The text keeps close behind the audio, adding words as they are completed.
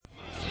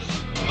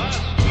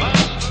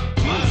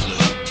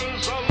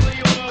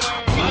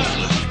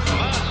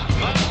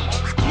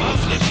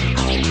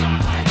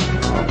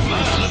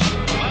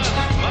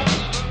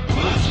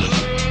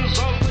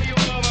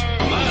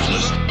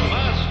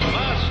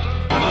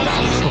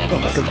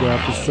Welcome to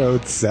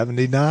episode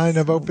 79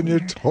 of Open Your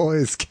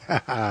Toys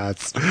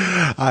Cats.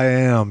 I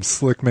am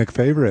Slick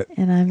McFavorite.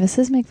 And I'm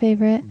Mrs.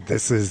 McFavorite.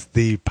 This is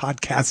the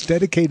podcast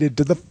dedicated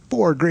to the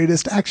 4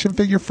 greatest action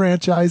figure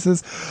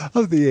franchises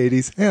of the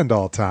 80s and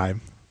all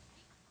time.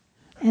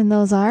 And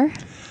those are?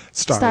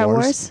 Star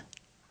Wars.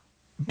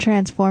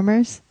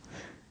 Transformers.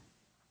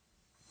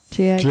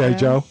 G.I.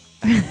 Joe.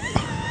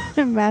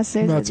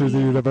 Masters of the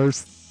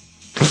Universe.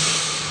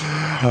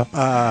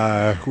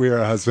 We're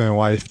a husband and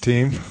wife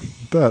team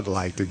that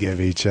like to give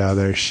each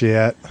other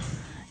shit.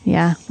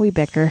 Yeah, we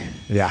bicker.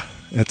 Yeah,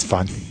 it's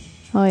fun.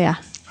 Oh, yeah.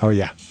 Oh,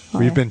 yeah. Oh,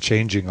 We've yeah. been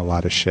changing a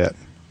lot of shit.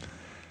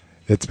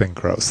 It's been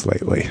gross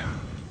lately.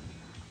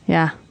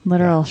 Yeah,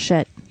 literal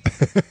shit.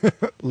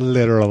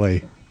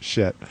 Literally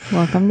shit.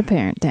 Welcome to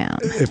Parent Town.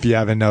 If you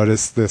haven't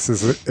noticed, this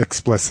is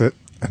explicit.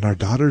 And our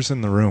daughter's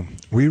in the room.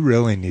 We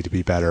really need to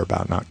be better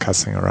about not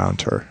cussing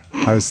around her.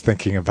 I was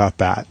thinking about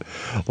that.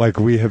 Like,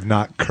 we have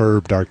not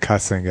curbed our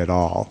cussing at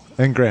all.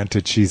 And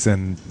granted, she's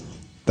in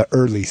the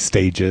early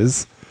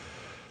stages.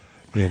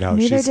 You know,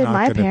 Neither she's did not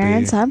my gonna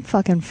parents. be... I'm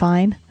fucking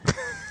fine.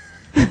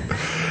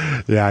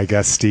 Yeah, I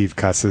guess Steve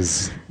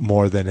cusses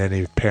more than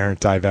any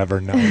parent I've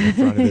ever known in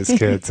front of his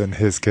kids. And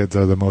his kids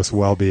are the most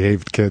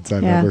well-behaved kids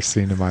I've ever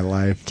seen in my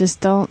life. Just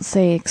don't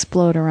say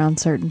explode around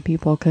certain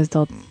people because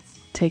they'll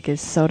take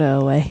his soda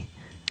away.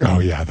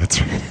 Oh, yeah,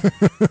 that's right.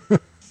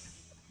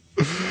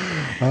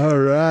 All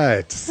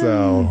right.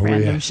 So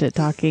random shit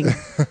talking.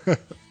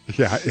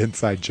 Yeah,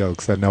 inside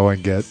jokes that no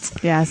one gets.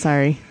 Yeah,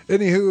 sorry.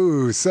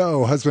 Anywho,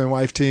 so husband and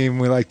wife team,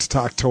 we like to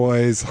talk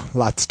toys,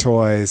 lots of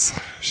toys.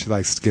 She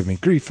likes to give me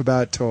grief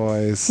about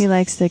toys. He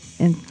likes to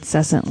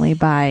incessantly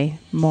buy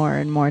more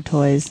and more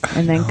toys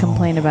and then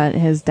complain about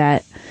his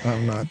debt.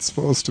 I'm not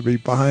supposed to be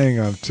buying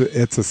them.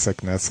 It's a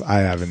sickness.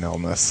 I have an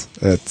illness.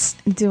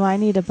 Do I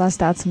need to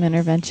bust out some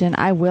intervention?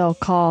 I will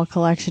call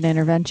collection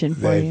intervention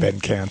for you. They've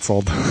been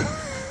canceled.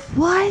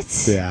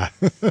 What? Yeah.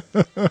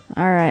 All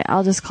right,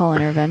 I'll just call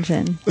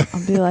intervention.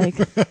 I'll be like,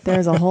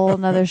 there's a whole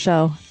nother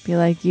show. Be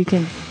like, you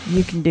can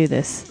do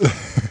this.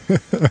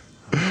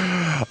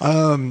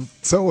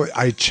 So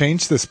I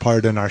changed this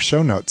part in our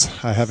show notes.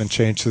 I haven't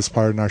changed this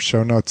part in our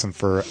show notes in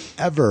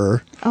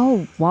forever.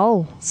 Oh,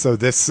 whoa. So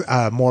this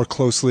more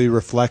closely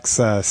reflects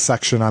a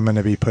section I'm going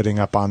to be putting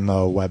up on the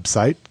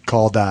website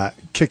called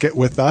Kick It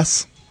With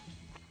Us.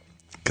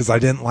 Because I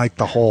didn't like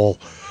the whole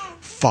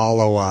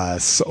follow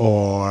us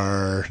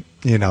or,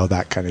 you know,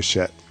 that kind of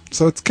shit.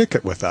 So it's Kick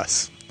It With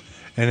Us.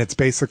 And it's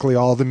basically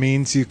all the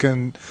means you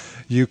can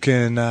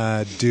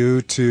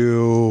do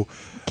to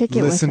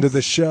listen to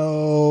the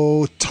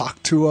show,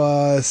 talk to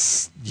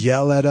us,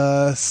 yell at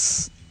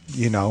us,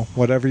 you know,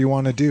 whatever you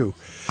want to do.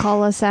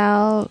 Call us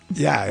out.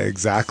 Yeah,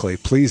 exactly.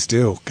 Please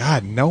do.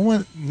 God, no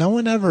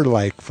one ever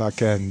like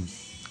fucking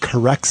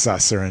corrects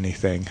us or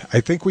anything. I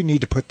think we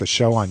need to put the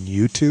show on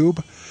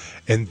YouTube.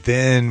 And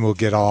then we'll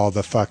get all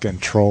the fucking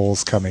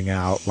trolls coming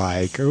out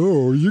like,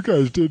 oh, you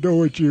guys didn't know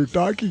what you're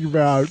talking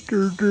about.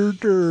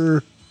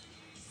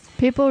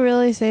 People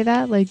really say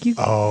that? Like, you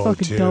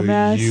fucking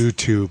dumbass?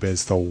 YouTube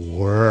is the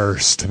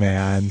worst,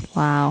 man.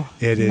 Wow.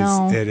 It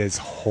is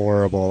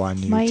horrible on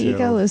YouTube. My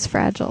ego is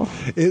fragile.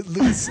 At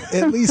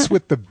least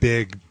with the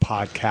big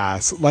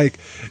podcasts. Like,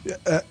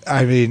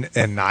 I mean,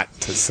 and not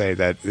to say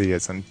that he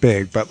isn't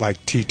big, but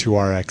like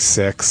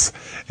T2RX6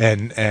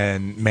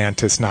 and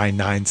Mantis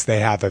 99s,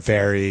 they have a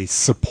very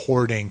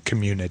supporting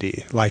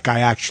community. Like, I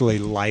actually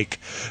like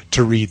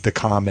to read the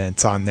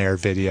comments on their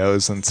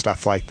videos and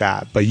stuff like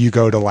that. But you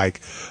go to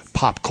like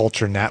Pop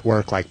Culture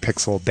Network, like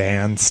Pixel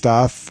Dan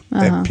stuff,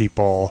 and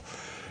people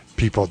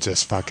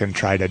just fucking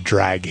try to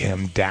drag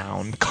him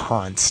down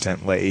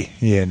constantly,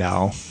 you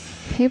know.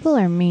 People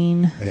are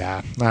mean.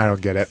 Yeah, I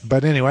don't get it.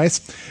 But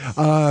anyways,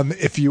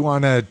 if you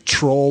want to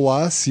troll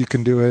us, you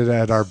can do it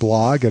at our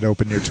blog at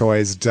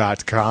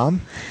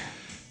openyourtoys.com.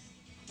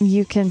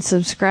 You can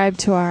subscribe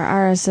to our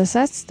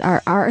RSS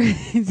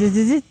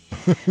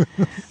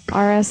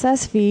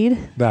feed.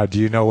 Now, do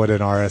you know what an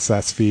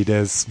RSS feed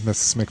is,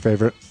 Mrs.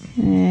 McFavorite?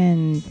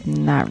 And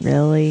not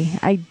really.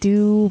 I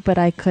do, but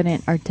I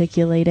couldn't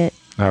articulate it.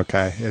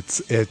 Okay,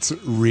 it's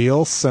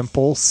real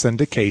simple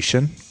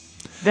syndication.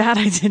 That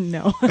I didn't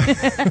know.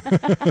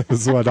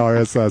 Is what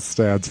RSS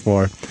stands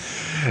for.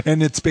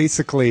 And it's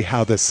basically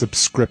how the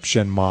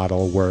subscription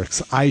model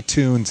works.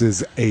 iTunes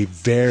is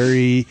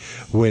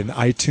when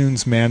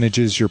iTunes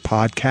manages your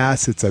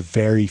podcast, it's a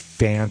very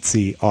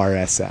fancy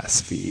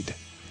RSS feed.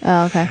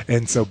 Oh, okay.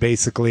 And so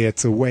basically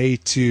it's a way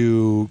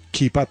to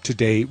keep up to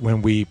date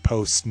when we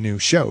post new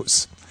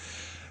shows.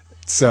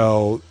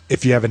 So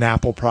if you have an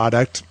Apple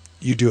product,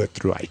 you do it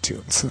through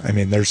iTunes. I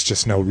mean, there's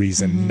just no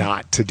reason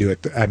not to do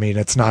it. I mean,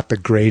 it's not the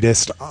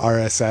greatest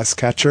RSS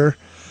catcher,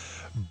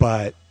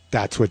 but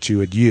that's what you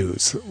would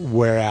use.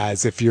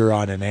 Whereas if you're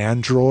on an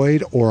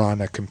Android or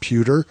on a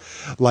computer,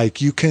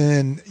 like you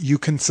can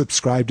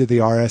subscribe to the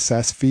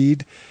RSS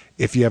feed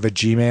if you have a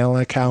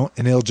Gmail account,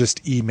 and it'll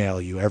just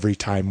email you every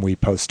time we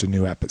post a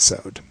new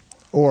episode.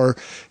 Or,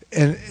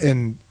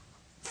 and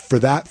for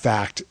that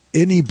fact,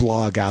 any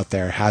blog out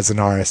there has an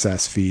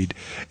RSS feed,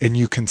 and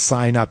you can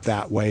sign up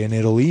that way, and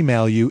it'll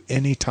email you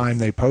anytime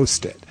they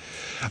post it.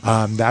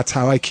 That's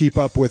how I keep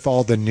up with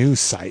all the news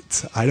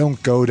sites. I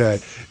don't go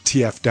to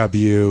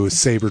TFW,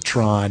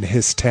 Sabertron,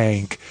 His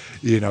Tank,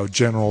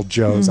 General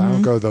Joe's. I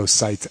don't go to those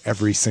sites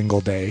every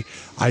single day.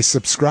 I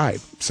subscribe.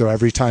 So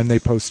every time they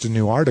post a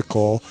new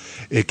article,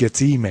 it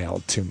gets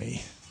emailed to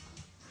me.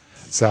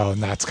 So,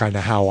 and that's kind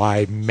of how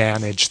I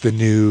manage the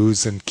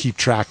news and keep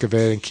track of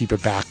it and keep a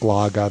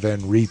backlog of it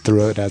and read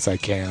through it as I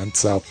can.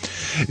 So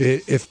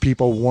if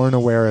people weren't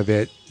aware of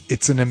it,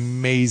 it's an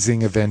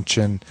amazing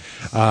invention.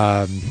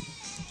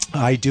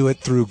 I do it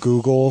through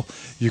Google.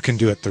 You can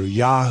do it through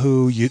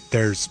Yahoo.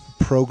 There's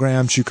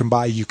programs you can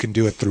buy. You can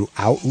do it through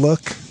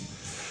Outlook.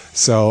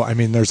 So, I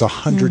mean, there's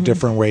 100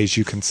 different ways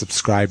you can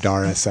subscribe to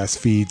RSS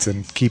feeds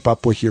and keep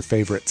up with your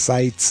favorite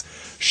sites,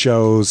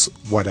 shows,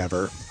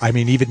 whatever. I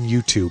mean, even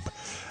YouTube.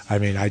 I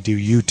mean, I do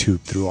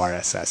YouTube through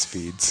RSS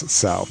feeds.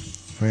 So,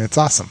 I mean, it's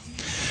awesome.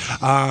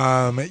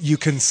 You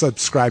can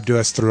subscribe to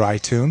us through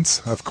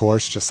iTunes, of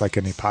course, just like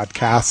any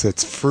podcast.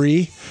 It's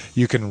free.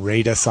 You can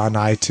rate us on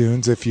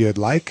iTunes if you'd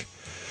like.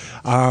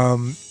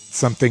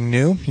 Something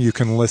new, you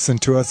can listen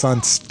to us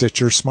on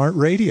Stitcher Smart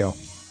Radio.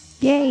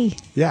 Yay.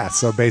 Yeah,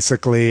 so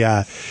basically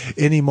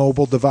any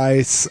mobile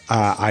device,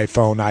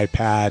 iPhone,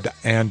 iPad,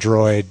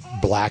 Android,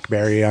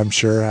 BlackBerry, I'm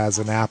sure has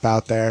an app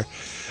out there.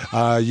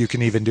 You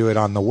can even do it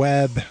on the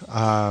web.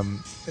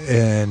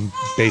 And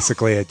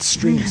basically it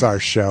streams our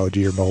show to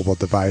your mobile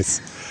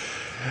device.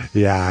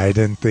 Yeah,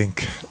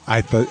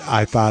 I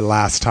thought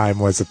last time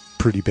was a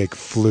pretty big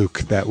fluke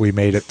that we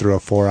made it through a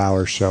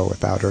 4-hour show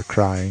without her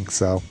crying.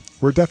 So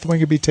we're definitely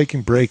going to be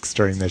taking breaks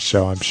during this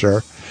show, I'm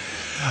sure.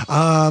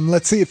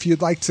 Let's see, if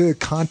you'd like to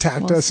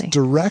contact us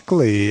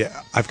directly,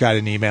 I've got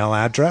an email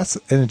address,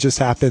 and it just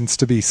happens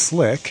to be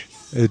Slick.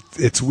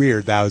 It's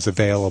weird that was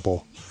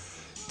available.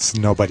 So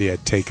nobody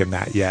had taken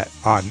that yet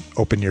on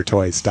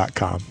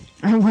openyourtoys.com.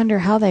 I wonder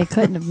how they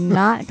couldn't have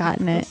not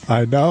gotten it.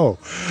 I know.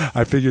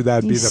 I figured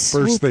that'd be the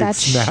first thing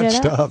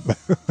snatched up.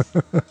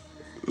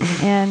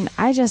 And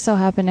I just so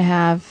happen to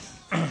have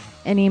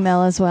an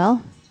email as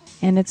well,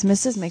 and it's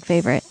Mrs.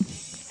 McFavorite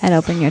at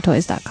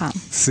openyourtoys.com.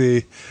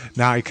 See,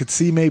 now I could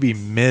see maybe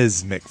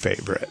Ms.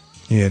 McFavorite,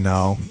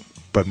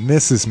 but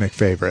Mrs.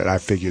 McFavorite, I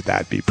figured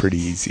that'd be pretty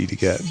easy to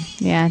get.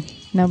 Yeah,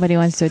 nobody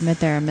wants to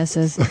admit they're a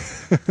Mrs.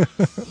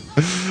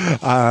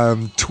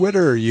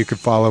 Twitter, you could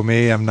follow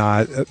me. I'm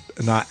not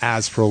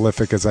as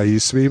prolific as I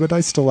used to be, but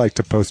I still like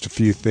to post a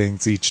few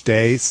things each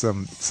day,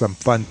 some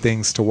fun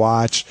things to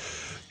watch,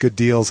 good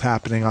deals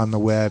happening on the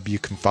web. You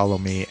can follow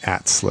me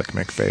at Slick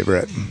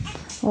McFavorite.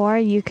 Or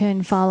you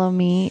can follow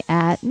me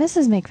at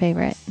Mrs.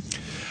 McFavorite.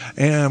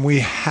 And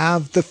we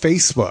have the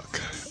Facebook.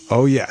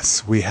 Oh,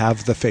 yes, we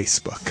have the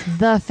Facebook.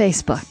 The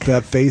Facebook. The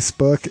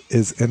Facebook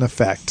is in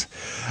effect.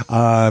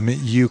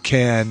 You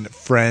can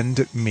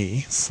friend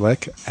me,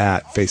 Slick,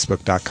 at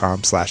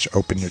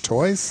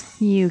facebook.com/openyourtoys.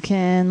 You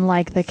can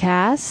like the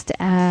cast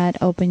at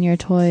Open Your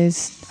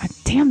Toys. Oh,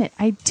 damn it,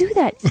 I do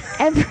that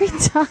every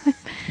time.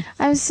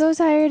 I'm so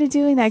tired of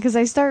doing that because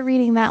I start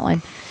reading that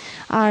one.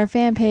 Our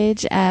fan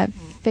page at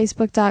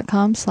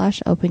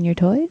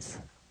facebook.com/openyourtoys.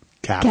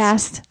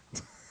 Cast.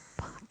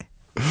 Fuck.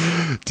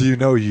 Do you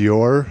know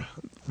your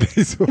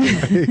Facebook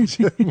page?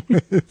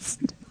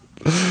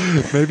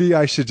 Maybe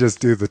I should just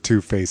do the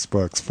two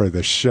Facebooks for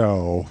the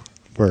show,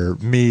 for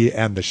me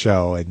and the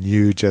show, and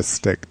you just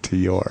stick to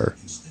your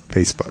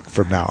Facebook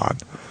from now on.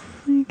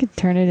 You could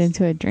turn it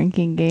into a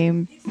drinking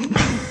game.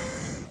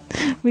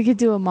 We could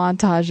do a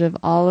montage of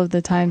all of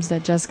the times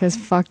that Jessica's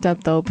fucked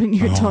up the Open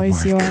Your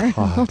Toys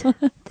URL.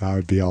 That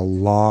would be a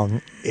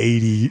long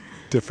 80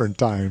 different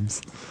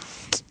times.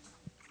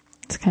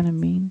 It's kind of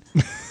mean.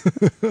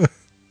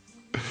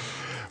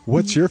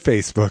 What's your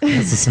Facebook?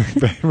 This is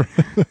my favorite.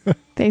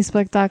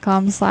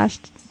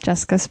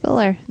 Facebook.com/Jessica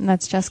Spiller. And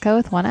that's Jessica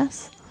with one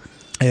S.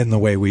 And the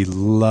way we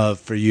love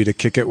for you to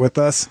kick it with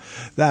us.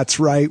 That's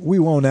right. We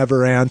won't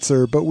ever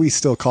answer, but we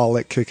still call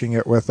it kicking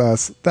it with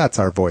us. That's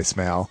our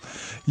voicemail.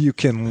 You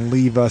can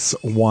leave us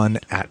one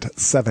at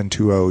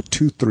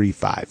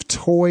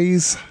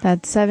 720-235-TOYS.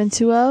 That's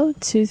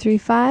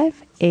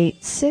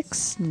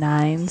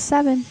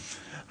 720-235-8697.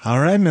 All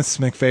right, Miss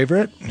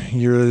McFavorite.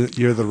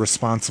 You're the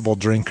responsible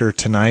drinker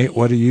tonight.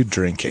 What are you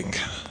drinking?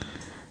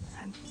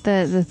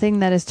 The thing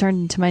that has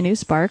turned into my new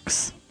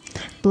Sparks.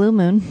 Blue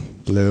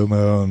Moon. Blue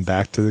Moon.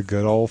 Back to the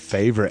good old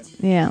favorite.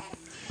 Yeah.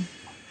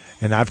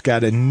 And I've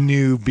got a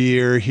new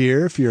beer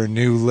here. If you're a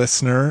new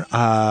listener,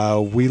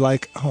 we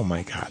like, oh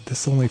my God,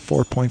 this is only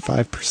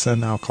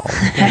 4.5% alcohol.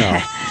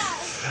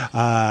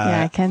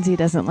 Yeah, Kenzie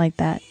doesn't like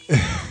that.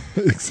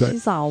 Exactly.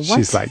 She's all, what?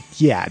 She's like,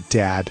 yeah,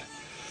 Dad.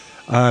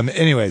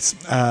 Anyways,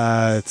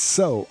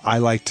 so I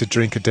like to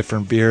drink a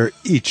different beer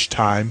each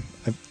time,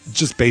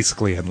 just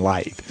basically in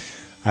life.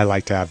 I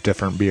like to have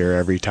different beer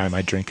every time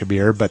I drink a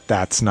beer, but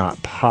that's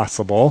not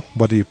possible.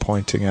 What are you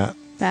pointing at?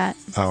 That.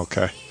 Oh,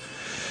 okay.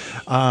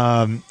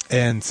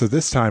 And so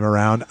this time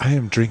around, I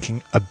am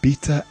drinking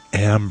Abita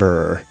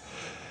Amber.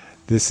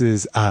 This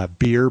is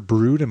beer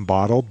brewed and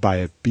bottled by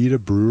Abita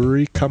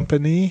Brewery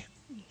Company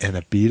in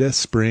Abita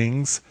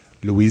Springs,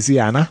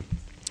 Louisiana.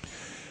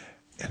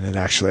 And it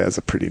actually has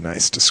a pretty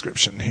nice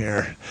description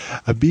here.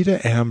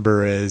 Abita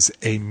Amber is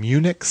a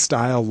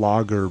Munich-style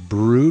lager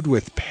brewed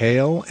with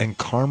pale and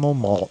caramel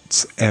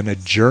malts and a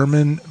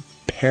German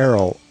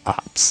Perl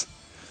hops.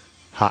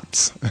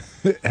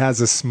 It has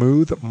a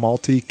smooth,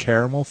 malty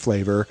caramel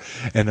flavor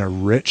and a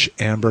rich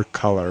amber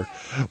color.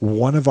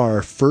 One of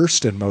our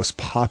first and most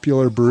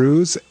popular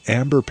brews,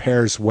 amber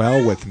pairs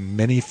well with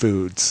many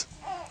foods.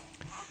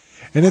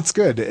 And it's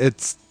good.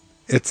 It's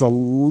a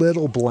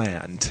little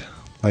bland.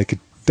 Like, it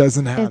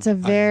doesn't have. It's a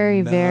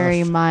very,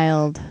 very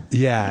mild.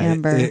 Yeah,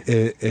 amber.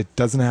 It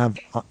doesn't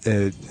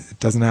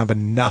have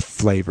enough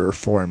flavor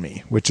for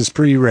me, which is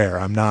pretty rare.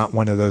 I'm not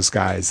one of those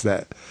guys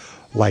that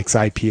likes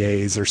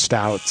IPAs or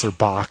stouts or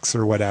bocks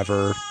or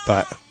whatever,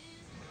 but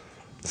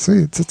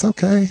see, it's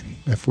okay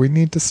if we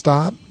need to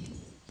stop.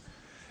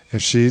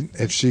 If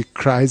she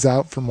cries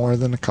out for more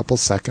than a couple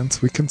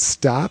seconds, we can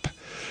stop.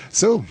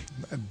 So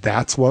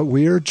that's what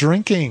we are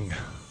drinking.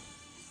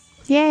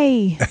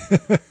 Yay!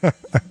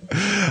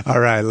 All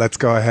right, let's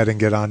go ahead and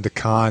get on to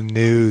con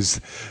news.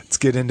 Let's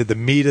get into the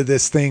meat of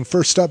this thing.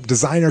 First up,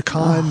 Designer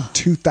Con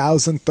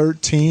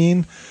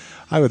 2013.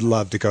 I would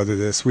love to go to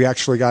this. We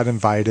actually got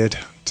invited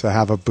to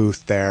have a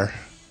booth there.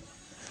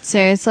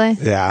 Seriously?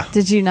 Yeah.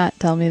 Did you not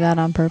tell me that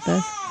on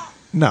purpose?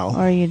 No.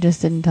 Or you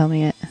just didn't tell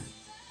me it?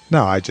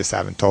 No, I just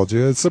haven't told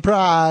you. It's a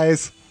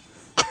surprise.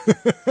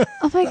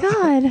 Oh my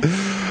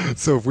God.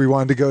 So if we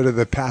wanted to go to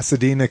the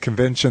Pasadena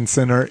Convention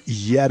Center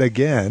yet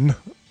again,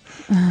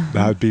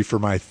 that would be for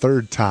my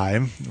third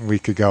time. We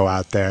could go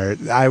out there.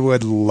 I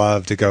would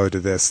love to go to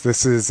this.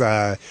 This is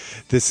a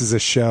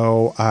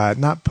show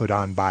not put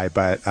on by,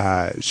 but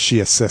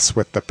she assists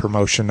with the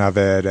promotion of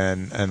it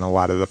and a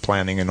lot of the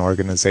planning and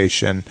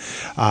organization.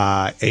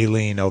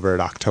 Aileen over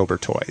at October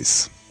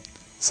Toys.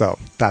 So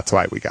that's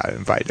why we got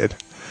invited.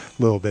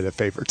 A little bit of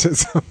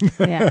favoritism.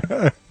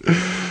 Yeah.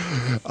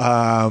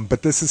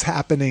 But this is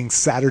happening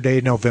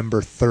Saturday,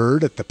 November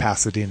 3rd at the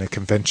Pasadena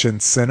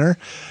Convention Center.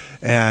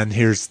 And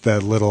here's the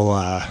little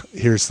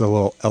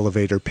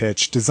elevator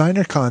pitch.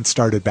 DesignerCon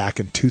started back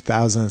in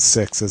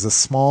 2006 as a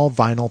small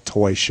vinyl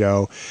toy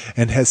show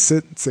and has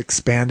since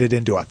expanded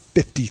into a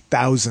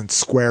 50,000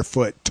 square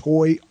foot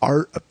toy,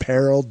 art,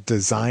 apparel,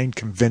 design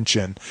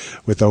convention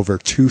with over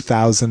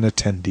 2,000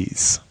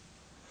 attendees.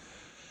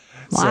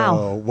 Wow.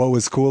 So what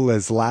was cool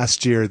is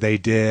last year they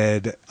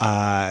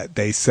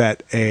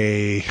set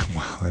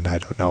and I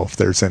don't know if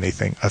there's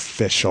anything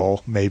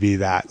official, maybe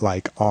that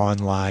like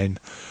online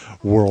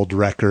world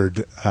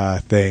record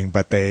thing,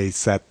 but they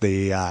set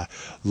the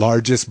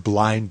largest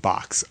blind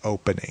box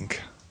opening.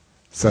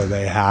 So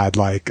they had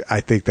I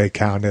think they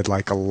counted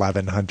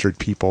 1,100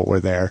 people were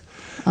there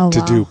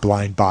to do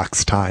blind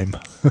box time.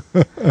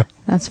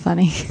 That's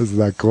funny. Isn't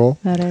that cool?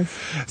 That is.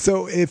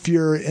 So if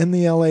you're in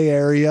the LA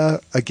area,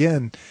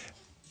 again,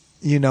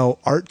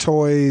 art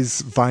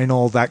toys,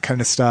 vinyl, that kind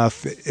of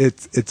stuff,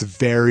 it's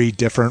very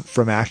different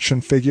from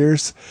action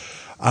figures.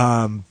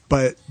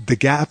 But the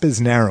gap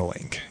is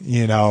narrowing,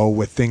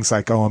 with things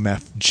like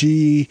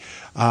OMFG,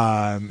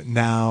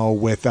 now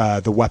with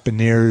the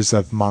Weaponeers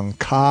of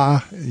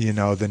Manka,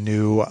 the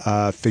new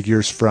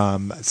figures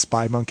from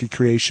Spy Monkey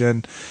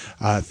Creation,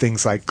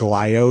 things like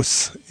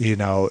Glyos,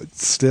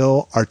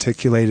 still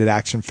articulated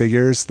action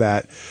figures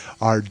that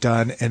are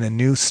done in a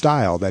new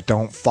style that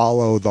don't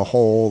follow the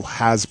whole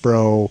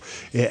Hasbro,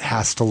 it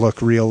has to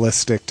look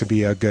realistic to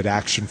be a good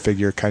action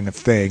figure kind of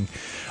thing.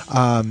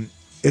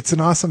 It's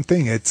an awesome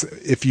thing.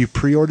 If you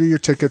pre-order your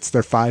tickets,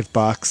 they're $5,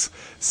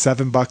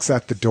 $7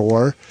 at the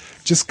door.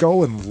 Just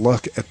go and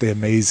look at the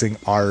amazing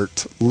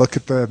art. Look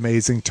at the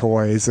amazing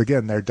toys.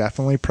 Again, they're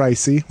definitely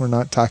pricey. We're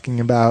not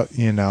talking about,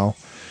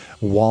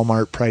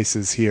 Walmart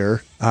prices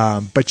here.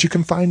 But you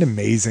can find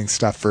amazing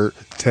stuff for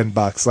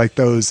 $10, like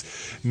those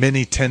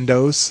mini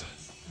Tendos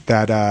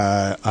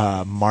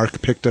that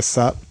Mark picked us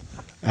up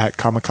at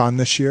Comic-Con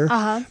this year.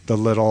 The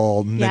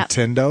little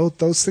Nintendo.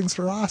 Those things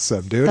are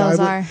awesome, dude.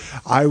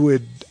 I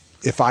would,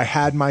 if I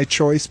had my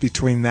choice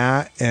between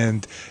that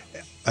and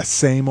a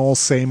same old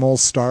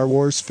Star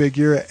Wars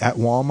figure at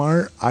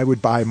Walmart, I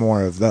would buy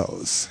more of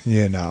those,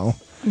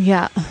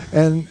 Yeah.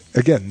 And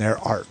again, they're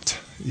art.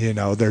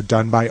 They're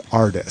done by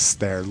artists.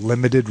 They're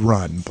limited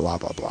run, blah,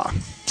 blah, blah.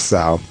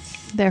 So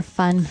they're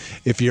fun.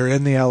 If you're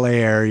in the LA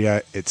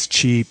area, it's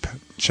cheap.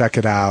 Check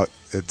it out.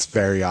 It's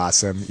very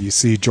awesome. You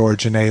see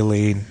George and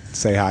Aileen,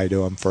 say hi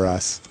to them for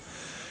us.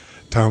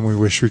 Tell them we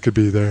wish we could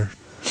be there.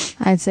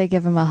 I'd say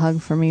give them a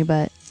hug for me,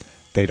 but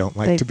they don't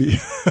like to be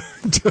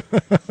hugged.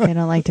 They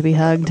don't like to be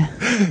hugged.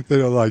 They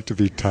don't like to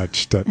be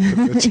touched at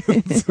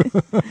conventions.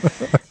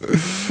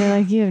 They're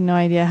like, you have no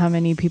idea how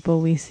many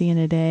people we see in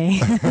a day.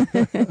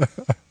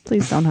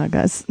 Please don't hug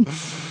us.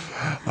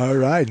 All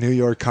right, New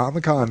York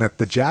Comic Con at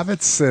the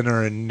Javits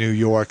Center in New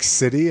York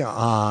City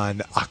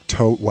on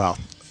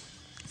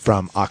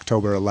from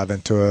October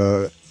 11th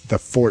to the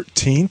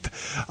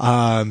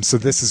 14th. So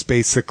this is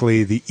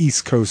basically the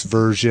East Coast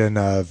version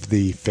of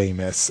the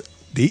famous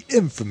the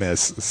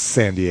infamous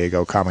San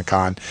Diego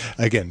Comic-Con.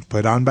 Again,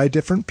 put on by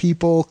different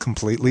people,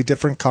 completely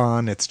different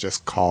con. It's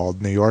just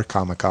called New York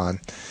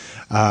Comic-Con.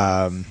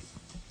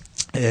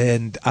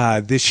 And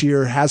this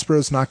year,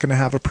 Hasbro's not going to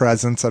have a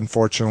presence,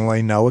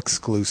 unfortunately. No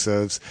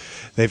exclusives.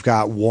 They've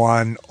got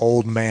one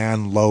Old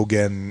Man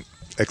Logan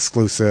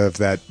exclusive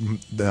that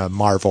the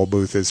Marvel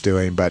booth is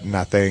doing, but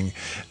nothing.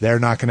 They're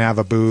not going to have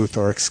a booth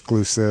or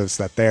exclusives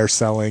that they're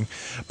selling,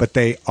 but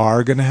they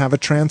are going to have a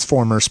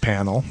Transformers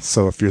panel.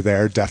 So if you're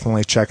there,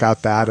 definitely check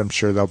out that. I'm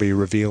sure they'll be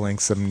revealing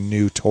some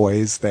new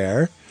toys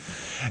there.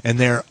 And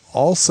they're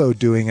also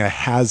doing a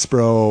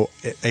Hasbro,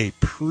 a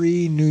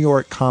pre-New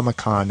York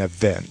Comic-Con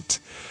event.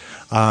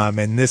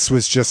 And this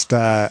was just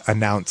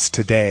announced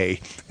today.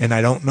 And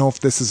I don't know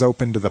if this is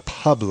open to the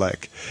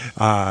public.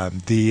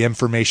 The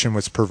information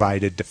was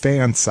provided to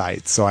fan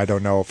sites, so I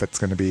don't know if it's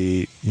going to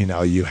be,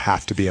 you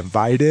have to be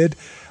invited.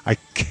 I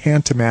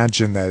can't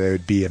imagine that it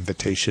would be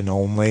invitation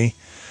only.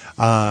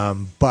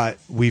 But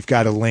we've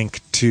got a link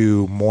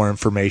to more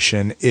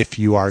information if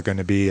you are going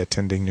to be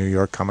attending New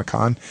York Comic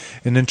Con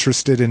and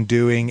interested in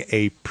doing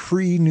a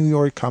pre-New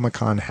York Comic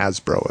Con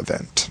Hasbro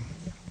event.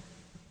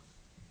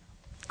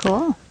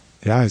 Cool.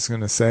 Yeah, I was going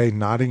to say,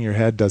 nodding your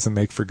head doesn't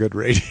make for good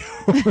radio.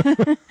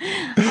 I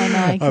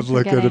know. I'm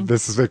looking at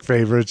Mrs.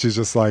 McFavorite. She's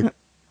just like,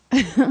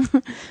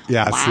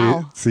 yeah,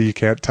 wow. see, you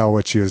can't tell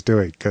what she was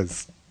doing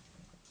because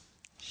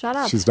shut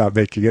up. She's not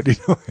making any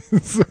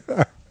noise.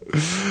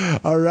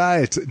 All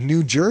right.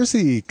 New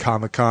Jersey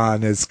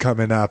Comic-Con is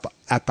coming up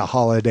at the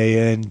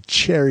Holiday Inn,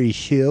 Cherry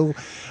Hill.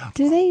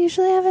 Do they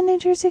usually have a New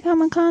Jersey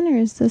Comic-Con, or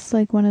is this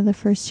like one of the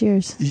first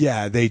years?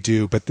 Yeah, they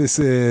do. But this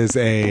is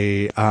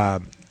a,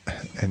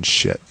 and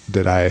shit,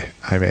 I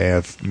may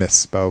have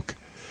misspoke.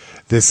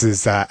 This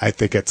is, I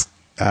think it's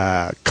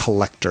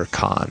Collector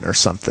Con or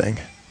something.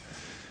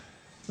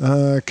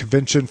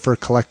 Convention for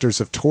collectors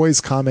of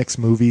toys, comics,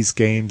 movies,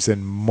 games,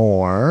 and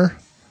more.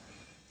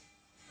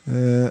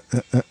 Yeah,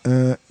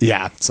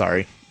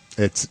 sorry.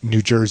 It's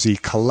New Jersey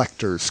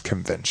Collectors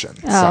Convention.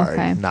 Sorry,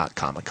 okay. Not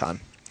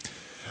Comic-Con.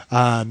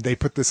 They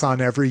put this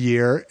on every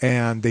year,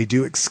 and they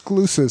do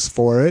exclusives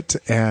for it.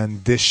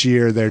 And this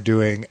year, they're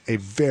doing a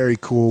very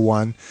cool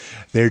one.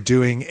 They're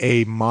doing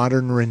a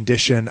modern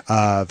rendition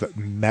of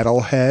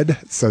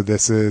Metalhead. So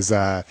this is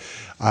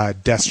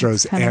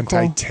Destro's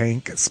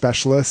anti-tank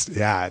specialist.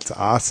 Yeah, it's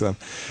awesome.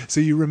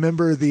 So you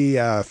remember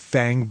the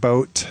Fang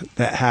boat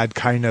that had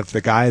kind of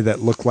the guy that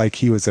looked like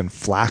he was in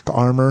flak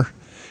armor?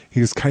 He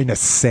was kind of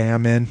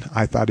salmon.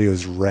 I thought he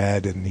was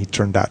red, and he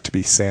turned out to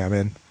be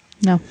salmon.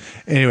 No.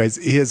 Anyways,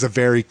 he has a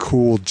very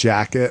cool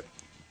jacket,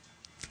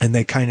 and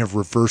they kind of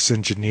reverse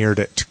engineered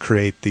it to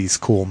create these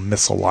cool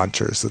missile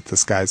launchers that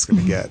this guy's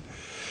going to get.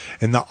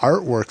 And the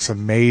artwork's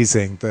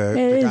amazing. It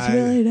is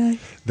really nice.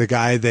 The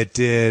guy that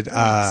did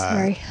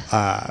the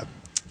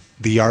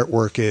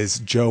artwork is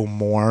Joe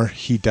Moore.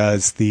 He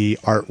does the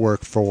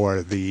artwork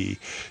for the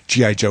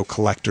G.I. Joe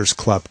Collectors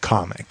Club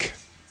comic.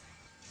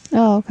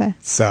 Oh, okay.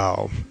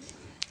 So...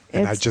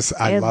 And I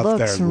love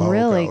their logo,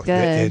 really good.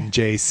 The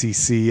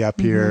NYCC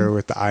up here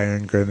with the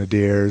Iron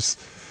Grenadiers.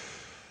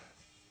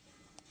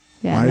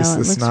 Yeah, why is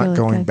this not really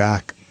going good.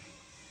 back?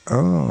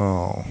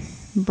 Oh.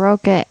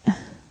 Broke it.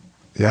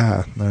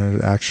 Yeah,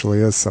 there actually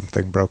is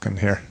something broken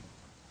here.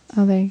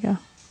 Oh, there you go.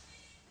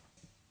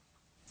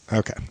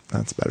 Okay,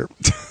 that's better.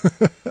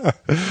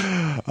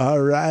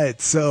 All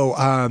right.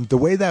 So the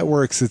way that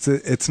works,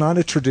 it's not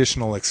a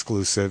traditional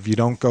exclusive. You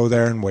don't go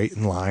there and wait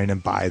in line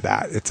and buy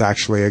that. It's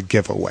actually a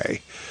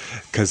giveaway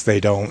because they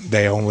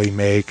only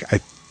make, I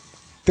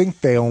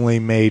think they only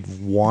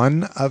made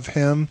one of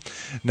him.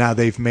 Now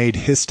they've made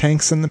his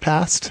tanks in the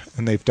past,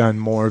 and they've done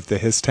more of the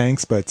his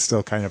tanks, but it's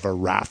still kind of a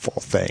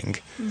raffle thing.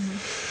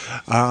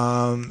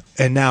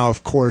 And now,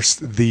 of course,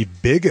 the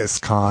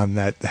biggest con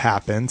that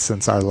happened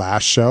since our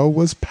last show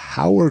was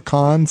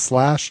PowerCon /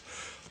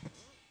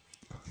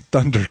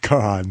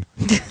 ThunderCon.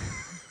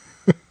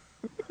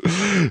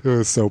 It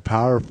was so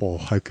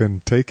powerful. I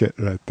couldn't take it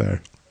right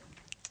there.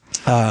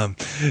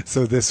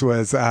 So this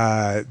was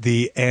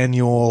the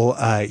annual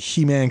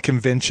He-Man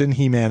convention,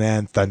 He-Man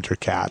and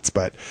Thundercats,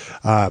 but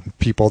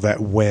people that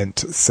went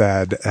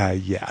said,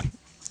 yeah,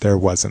 there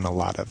wasn't a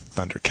lot of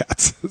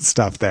Thundercats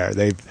stuff there.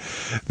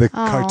 The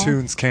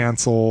cartoons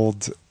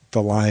canceled,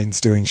 the lines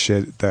doing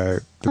shit,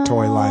 the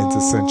toy lines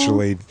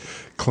essentially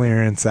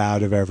clearance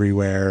out of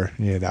everywhere,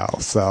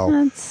 so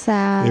that's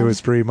sad. It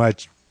was pretty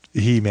much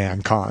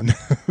He-Man Con.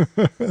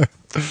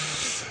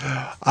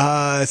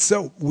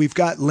 So we've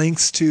got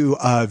links to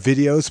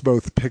videos.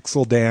 Both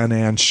Pixel Dan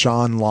and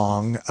Sean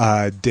Long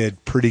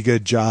did pretty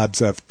good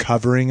jobs of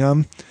covering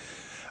them.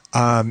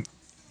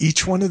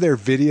 Each one of their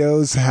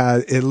videos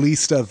had, at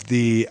least of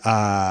the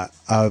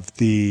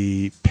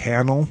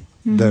panel,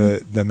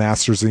 the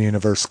Masters of the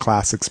Universe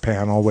Classics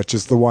panel, which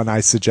is the one I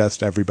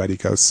suggest everybody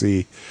go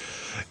see.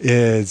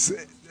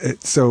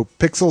 So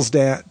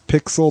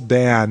Pixel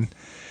Dan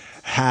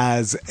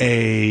has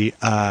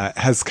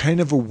has kind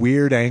of a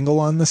weird angle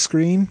on the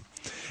screen,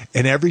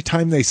 And every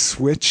time they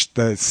switch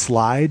the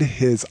slide,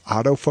 his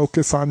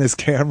autofocus on his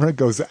camera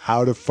goes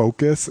out of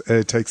focus. And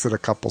it takes it a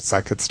couple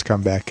seconds to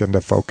come back into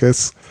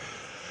focus.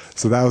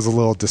 So that was a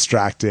little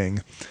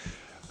distracting.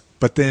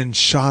 But then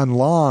Sean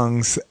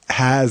Long's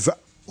has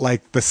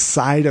like the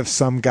side of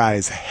some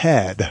guy's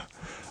head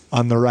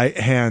on the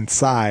right-hand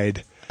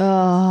side.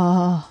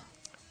 Oh.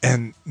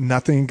 And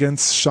nothing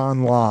against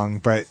Sean Long,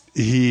 but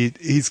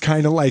he's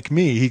kind of like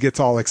me. He gets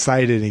all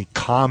excited and he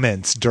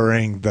comments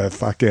during the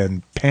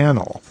fucking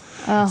panel.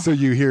 Oh. So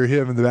you hear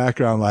him in the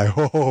background like,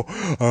 oh,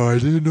 I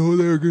didn't know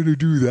they were going to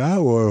do that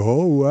one.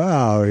 Oh,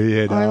 wow.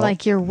 You know? Or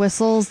like your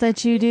whistles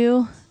that you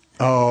do.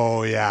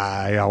 Oh, yeah.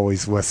 I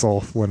always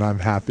whistle when I'm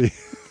happy.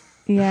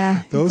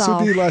 Yeah. Those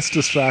would be less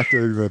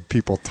distracting than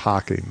people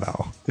talking,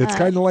 though. It's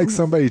kind of like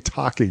somebody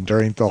talking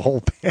during the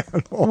whole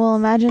panel. Well,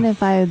 imagine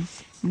if I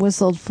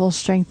whistled full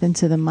strength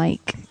into the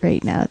mic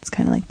right now. It's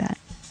kind of like that.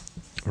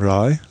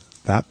 Really?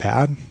 That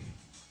bad?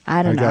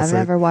 I don't know. I've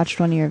never watched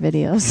one of your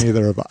videos.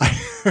 Neither have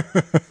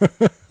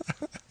I.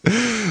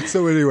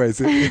 So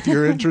anyways, if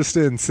you're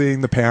interested in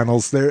seeing the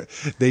panels,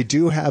 they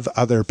do have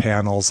other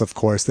panels, of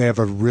course. They have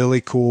a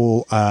really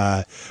cool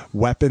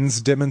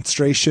weapons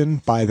demonstration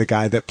by the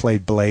guy that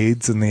played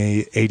Blades in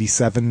the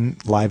 87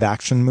 live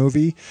action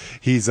movie.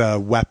 He's a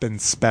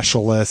weapons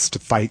specialist,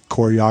 fight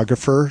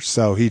choreographer,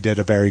 so he did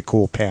a very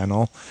cool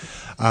panel.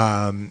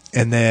 And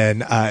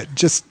then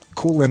just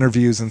cool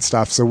interviews and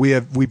stuff. So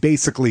we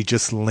basically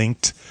just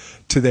linked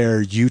to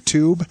their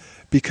YouTube,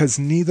 because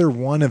neither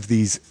one of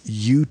these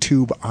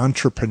YouTube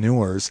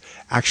entrepreneurs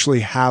actually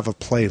have a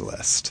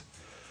playlist.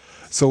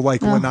 So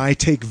like when I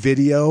take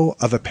video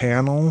of a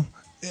panel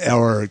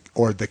or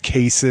the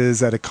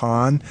cases at a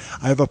con,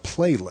 I have a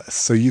playlist.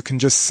 So you can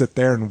just sit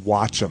there and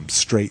watch them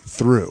straight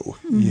through,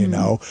 you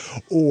know,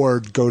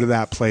 or go to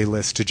that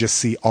playlist to just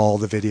see all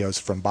the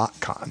videos from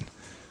BotCon.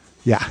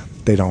 Yeah,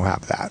 they don't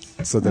have that.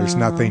 So there's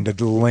nothing to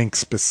link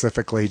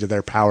specifically to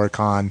their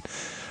PowerCon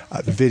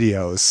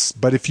videos.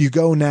 But if you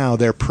go now,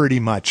 they're pretty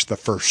much the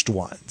first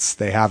ones.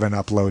 They haven't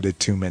uploaded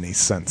too many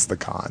since the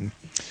con.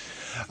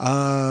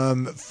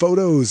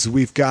 Photos,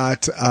 we've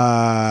got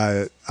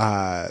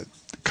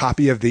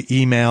copy of the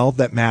email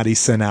that Maddie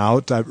sent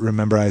out. I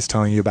remember I was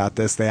telling you about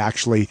this. They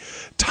actually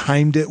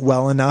timed it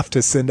well enough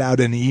to send out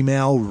an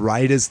email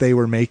right as they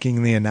were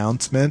making the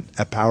announcement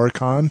at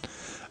PowerCon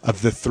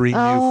of the 3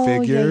 new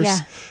figures. Yeah.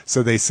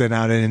 So they sent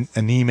out an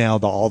email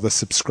to all the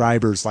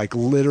subscribers, like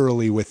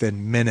literally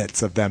within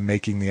minutes of them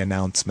making the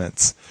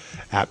announcements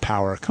at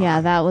PowerCon. Yeah,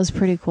 that was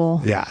pretty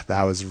cool. Yeah,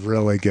 that was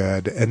really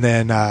good. And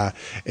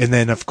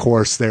then of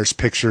course there's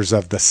pictures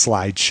of the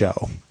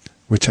slideshow,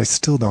 which I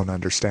still don't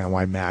understand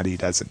why Maddie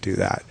doesn't do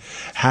that.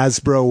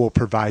 Hasbro will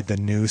provide the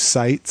news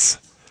sites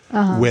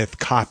with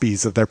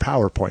copies of their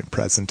PowerPoint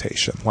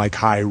presentation, like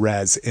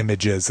high-res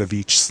images of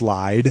each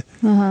slide.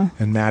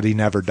 And Maddie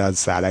never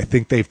does that. I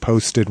think they've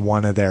posted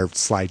one of their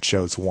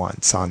slideshows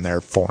once on their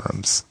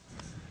forums.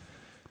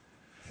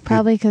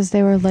 Probably because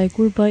they were like,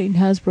 we're biting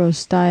Hasbro's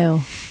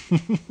style.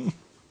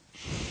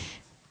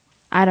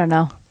 I don't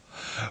know.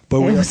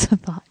 But it was a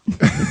thought.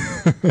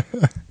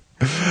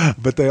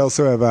 But they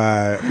also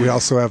have we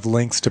also have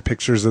links to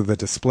pictures of the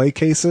display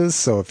cases,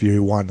 so if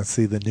you want to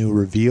see the new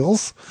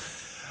reveals.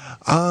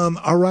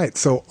 All right,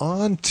 so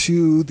on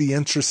to the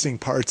interesting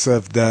parts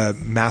of the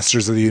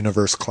Masters of the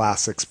Universe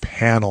Classics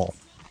panel.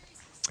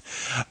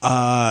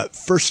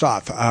 First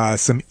off,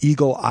 some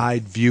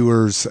eagle-eyed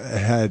viewers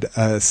had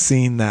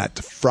seen that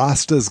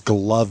Frosta's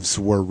gloves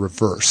were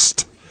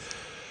reversed.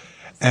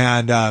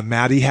 And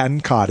Maddie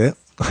hadn't caught it,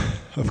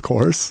 of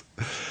course.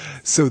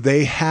 So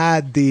they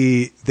had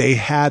the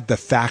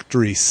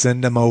factory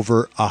send them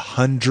over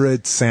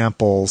 100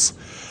 samples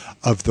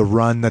of the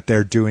run that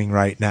they're doing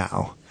right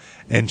now.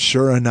 And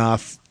sure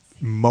enough,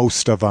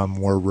 most of them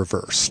were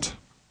reversed.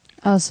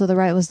 Oh, so the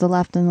right was the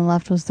left and the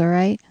left was the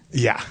right?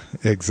 Yeah,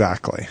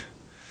 exactly.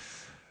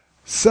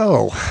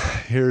 So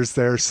here's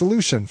their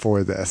solution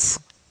for this.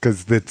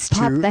 Because it's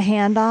Pop the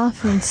hand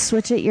off and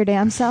switch it your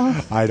damn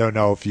self? I don't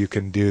know if you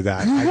can do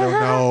that.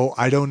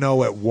 I don't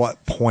know at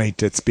what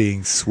point it's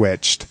being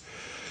switched.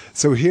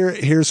 So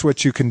here's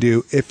what you can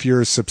do if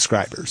you're a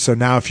subscriber. So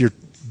now if you're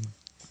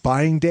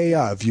buying day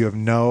of, you have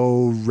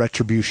no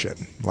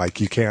retribution.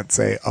 Like you can't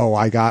say, oh,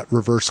 I got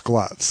reverse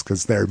gloves,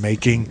 because they're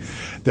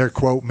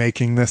quote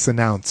making this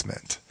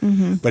announcement.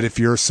 But if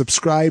you're a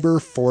subscriber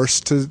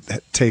forced to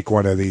take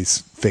one of these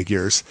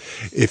figures,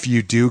 if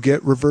you do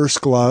get reverse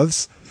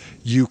gloves,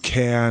 you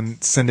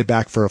can send it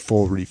back for a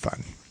full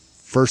refund.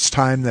 First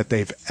time that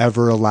they've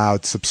ever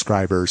allowed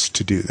subscribers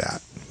to do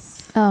that.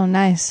 Oh,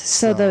 nice.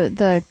 So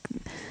the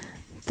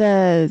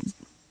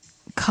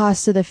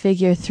cost of the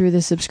figure through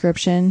the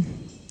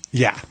subscription.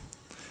 Yeah.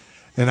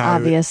 And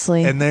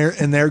obviously.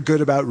 They're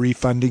good about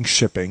refunding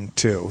shipping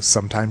too.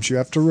 Sometimes you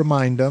have to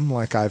remind them,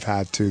 like I've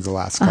had to the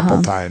last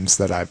couple times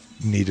that I've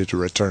needed to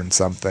return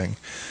something.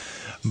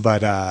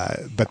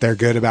 but they're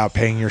good about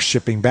paying your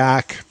shipping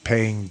back,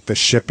 paying the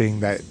shipping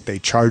that they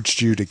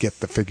charged you to get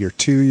the figure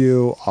to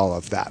you, all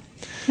of that.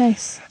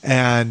 Nice.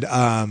 And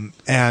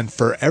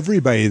for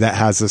everybody that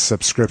has a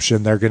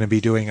subscription, they're going to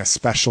be doing a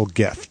special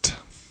gift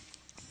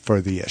for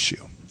the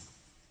issue.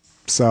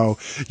 So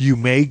you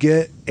may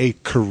get a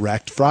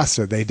correct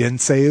Frosta. They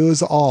didn't say it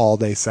was all.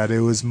 They said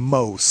it was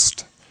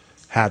most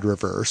had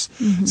reverse.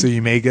 Mm-hmm. So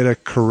you may get a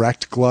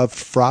correct gloved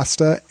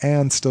Frosta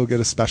and still get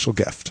a special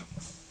gift.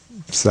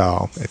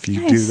 So if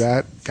you do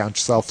that, count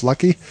yourself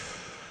lucky.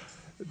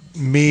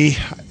 Me,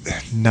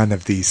 none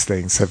of these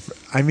things have...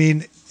 I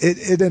mean...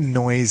 It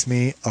annoys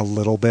me a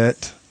little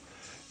bit,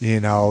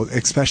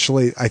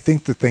 especially I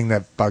think the thing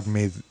that bugs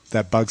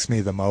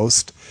me the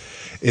most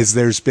is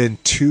there's been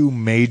two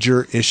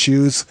major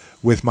issues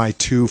with my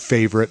two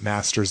favorite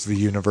Masters of the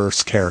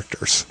Universe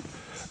characters.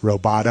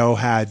 Roboto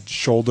had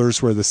shoulders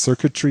where the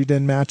circuitry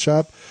didn't match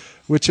up,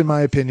 which in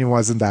my opinion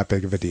wasn't that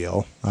big of a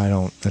deal.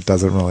 It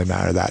doesn't really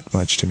matter that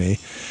much to me.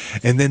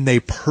 And then they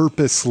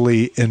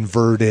purposely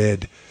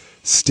inverted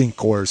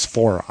Stinkor's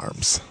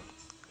forearms.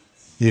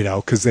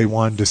 Because they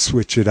wanted to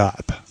switch it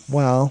up.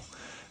 Well,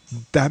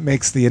 that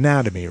makes the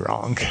anatomy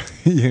wrong.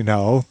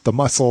 The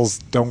muscles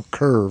don't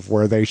curve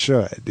where they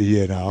should,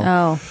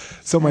 Oh.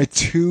 So my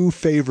two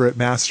favorite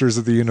Masters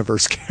of the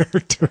Universe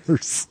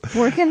characters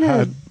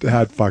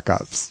had fuck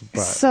ups.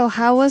 So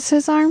how was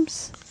his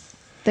arms?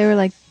 They were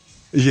like...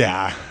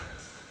 Yeah,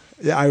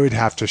 I would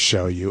have to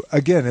show you.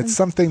 Again, it's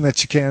something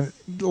that you can't,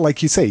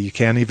 like you say, you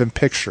can't even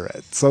picture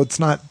it. So it's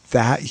not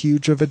that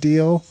huge of a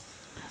deal.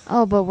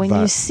 Oh, but when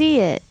you see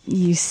it,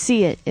 you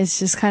see it. It's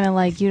just kind of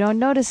like you don't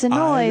notice a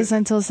noise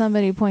until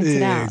somebody points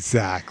it out.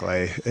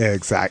 Exactly.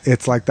 It's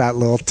like that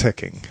little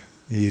ticking.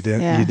 You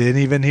didn't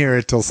even hear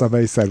it till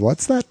somebody said,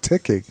 "What's that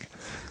ticking?"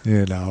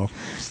 So.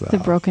 The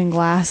broken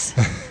glass.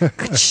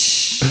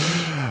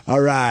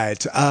 All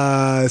right.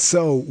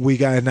 So we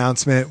got an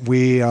announcement.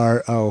 We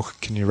are. Oh,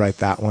 can you write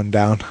that one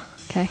down?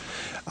 Okay.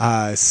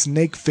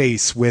 Snake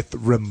face with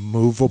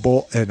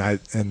removable, and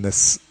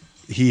this.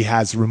 He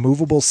has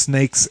removable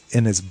snakes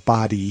in his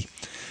body,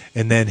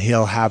 and then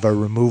he'll have a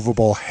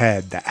removable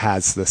head that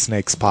has the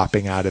snakes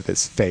popping out of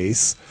his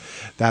face.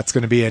 That's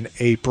going to be in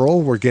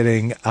April. We're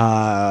getting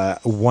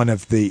one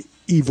of the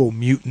evil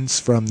mutants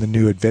from the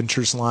New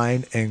Adventures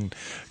line in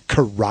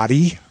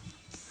karate.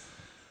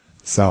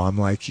 So I'm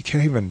like, you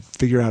can't even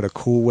figure out a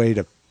cool way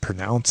to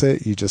pronounce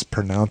it. You just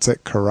pronounce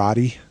it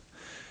karate.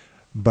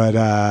 But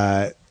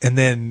and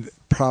then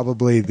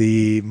probably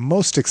the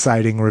most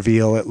exciting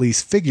reveal, at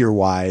least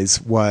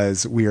figure-wise,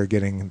 was we are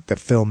getting the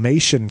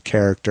Filmation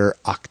character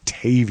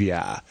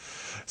Octavia.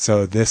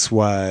 So this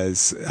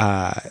was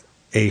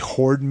a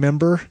Horde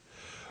member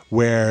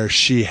where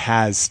she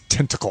has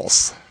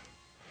tentacles.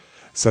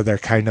 So they're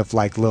kind of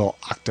like little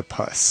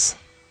octopus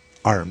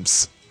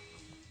arms.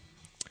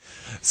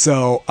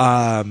 So,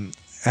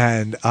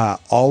 and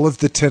all of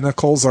the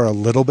tentacles are a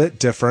little bit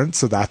different,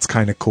 so that's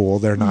kind of cool.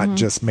 They're not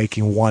just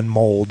making one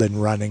mold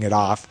and running it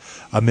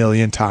off a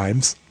million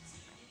times.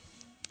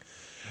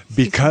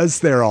 Because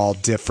they're all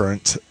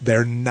different,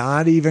 they're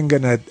not even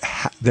gonna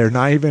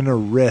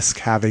risk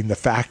having the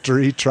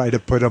factory try to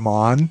put them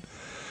on.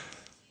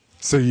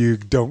 So you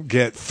don't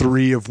get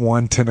 3 of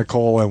one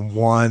tentacle and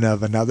 1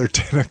 of another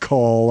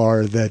tentacle,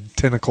 or the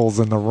tentacles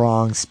in the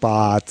wrong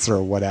spots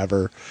or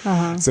whatever.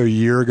 So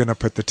you're going to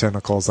put the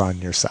tentacles on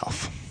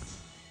yourself.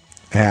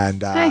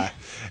 And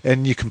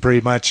and you can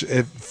pretty much,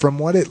 from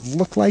what it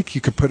looked like,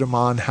 you could put them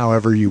on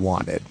however you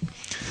wanted.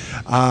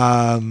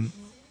 And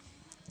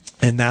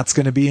that's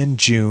going to be in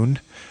June.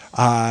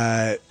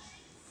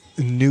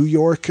 New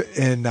York,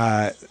 and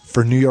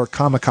for New York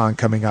Comic-Con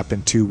coming up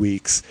in 2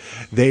 weeks,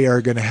 they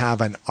are going to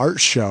have an art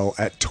show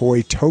at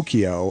Toy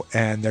Tokyo,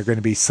 and they're going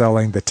to be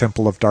selling the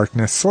Temple of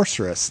Darkness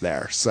Sorceress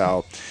there.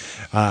 So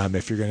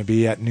if you're going to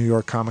be at New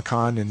York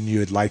Comic-Con and you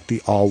would like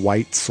the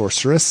all-white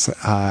Sorceress,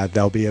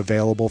 they'll be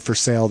available for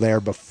sale there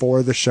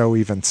before the show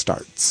even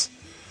starts.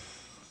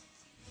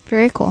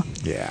 Very cool.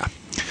 Yeah.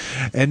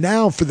 And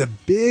now for the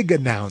big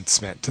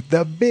announcement,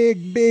 the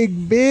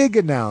big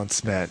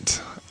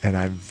announcement. And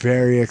I'm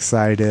very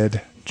excited.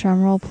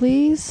 Drum roll,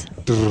 please.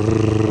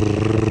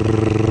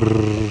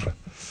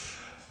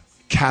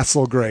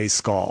 Castle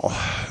Grayskull.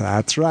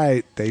 That's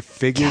right. They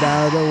figured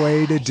out a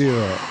way to do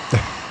it.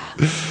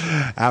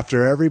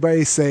 After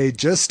everybody say,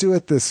 just do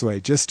it this way.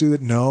 Just do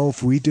it. No,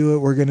 if we do it,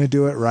 we're going to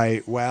do it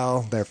right.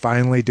 Well, they're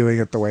finally doing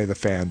it the way the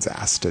fans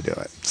asked to do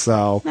it.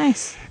 So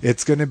nice.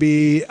 It's going to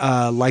be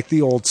like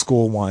the old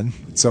school one.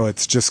 So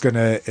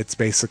it's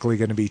basically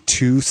going to be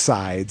 2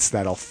 sides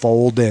that'll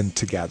fold in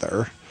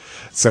together.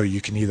 So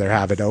you can either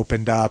have it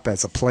opened up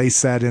as a play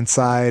set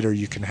inside, or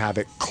you can have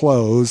it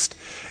closed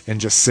and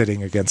just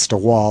sitting against a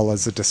wall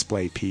as a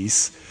display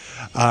piece.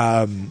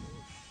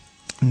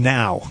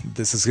 Now,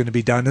 this is going to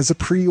be done as a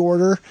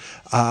pre-order,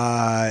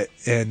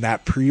 and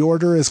that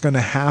pre-order is going to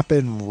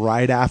happen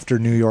right after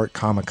New York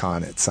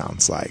Comic-Con, it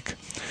sounds like.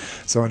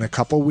 So in a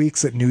couple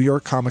weeks at New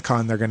York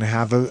Comic-Con, they're going to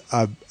have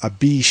a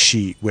B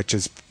sheet, which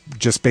is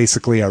just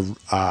basically a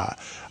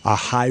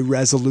high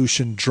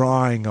resolution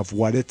drawing of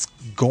what it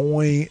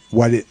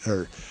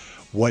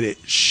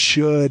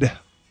should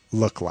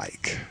look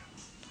like.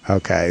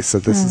 Okay, so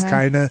this is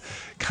kind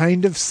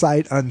of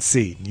sight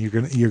unseen.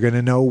 You're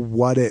gonna know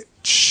what it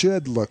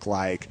should look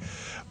like,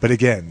 but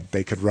again,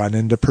 they could run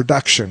into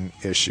production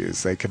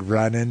issues. They could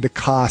run into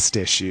cost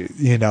issues.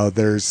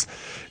 There's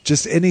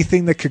just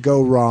anything that could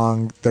go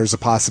wrong. There's a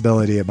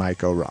possibility it might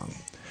go wrong.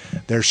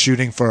 They're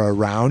shooting for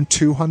around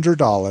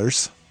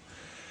 $200.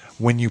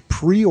 When you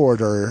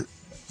pre-order,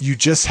 you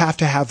just have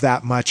to have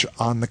that much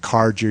on the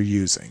card you're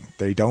using.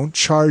 They don't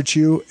charge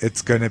you.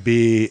 It's going to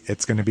be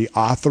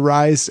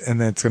authorized, and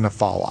then it's going to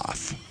fall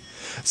off.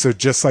 So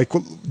just like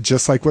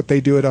what they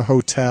do at a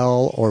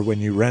hotel or when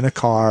you rent a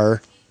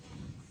car,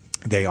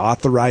 they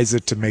authorize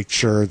it to make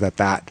sure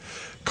that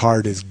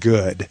card is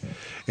good,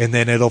 and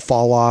then it'll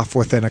fall off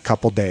within a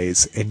couple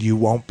days, and you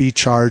won't be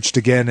charged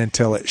again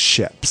until it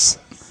ships.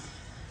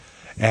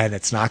 And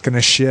it's not going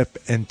to ship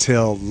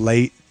until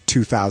late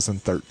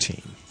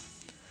 2013.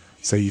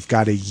 So you've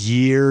got a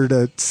year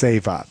to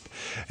save up.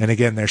 And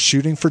again, they're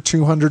shooting for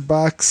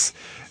 $200.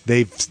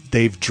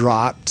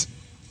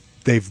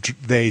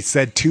 They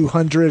said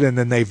 200, and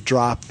then they've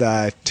dropped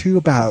to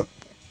about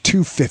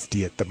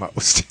 250 at the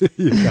most.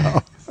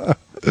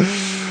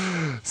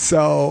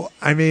 So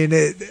I mean,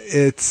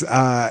 it's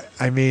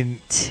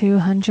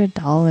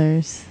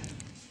 $200.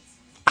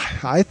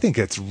 I think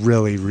it's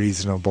really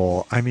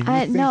reasonable. I mean, you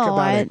think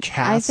about a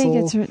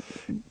castle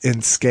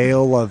in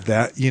scale of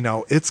that,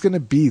 it's going to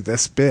be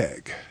this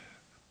big.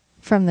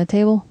 From the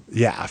table?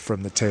 Yeah,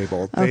 from the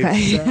table.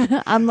 Okay.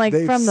 I'm like,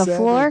 from the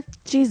floor?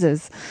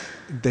 Jesus.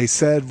 They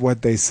said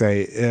what they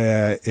say.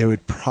 It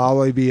would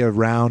probably be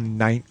around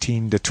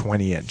 19 to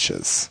 20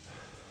 inches.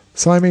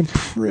 So, I mean,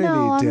 pretty damn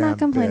No, I'm not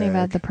complaining big.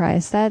 about the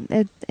price.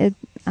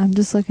 I'm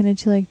just looking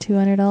at you like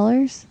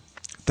 $200.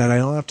 That I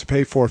don't have to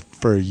pay for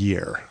a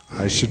year.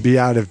 I should be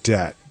out of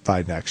debt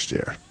by next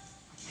year.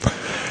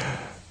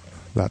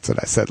 That's what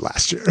I said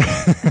last year.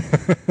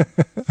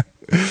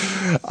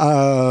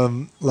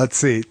 Let's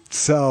see.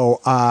 So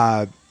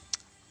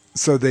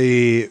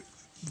the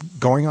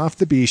going off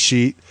the B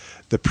sheet,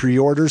 the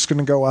pre-order is going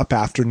to go up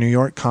after New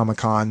York Comic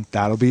Con.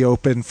 That'll be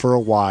open for a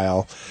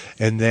while,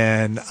 and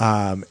then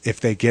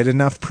if they get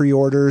enough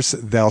pre-orders,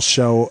 they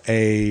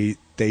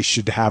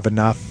should have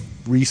enough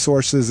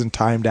resources and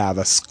time to have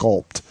a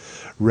sculpt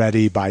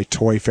ready by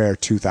Toy Fair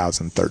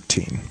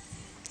 2013.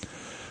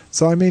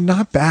 So, I mean,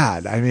 not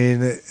bad. I mean,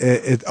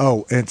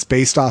 it's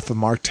based off of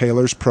Mark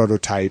Taylor's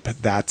prototype.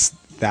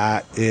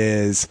 That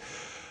is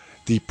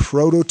the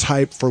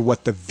prototype for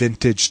what the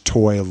vintage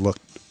toy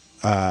looked,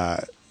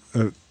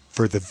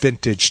 for the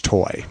vintage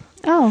toy.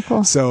 Oh,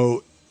 cool.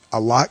 So, a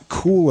lot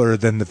cooler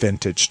than the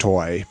vintage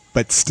toy,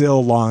 but still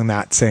along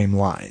that same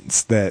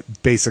lines.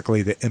 That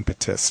basically the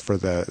impetus for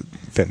the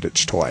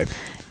vintage toy.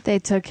 They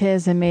took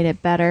his and made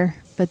it better,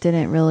 but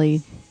didn't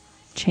really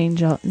change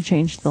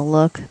the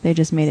look. They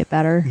just made it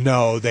better.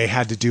 No, they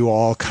had to do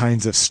all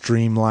kinds of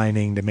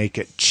streamlining to make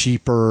it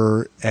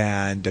cheaper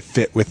and to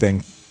fit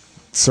within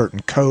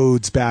certain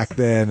codes back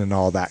then and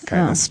all that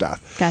kind of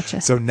stuff. Gotcha.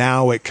 So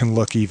now it can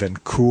look even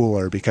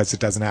cooler because it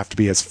doesn't have to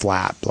be as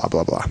flat, blah,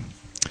 blah, blah.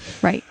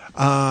 Right.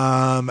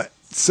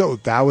 So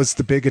that was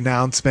the big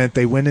announcement.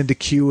 They went into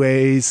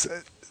QAs.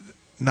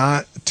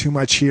 Not too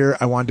much here.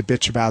 I wanted to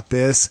bitch about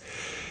this.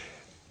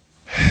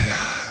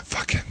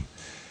 Fucking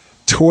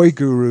Toy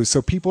Guru.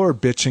 So people are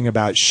bitching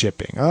about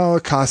shipping. Oh,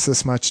 it costs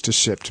this much to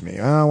ship to me.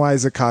 Oh, why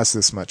does it cost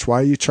this much?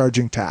 Why are you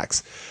charging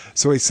tax?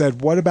 So he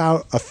said, what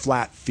about a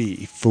flat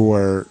fee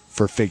for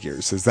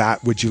figures?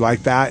 Would you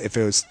like that if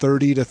it was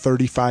 $30 to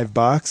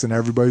 $35? And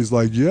everybody's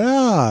like,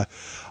 yeah.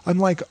 I'm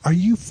like, are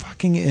you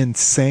fucking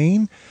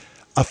insane?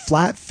 A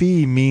flat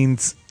fee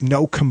means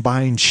no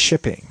combined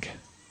shipping.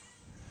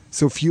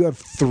 So if you have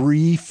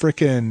 3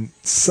 freaking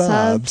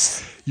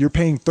subs, you're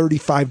paying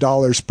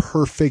 $35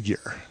 per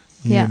figure.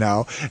 You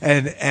know,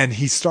 and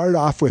he started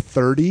off with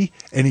 30,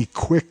 and he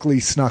quickly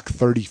snuck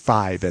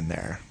 35 in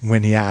there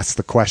when he asked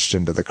the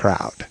question to the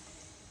crowd.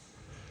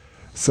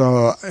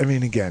 So, I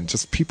mean, again,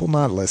 just people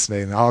not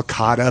listening, all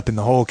caught up in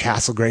the whole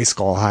Castle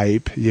Grayskull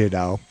hype,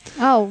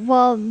 Oh,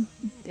 well,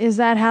 is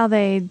that how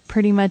they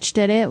pretty much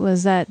did it?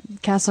 Was that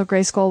Castle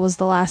Grayskull was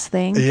the last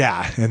thing?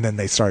 Yeah, and then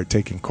they started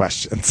taking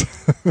questions.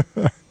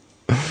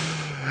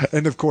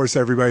 And of course,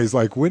 everybody's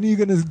like, when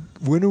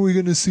are we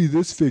gonna see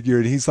this figure?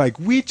 And he's like,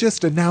 we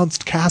just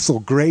announced Castle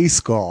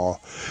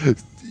Grayskull.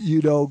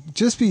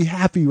 Just be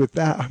happy with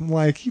that. I'm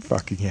like, you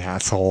fucking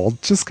asshole.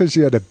 Just because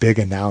you had a big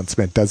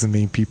announcement doesn't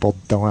mean people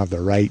don't have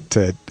the right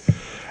to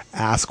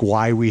ask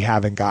why we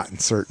haven't gotten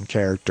certain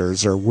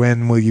characters, or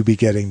when will you be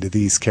getting to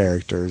these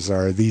characters,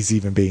 or are these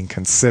even being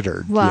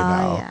considered?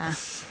 Well, yeah.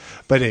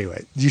 But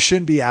anyway, you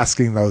shouldn't be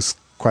asking those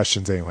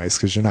questions anyways,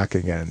 because you're not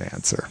going to get an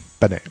answer.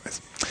 But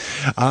anyways,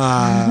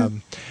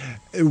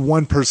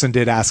 one person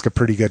did ask a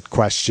pretty good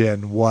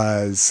question,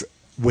 was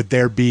would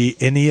there be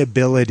any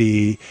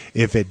ability,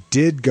 if it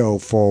did go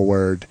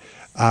forward,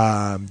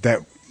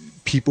 that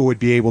people would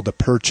be able to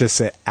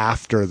purchase it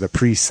after the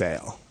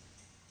pre-sale?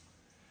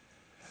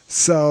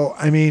 So,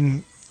 I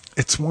mean,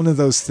 it's one of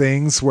those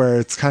things where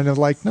it's kind of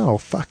like, no,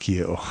 fuck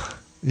you.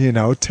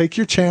 Take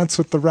your chance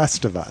with the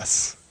rest of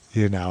us,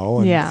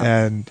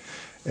 And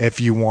if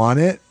you want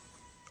it,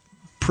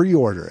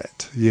 pre-order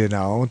it,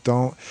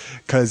 don't,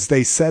 because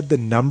they said the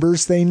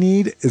numbers they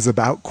need is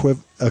about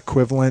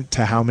equivalent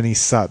to how many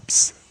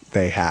subs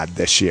they had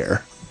this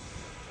year.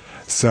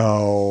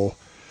 So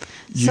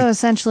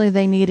essentially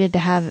they needed to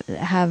have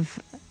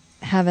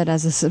it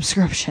as a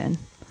subscription.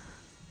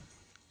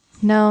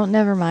 No,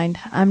 never mind.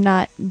 I'm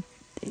not.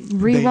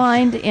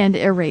 Rewind and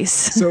erase.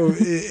 So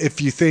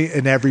if you think,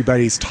 and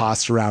everybody's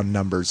tossed around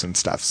numbers and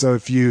stuff. So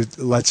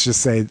let's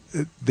just say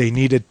they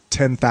needed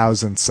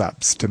 10,000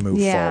 subs to move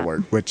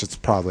forward, which it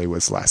probably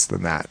was less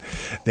than that.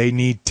 They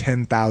need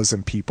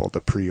 10,000 people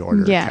to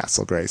pre-order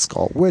Castle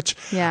Grayskull, which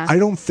I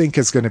don't think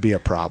is going to be a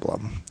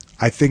problem.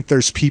 I think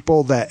there's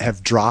people that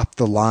have dropped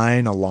the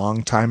line a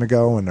long time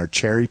ago and are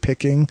cherry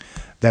picking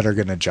that are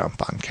going to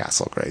jump on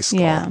Castle Grayskull.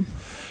 Yeah.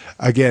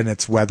 Again,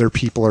 it's whether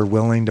people are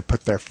willing to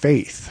put their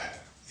faith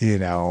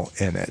in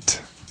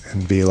it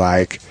and be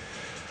like,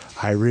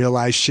 I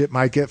realize shit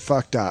might get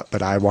fucked up,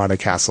 but I want a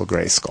Castle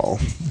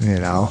Grayskull,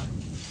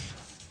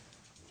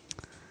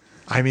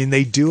 I mean,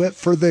 they do it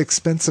for the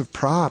expensive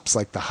props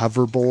like the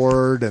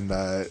hoverboard and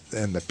the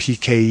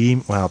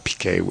PKE. Well,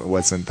 PK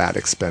wasn't that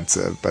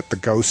expensive, but the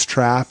ghost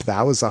trap,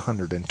 that was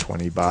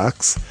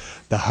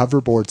 $120. The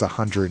hoverboard's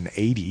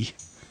 $180.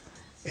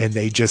 And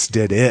they just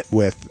did it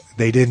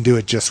they didn't do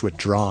it just with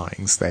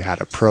drawings. They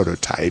had a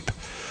prototype.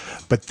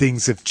 But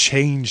things have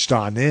changed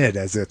on it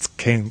as it's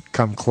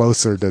come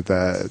closer to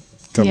the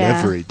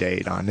delivery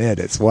date on it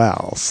as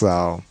well.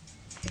 So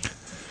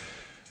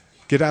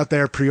get out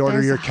there,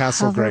 pre-order your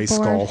Castle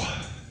Grayskull.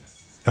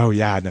 Oh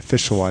yeah, an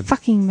official one.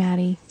 Fucking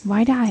Maddie,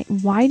 why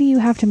do you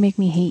have to make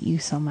me hate you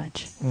so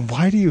much?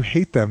 Why do you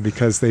hate them?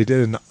 Because they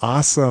did an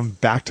awesome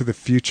Back to the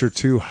Future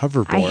 2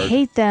 hoverboard. I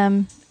hate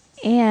them,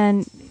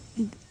 and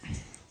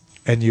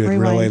you would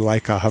really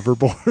like a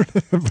hoverboard,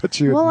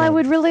 but I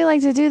would really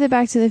like to do the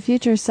Back to the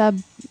Future sub.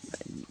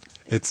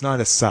 It's not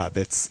a sub.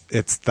 It's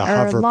the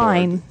hoverboard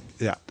line.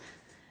 Yeah.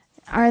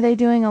 Are they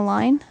doing a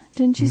line?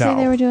 Didn't you say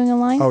they were doing a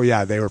line? Oh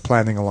yeah, they were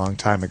planning a long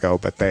time ago,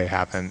 but they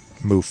haven't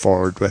moved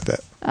forward with it.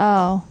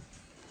 Oh.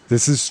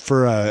 This is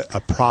for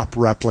a prop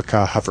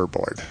replica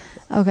hoverboard.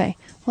 Okay.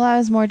 Well, I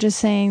was more just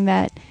saying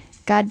that.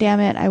 God damn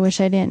it! I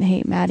wish I didn't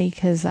hate Maddie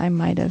because I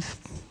might have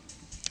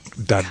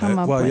done it.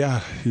 Well,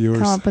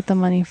 come up with the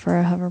money for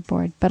a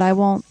hoverboard, but I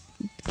won't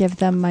give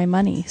them my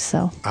money.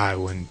 So I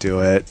wouldn't do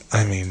it.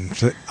 I mean,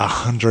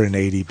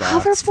 $180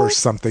 hoverboard? For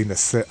something to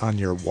sit on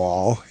your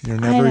wall. You're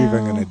never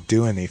even going to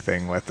do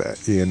anything with it,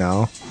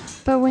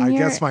 But when I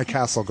guess my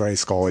Castle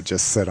Grayskull would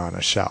just sit on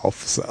a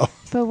shelf. So,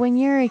 but when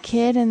you're a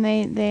kid and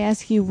they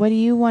ask you, what do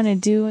you want to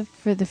do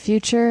for the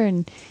future,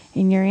 and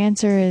your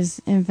answer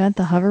is invent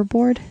the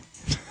hoverboard.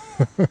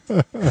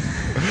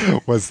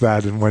 Was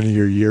that in one of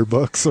your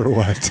yearbooks or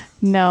what?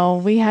 No,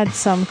 we had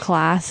some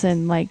class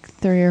and like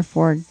 3 or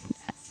 4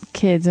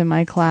 kids in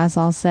my class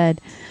all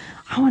said,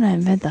 I want to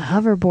invent the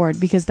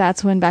hoverboard, because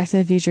that's when Back to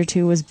the Future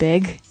 2 was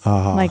big.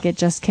 Like it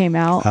just came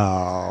out.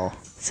 Oh.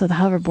 So the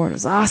hoverboard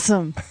was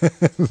awesome.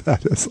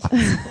 That is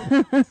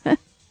awesome.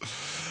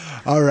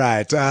 All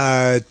right.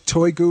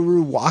 Toy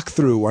Guru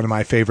walkthrough, one of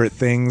my favorite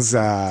things.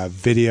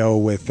 Video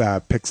with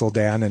Pixel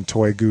Dan and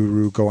Toy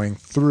Guru going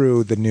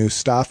through the new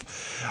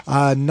stuff.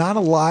 Not a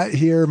lot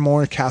here,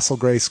 more Castle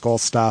Grayskull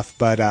stuff,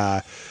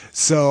 but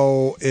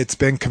so it's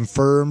been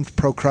confirmed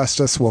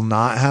Procrustes will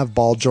not have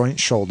ball joint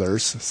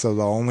shoulders, so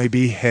they'll only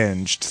be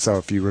hinged. So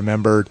if you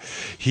remembered,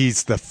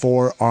 he's the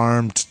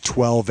 4-armed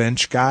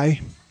 12-inch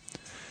guy.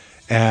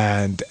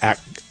 And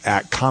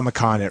at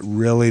Comic-Con, it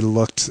really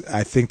looked,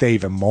 I think they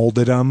even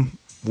molded him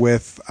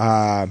with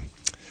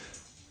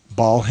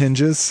ball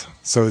hinges,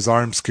 so his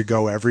arms could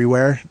go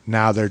everywhere.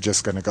 Now they're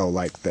just going to go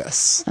like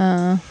this.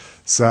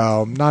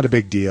 So not a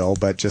big deal,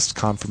 but just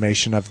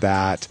confirmation of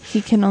that.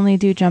 He can only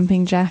do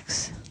jumping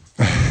jacks.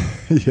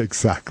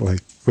 Exactly.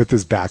 With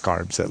his back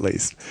arms, at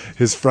least.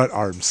 His front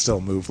arms still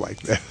move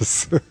like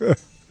this.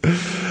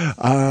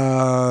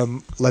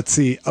 Let's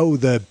see. Oh,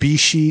 the B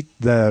sheet,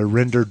 the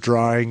rendered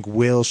drawing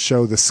will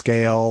show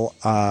scale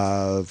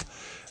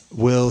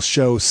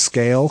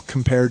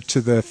compared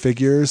to the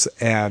figures,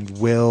 and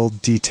will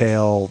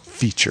detail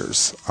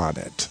features on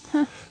it.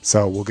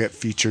 So we'll get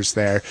features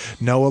there.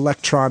 No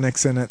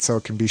electronics in it, so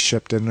it can be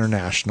shipped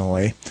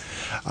internationally.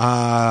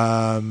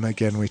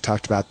 Again, we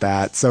talked about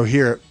that. So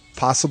here,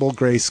 possible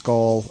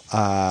Grayskull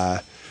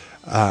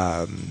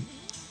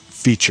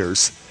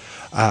features.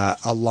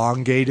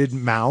 Elongated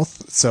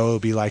mouth, so it'll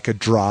be like a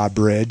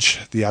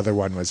drawbridge. The other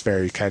one was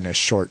very kind of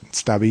short and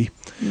stubby.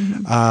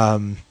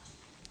 Mm-hmm.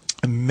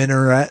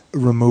 Minaret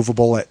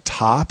removable at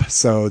top,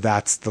 so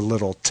that's the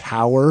little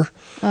tower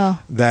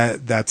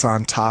that's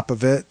on top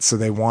of it. So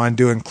they wanted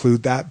to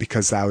include that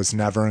because that was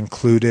never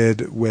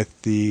included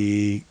with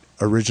the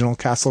original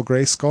Castle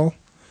Grayskull.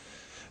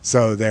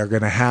 So they're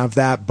going to have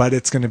that, but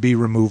it's going to be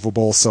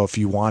removable. So if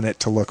you want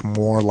it to look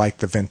more like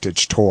the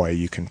vintage toy,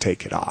 you can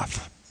take it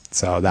off.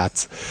 So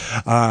that's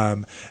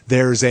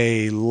there's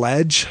a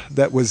ledge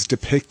that was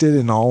depicted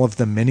in all of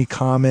the mini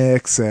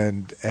comics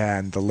and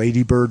the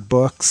Ladybird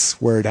books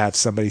where it'd have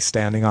somebody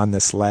standing on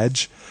this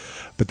ledge,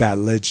 but that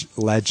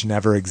ledge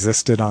never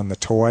existed on the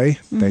toy.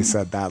 They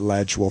said that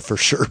ledge will for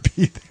sure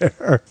be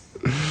there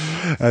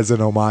as an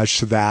homage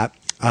to that.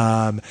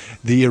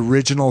 The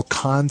original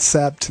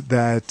concept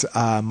that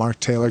Mark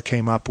Taylor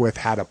came up with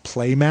had a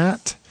play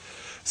mat.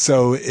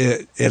 So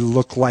it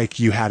looked like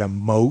you had a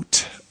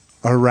moat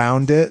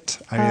around it.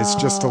 I mean, it's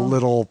just a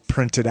little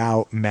printed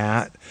out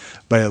mat,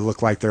 but it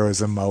looked like there was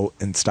a moat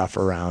and stuff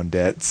around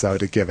it. So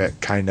to give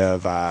it kind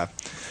of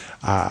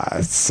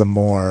some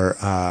more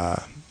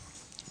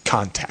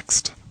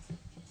context.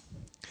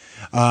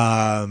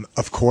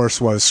 Of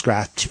course, what was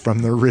scratched from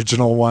the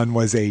original one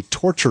was a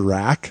torture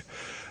rack.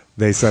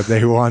 They said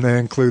they want to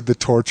include the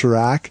torture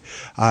rack.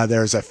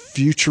 There's a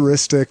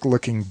futuristic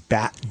looking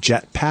bat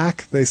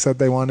jetpack they said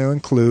they want to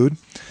include.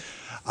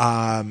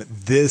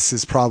 This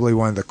is probably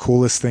one of the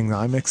coolest things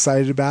I'm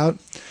excited about.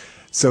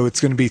 So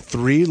it's going to be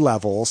 3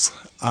 levels.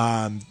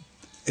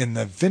 In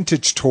the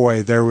vintage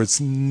toy, there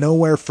was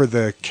nowhere for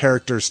the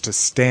characters to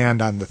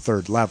stand on the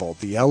 3rd level.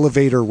 The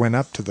elevator went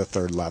up to the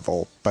 3rd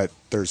level, but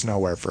there's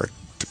nowhere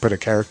to put a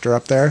character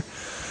up there.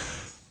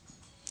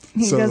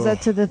 He goes up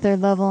to the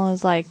 3rd level and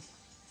is like,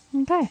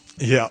 okay.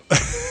 Yeah.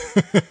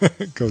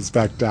 Goes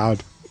back down.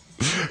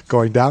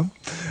 Going down.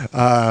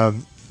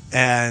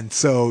 And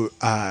so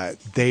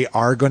they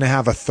are going to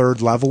have a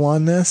 3rd level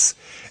on this,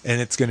 and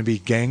it's going to be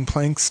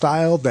gangplank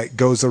style that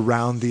goes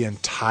around the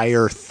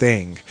entire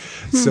thing.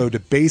 So to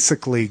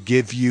basically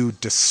give you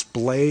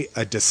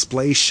a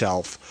display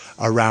shelf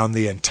around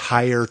the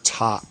entire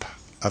top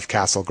of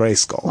Castle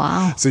Grayskull.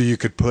 Wow. So you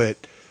could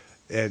put,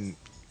 and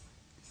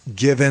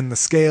given the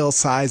scale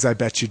size, I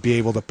bet you'd be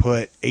able to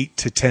put 8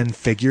 to 10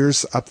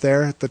 figures up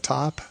there at the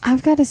top.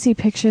 I've got to see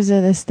pictures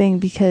of this thing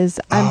because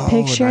I'm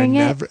picturing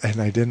it.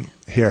 And I didn't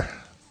hear.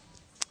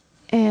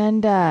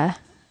 And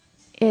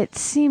it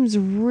seems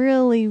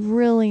really,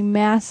 really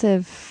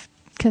massive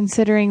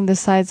considering the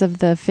size of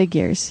the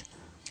figures.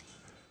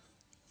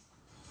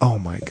 Oh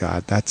my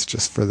God, that's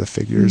just for the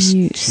figures.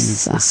 You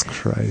Jesus suck.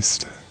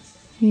 Christ.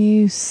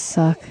 You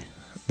suck.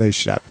 They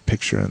should have a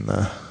picture in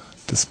the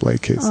display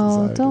cases.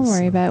 Oh, don't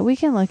worry about it. We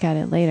can look at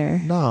it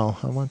later. No,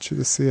 I want you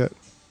to see it.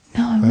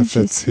 No, I want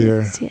you to see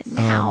here. it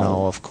now. Oh,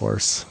 no, of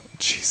course.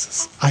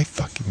 Jesus, I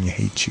fucking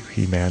hate you,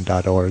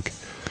 He-Man.org.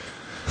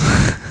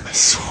 I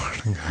swear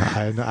to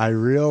God. I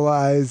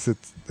realize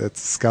it's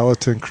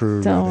Skeleton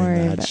Crew. Don't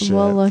worry about it. Shit,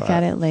 we'll look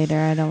at it later.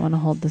 I don't want to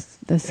hold this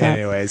up.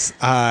 Anyways,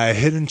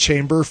 hidden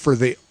chamber for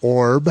the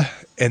orb,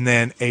 and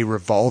then a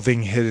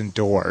revolving hidden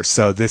door.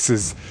 So this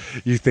is,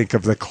 you think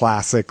of the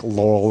classic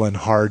Laurel and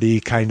Hardy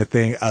kind of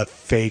thing, a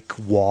fake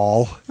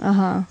wall,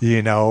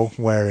 you know,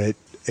 where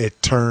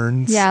it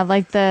turns. Yeah,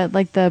 like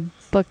the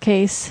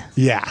bookcase.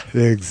 Yeah,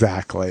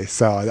 exactly.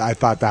 So I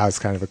thought that was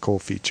kind of a cool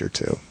feature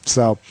too.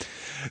 So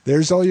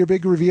there's all your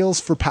big reveals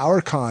for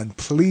PowerCon.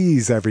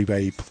 Please,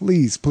 everybody,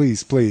 please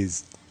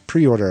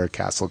pre-order a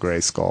Castle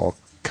Grayskull.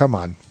 Come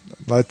on,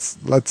 let's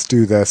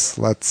do this.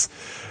 Well,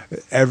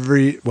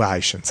 I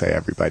shouldn't say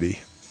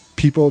everybody.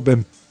 People have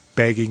been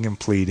begging and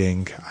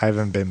pleading. I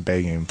haven't been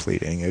begging and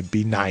pleading. It'd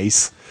be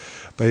nice,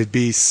 but it'd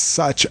be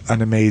such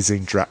an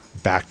amazing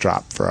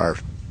backdrop for our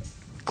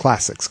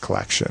classics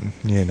collection.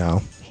 You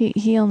know,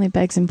 he only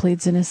begs and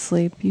pleads in his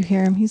sleep. You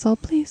hear him? He's all,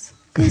 please,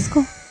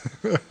 Grayskull.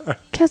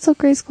 Castle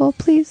Grayskull,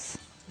 please.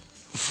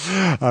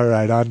 All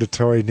right, on to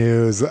toy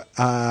news.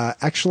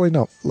 Actually,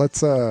 no.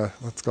 Let's go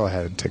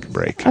ahead and take a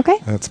break. Okay.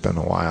 It's been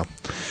a while.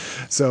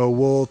 So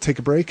we'll take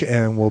a break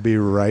and we'll be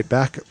right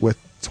back with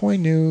toy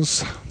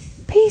news.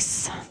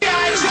 Peace.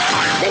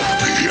 I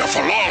won't be here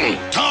for long.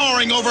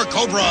 Towering over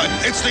Cobra,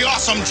 it's the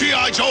awesome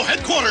G.I. Joe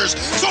headquarters.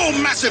 So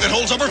massive it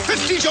holds over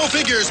 50 Joe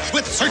figures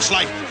with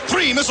searchlight,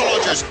 3 missile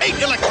launchers, 8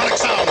 electronic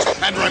sounds,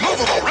 and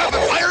removable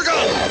rapid-fire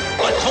gun.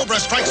 But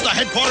Cobra strikes the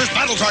headquarters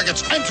battle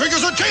targets and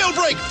triggers a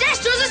jailbreak.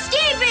 Destro's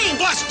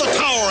escaping! Blast the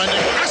tower and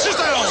it crashes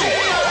down.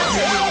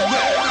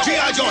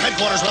 G.I. Joe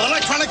headquarters with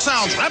electronic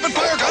sounds,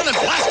 rapid-fire gun, and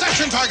blast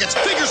action targets.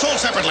 Figures sold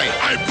separately.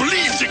 I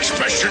believe the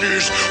expression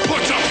is,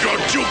 put up your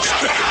dukes.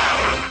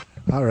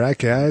 All right,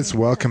 guys,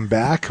 welcome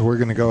back. We're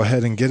going to go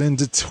ahead and get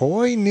into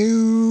toy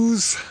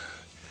news.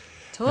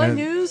 Toy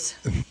news?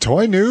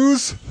 Toy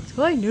news?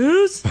 Toy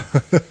news?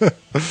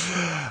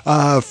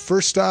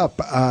 First up,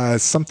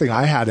 something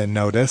I hadn't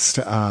noticed,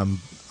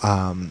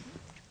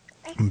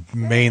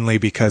 mainly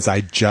because I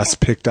just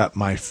picked up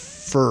my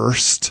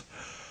first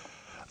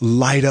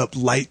light up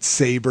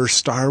lightsaber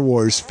Star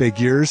Wars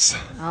figures.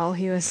 Oh,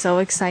 he was so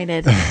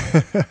excited. I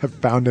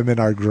found him in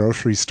our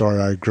grocery store.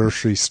 Our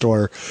grocery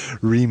store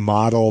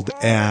remodeled,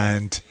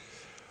 and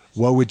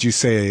what would you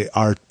say?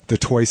 The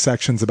toy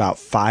section's about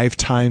 5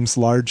 times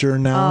larger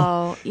now.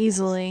 Oh,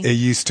 easily. It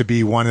used to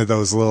be one of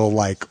those little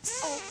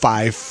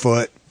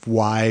 5-foot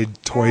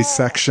wide toy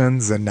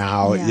sections, and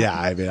now,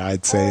 I mean,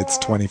 I'd say it's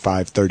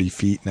 25, 30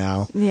 feet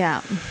now.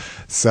 Yeah.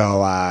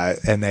 So,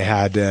 and they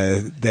had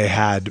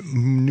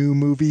new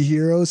movie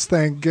heroes,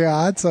 thank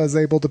God. So I was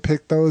able to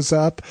pick those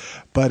up.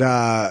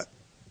 But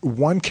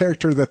one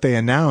character that they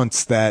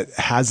announced that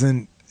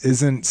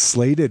isn't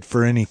slated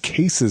for any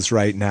cases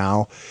right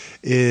now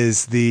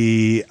is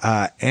the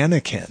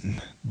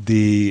Anakin,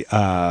 the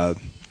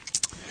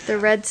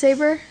red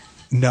saber.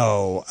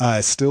 No,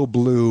 still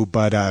blue,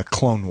 but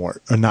Clone War,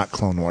 or not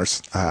Clone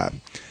Wars,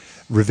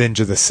 Revenge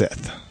of the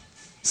Sith.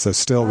 So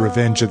still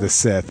Revenge of the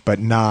Sith, but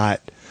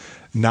not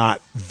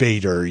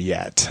Vader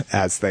yet,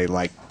 as they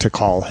like to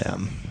call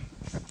him.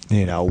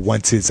 You know,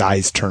 once his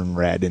eyes turn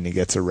red and he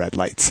gets a red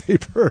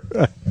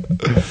lightsaber.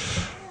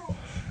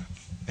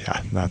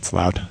 Yeah, that's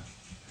loud.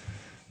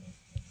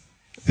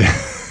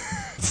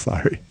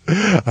 Sorry.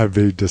 I'm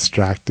being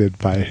distracted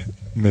by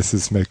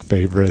Mrs.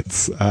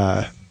 McFavorite's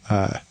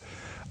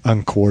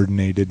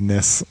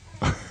uncoordinatedness.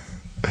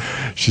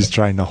 She's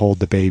trying to hold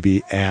the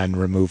baby and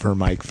remove her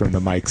mic from the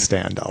mic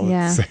stand all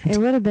at the same time. It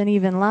would have been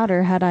even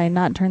louder had I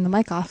not turned the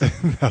mic off.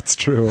 That's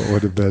true. It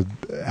would have been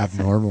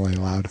abnormally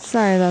loud.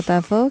 Sorry about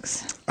that,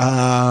 folks.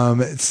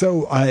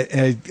 So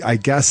I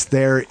guess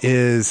there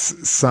is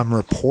some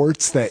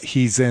reports that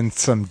he's in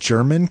some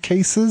German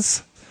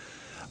cases.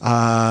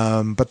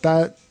 But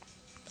that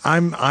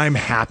I'm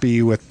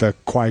happy with the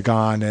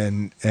Qui-Gon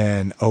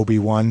and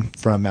Obi-Wan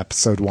from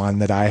episode 1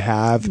 that I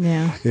have.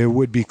 Yeah. It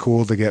would be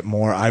cool to get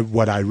more.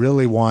 What I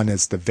really want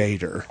is the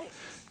Vader,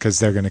 because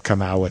they're going to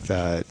come out with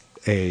a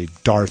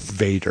Darth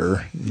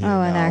Vader. An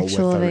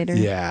actual Vader.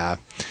 Yeah.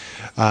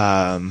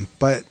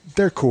 But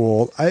they're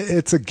cool.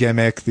 It's a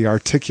gimmick. The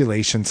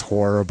articulation's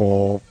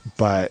horrible,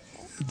 but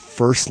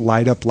first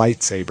light up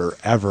lightsaber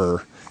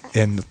ever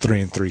in the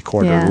 3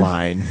 3/4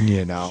 line,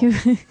 you know,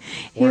 he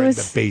or was,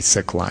 in the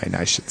basic line,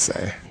 I should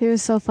say. He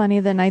was so funny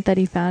the night that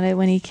he found it.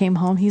 When he came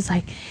home, he's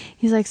like,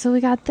 so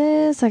we got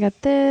this, I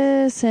got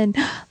this, and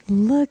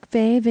look,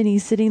 babe, and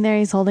he's sitting there,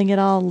 he's holding it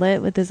all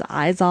lit with his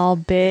eyes all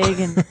big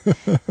and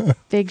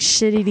big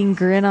shit-eating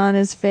grin on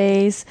his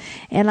face,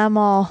 and I'm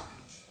all,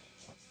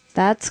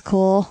 that's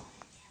cool.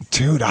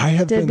 Dude,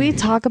 Did we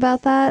talk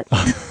about that?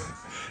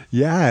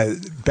 Yeah,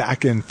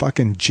 back in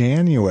fucking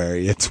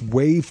January. It's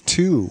wave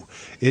 2.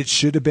 It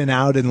should have been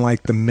out in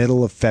like the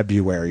middle of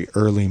February,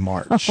 early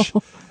March.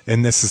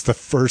 And this is the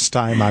first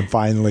time I'm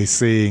finally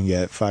seeing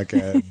it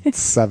fucking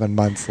 7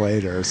 months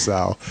later.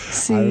 So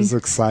I was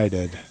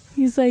excited.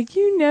 He's like,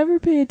 you never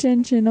pay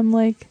attention. I'm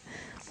like,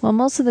 well,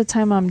 most of the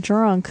time I'm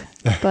drunk,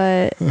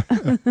 but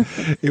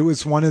it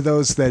was one of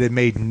those that it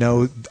made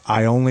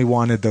I only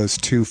wanted those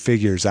 2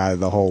 figures out of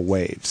the whole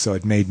wave. So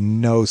it made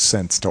no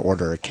sense to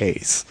order a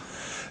case.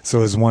 So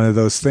it was one of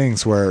those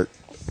things where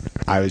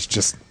I was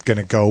just going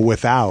to go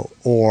without,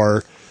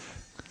 or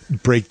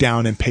break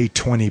down and pay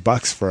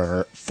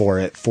 $20 for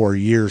it 4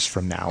 years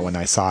from now when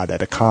I saw it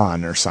at a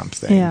con or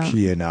something,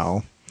 you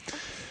know.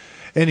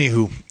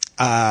 Anywho,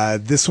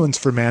 this one's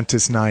for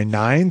Mantis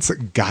 99's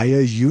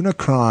Gaia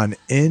Unicron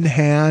in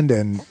hand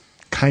and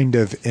kind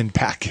of in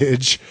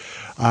package.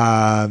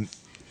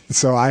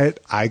 So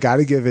I got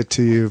to give it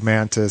to you,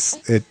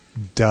 Mantis. It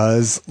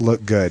does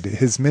look good.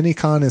 His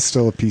Minicon is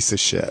still a piece of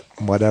shit,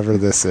 whatever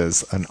this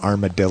is, an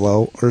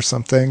armadillo or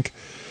something.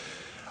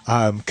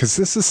 Because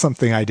this is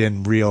something I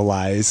didn't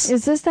realize.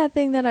 Is this that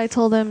thing that I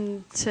told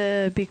him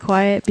to be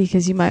quiet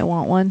because you might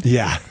want one?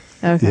 Yeah.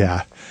 Okay.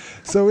 Yeah.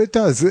 So it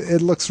does.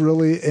 It looks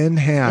really in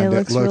hand.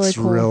 It looks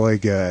really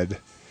good.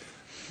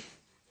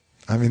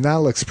 I mean, that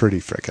looks pretty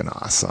freaking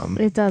awesome.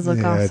 It does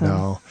look awesome.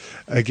 No.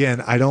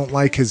 Again, I don't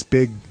like his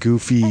big,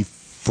 goofy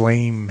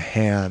flame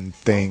hand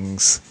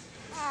things.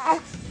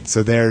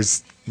 So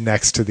there's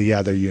next to the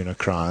other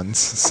Unicrons.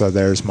 So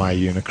there's my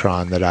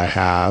Unicron that I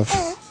have.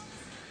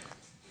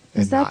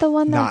 Is that the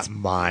one that's... Not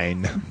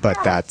mine, but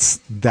that's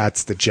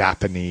the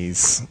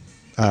Japanese...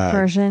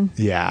 version?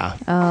 Yeah.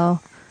 Oh.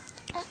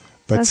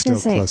 But I was still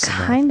say, close it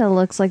enough. kind of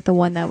looks like the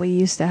one that we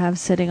used to have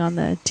sitting on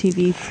the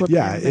TV flipping.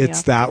 Yeah,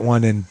 it's that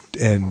one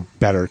in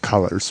better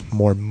colors,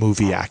 more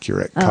movie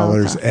accurate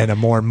colors, and a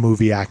more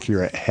movie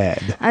accurate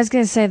head. I was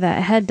going to say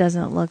that head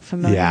doesn't look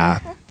familiar.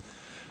 Yeah.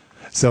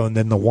 So, and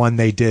then the one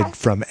they did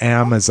from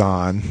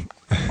Amazon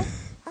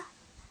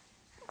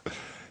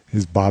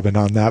is bobbing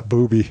on that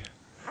booby.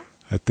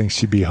 I think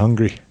she'd be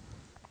hungry.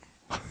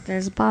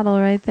 There's a bottle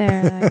right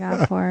there that I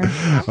got for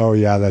her. Oh,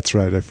 yeah, that's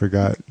right. I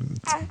forgot.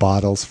 It's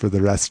bottles for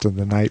the rest of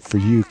the night for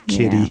you,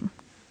 kitty.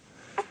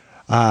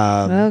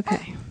 Yeah.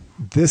 Okay.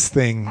 This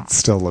thing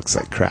still looks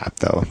like crap,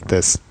 though.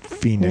 This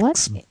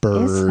phoenix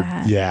bird. Is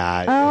that?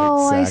 Yeah,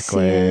 oh,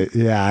 exactly. I see it.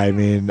 Yeah, I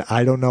mean,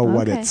 I don't know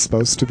what it's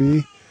supposed to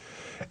be.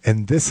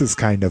 And this is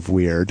kind of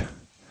weird.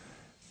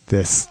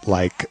 This,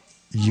 like,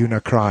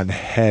 Unicron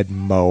head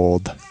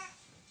mold.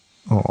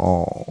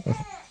 Oh,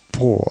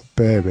 poor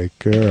baby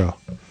girl.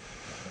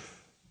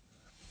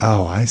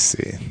 Oh, I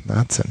see.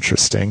 That's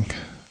interesting.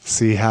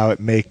 See how it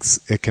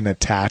can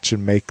attach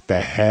and make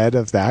the head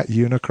of that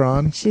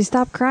Unicron? She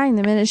stopped crying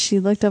the minute she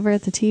looked over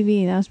at the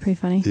TV. That was pretty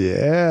funny.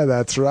 Yeah,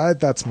 that's right.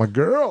 That's my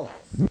girl.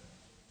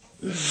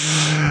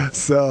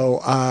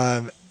 So,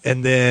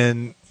 and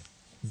then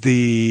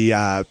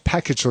the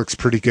package looks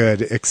pretty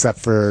good, except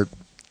for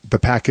the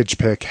package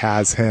pic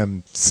has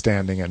him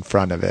standing in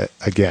front of it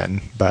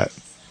again. But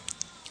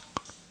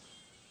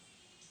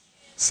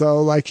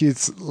so, like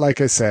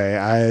I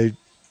say,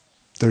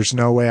 there's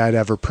no way I'd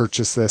ever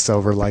purchase this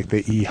over like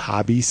the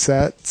e-hobby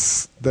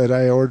sets that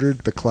I ordered,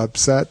 the club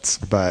sets,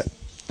 but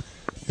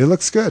it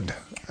looks good.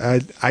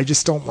 I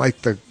just don't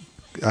like the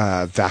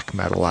vac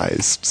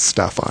metalized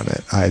stuff on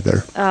it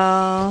either.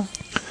 Oh.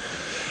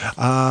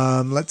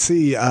 Let's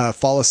see.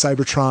 Fall of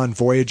Cybertron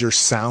Voyager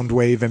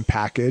Soundwave and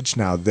package.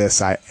 Now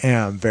this I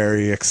am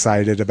very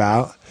excited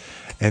about,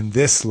 and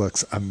this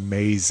looks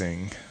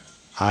amazing.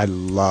 I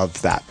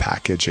love that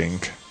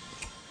packaging.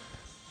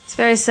 It's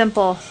very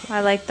simple.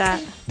 I like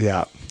that.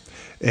 Yeah.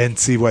 And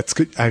see what's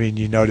good. I mean,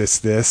 you notice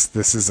this.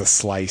 This is a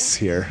slice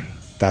here.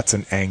 That's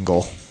an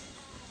angle.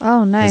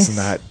 Oh, nice.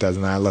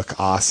 Doesn't that look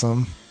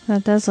awesome?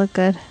 That does look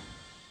good.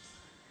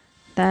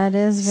 That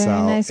is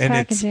very nice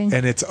packaging.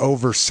 It's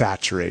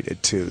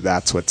oversaturated too.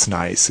 That's what's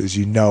nice, is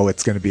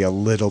it's going to be a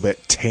little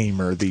bit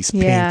tamer. These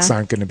pinks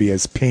aren't going to be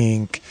as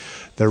pink.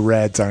 The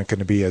reds aren't going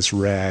to be as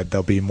red.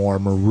 They'll be more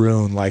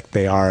maroon like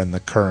they are in the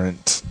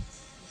current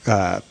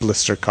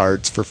blister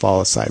cards for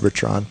Fall of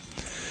Cybertron.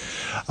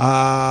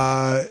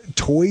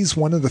 Toys,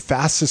 one of the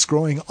fastest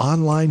growing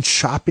online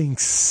shopping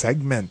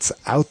segments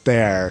out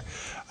there.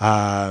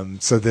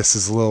 So this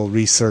is a little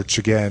research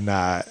again.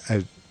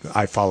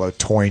 I follow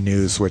Toy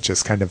News, which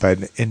is kind of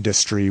an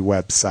industry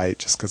website,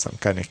 just because I'm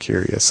kind of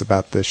curious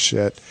about this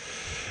shit.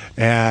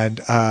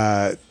 And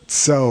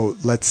so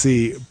let's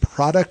see,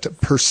 product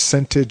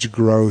percentage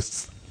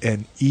growth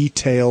in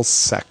e-tail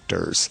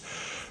sectors.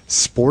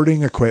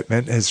 Sporting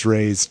equipment has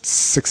raised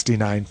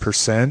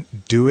 69%.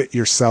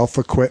 Do-it-yourself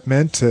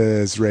equipment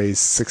has raised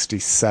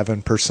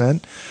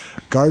 67%.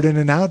 Garden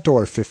and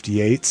outdoor,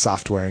 58%.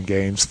 Software and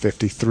games,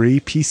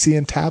 53%. PC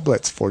and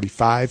tablets,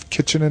 45%.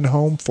 Kitchen and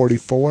home,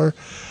 44%.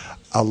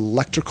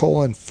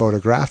 Electrical and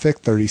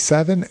photographic,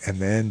 37%. And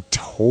then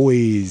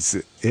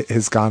toys, it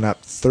has gone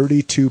up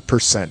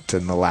 32%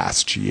 in the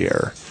last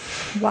year.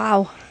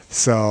 Wow.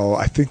 So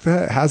I think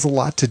that has a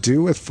lot to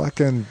do with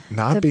fucking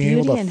not being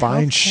able to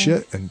find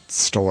shit in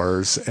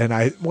stores. And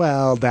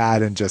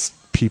that and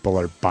just people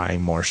are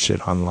buying more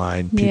shit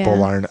online.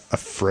 People aren't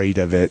afraid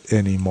of it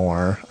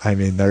anymore. I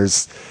mean,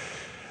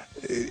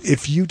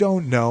 if you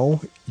don't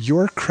know,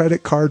 your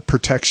credit card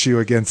protects you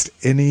against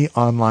any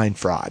online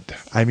fraud.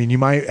 I mean, you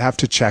might have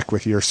to check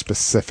with your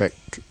specific,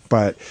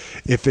 but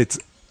if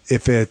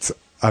it's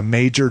a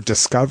major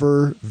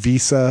Discover,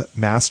 Visa,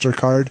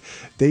 MasterCard,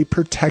 they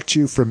protect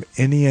you from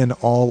any and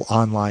all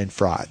online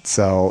fraud.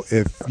 So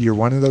if you're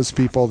one of those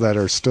people that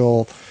are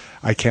still,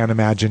 I can't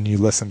imagine you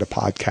listen to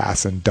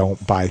podcasts and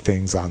don't buy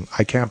things on,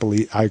 I can't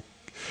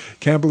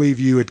believe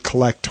you would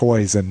collect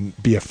toys and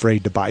be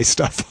afraid to buy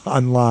stuff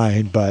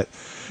online, but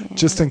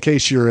just in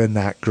case you're in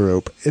that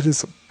group, it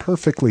is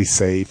perfectly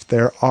safe.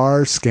 There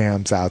are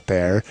scams out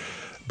there,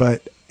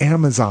 but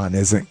Amazon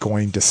isn't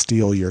going to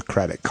steal your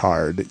credit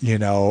card.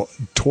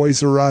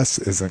 Toys R Us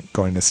isn't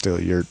going to steal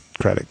your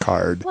credit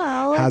card.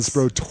 Well,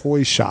 Hasbro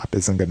Toy Shop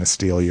isn't going to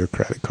steal your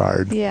credit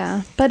card.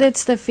 Yeah, but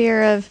it's the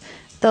fear of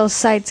those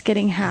sites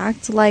getting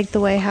hacked, like the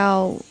way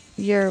how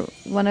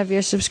one of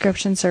your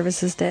subscription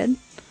services did.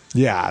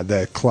 Yeah,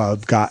 the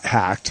club got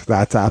hacked.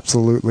 That's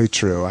absolutely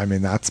true. I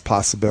mean, that's a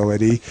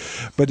possibility.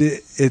 But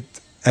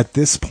it at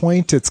this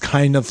point, it's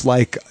kind of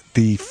like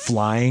the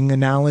flying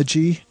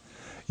analogy.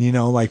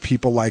 Like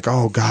people like,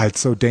 oh God, it's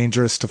so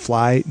dangerous to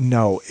fly.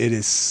 No, it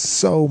is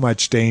so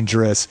much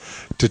dangerous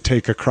to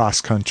take a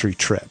cross-country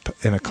trip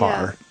in a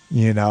car.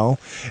 Yeah.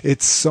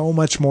 It's so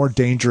much more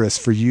dangerous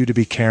for you to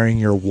be carrying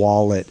your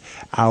wallet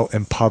out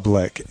in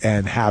public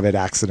and have it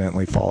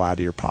accidentally fall out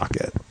of your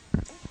pocket.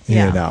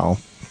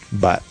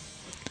 But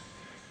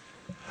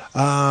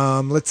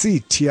let's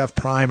see, TF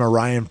Prime,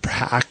 Orion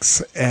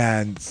Pax,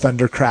 and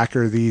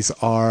Thundercracker. These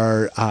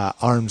are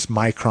ARMS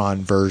Micron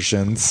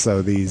versions.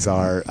 So these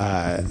are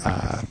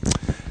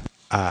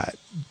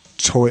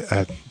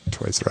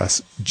Toys R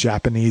Us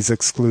Japanese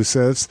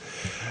exclusives.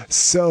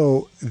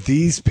 So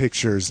these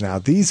pictures are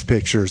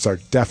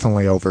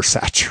definitely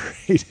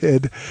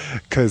oversaturated,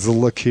 because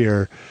look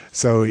here.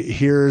 So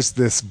here's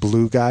this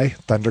blue guy,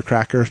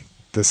 Thundercracker.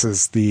 This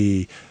is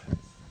the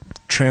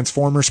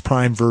Transformers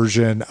Prime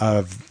version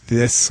of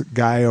this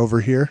guy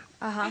over here.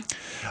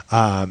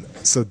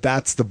 So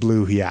that's the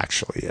blue he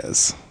actually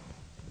is.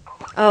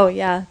 Oh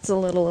yeah, it's a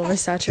little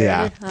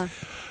oversaturated. Yeah.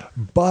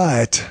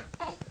 But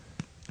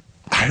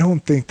I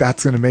don't think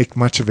that's going to make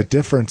much of a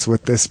difference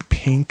with this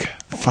pink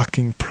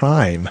fucking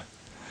Prime.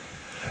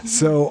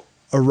 So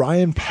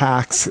Orion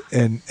Pax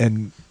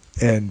and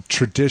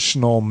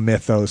traditional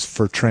mythos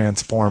for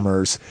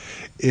Transformers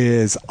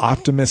is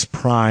Optimus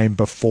Prime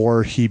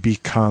before he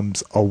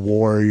becomes a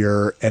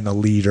warrior and a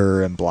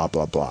leader and blah,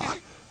 blah, blah.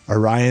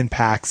 Orion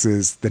Pax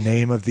is the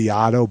name of the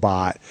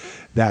Autobot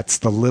that's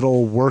the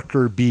little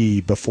worker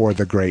bee before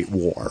the Great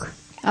War.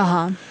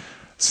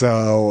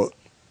 So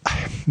I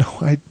have no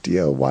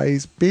idea why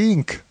he's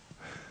pink.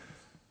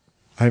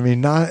 I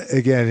mean,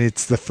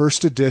 it's the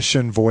first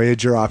edition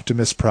Voyager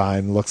Optimus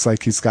Prime. Looks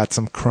like he's got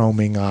some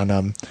chroming on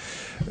him.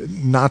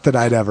 Not that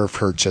I'd ever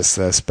purchase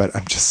this, but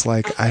I'm just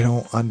like, I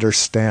don't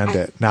understand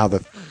it. Now,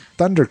 the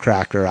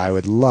Thundercracker I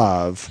would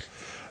love,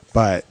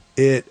 but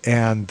it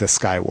and the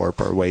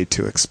Skywarp are way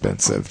too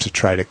expensive to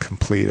try to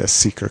complete a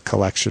secret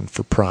collection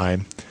for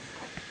Prime.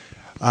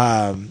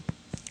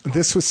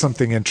 This was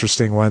something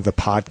interesting. One of the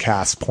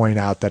podcasts point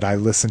out that I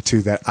listened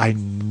to that I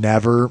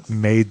never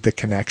made the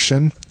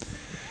connection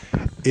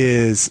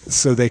is,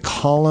 so they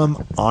call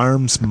them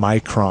arms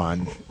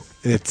micron.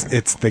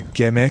 It's the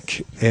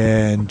gimmick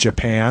in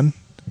Japan,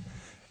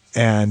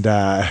 and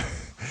the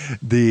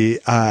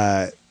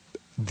arms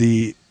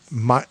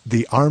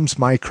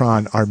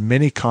micron are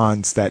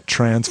minicons that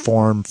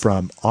transform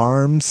from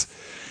arms,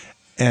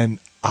 and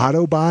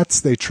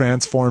Autobots they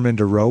transform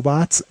into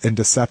robots, and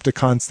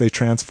Decepticons they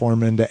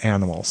transform into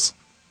animals.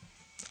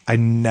 I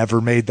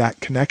never made that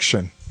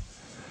connection,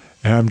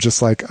 and I'm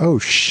just like, oh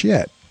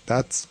shit,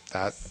 that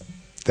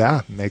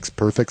makes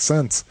perfect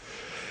sense.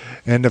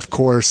 And of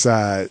course,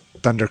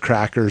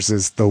 Thundercrackers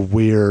is the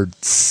weird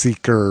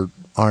seeker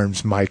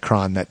arms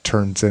micron that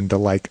turns into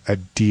like a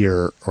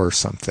deer or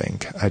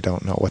something. I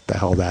don't know what the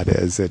hell that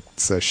is.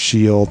 It's a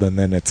shield and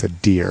then it's a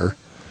deer.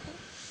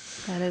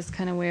 That is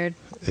kind of weird.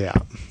 Yeah.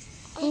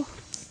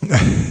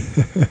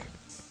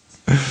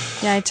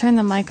 Yeah, I turned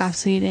the mic off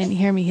so you didn't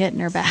hear me hitting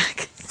her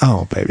back.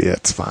 Oh, baby,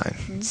 that's fine.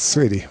 Mm-hmm.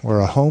 Sweetie, we're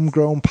a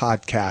homegrown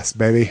podcast,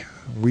 baby.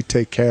 We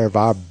take care of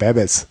our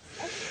babies.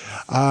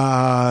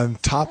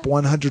 Top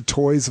 100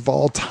 toys of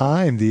all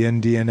time. The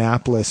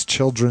Indianapolis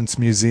Children's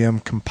Museum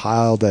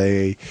compiled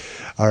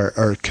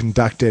or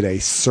conducted a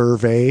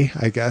survey,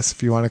 I guess,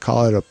 if you want to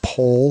call it a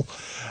poll,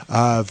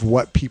 of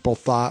what people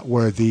thought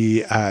were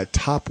the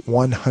top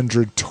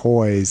 100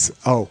 toys.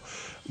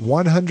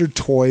 100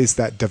 toys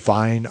that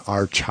define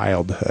our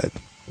childhood.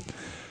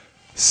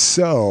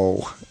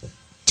 So,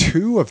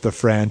 2 of the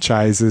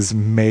franchises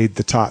made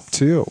the top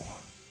 2.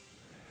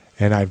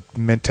 And I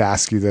meant to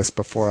ask you this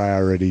before I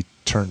already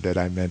turned it.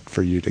 I meant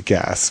for you to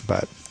guess,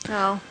 but...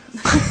 Oh.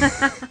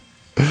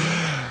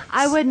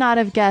 I would not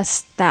have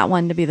guessed that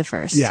one to be the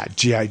first. Yeah,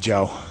 G.I.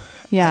 Joe.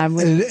 Yeah.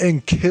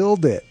 And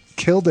killed it.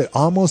 Killed it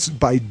almost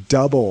by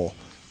double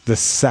the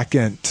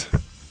second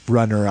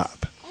runner-up.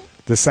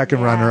 The second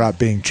runner-up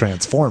being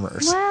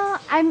Transformers. Well,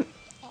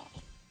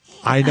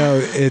 I know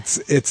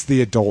it's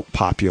the adult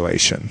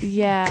population.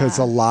 Yeah. Because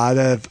a lot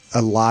of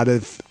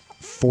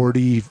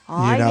 40,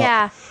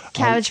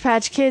 Cabbage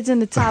Patch Kids in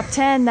the top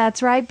 10.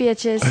 That's right,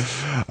 bitches.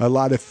 A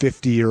lot of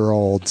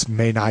 50-year-olds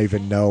may not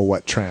even know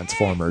what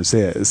Transformers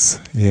is,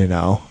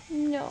 No.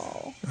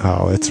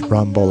 Oh, it's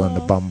Rumble and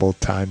the Bumble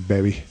time,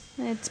 baby.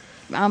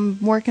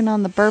 I'm working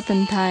on the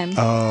burping time.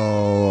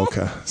 Oh,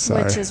 okay.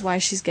 Sorry. Which is why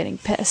she's getting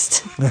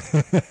pissed.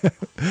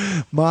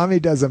 Mommy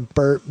doesn't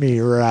burp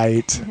me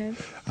right.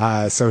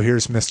 So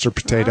here's Mr.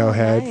 Potato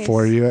Head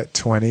for you at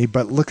 20.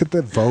 But look at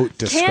the vote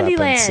discrepancy.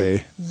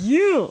 Candyland.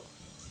 You.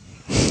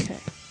 Okay.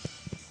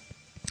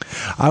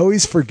 I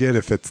always forget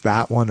if it's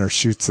that one or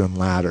Chutes and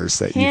Ladders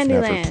that you've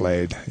never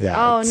played.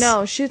 Yeah. Oh,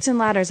 no. Chutes and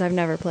Ladders I've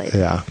never played.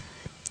 Yeah.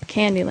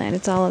 Candyland.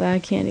 It's all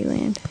about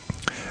Candyland.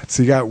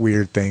 So you got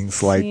weird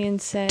things like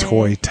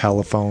toy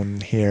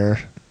telephone here.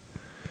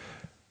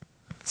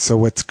 So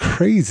what's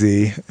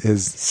crazy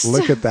is,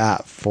 look at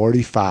that,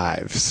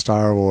 45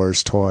 Star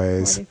Wars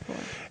toys. 44.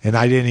 And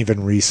I didn't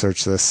even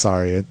research this.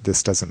 Sorry,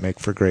 this doesn't make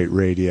for great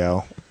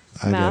radio.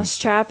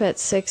 Mousetrap at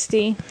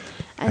 60.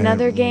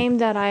 Another game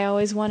that I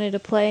always wanted to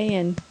play,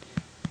 and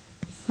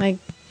like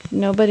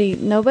nobody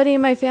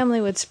in my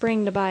family would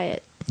spring to buy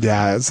it.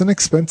 Yeah, it's an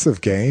expensive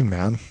game,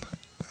 man.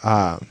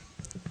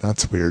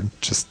 That's weird.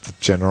 Just the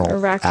general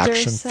Erector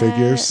action set.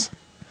 figures.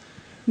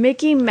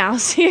 Mickey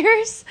Mouse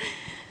ears.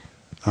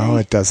 Oh,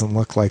 it doesn't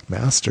look like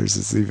Masters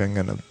is even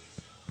going to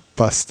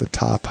bust the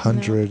top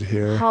 100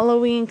 here.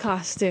 Halloween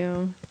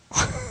costume.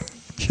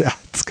 Yeah,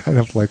 it's kind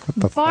of like, what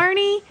the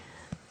Barney.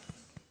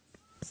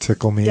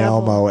 Tickle Me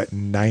Elmo at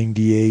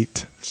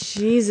 98.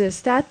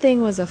 Jesus, that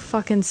thing was a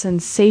fucking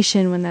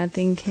sensation when that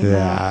thing came out.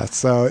 Yeah,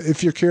 so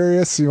if you're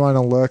curious, you want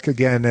to look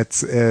again.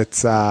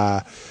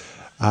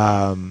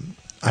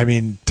 I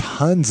mean,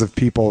 tons of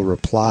people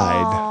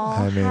replied. Aww,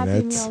 I mean,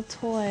 Happy Meal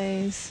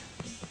toys.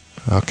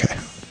 Okay.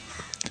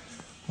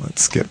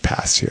 Let's get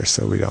past here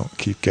so we don't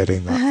keep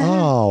getting the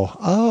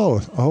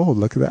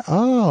look at that.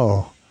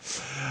 Oh.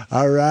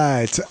 All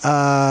right.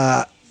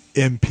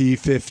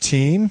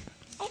 MP15.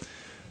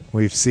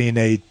 We've seen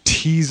a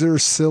teaser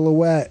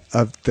silhouette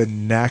of the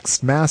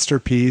next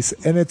masterpiece,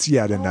 and it's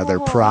yet another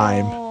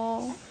Prime.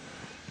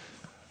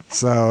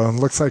 So it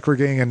looks like we're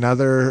getting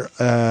another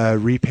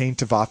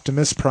repaint of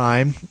Optimus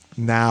Prime.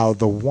 Now,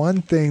 the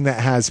one thing that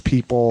has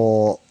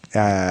people...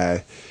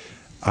 so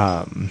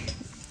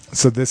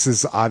this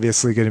is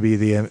obviously going to be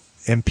the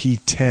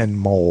MP10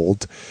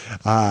 mold.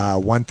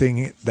 One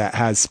thing that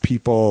has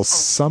people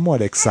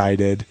somewhat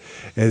excited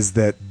is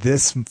that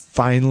this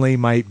finally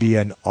might be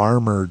an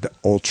armored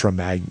Ultra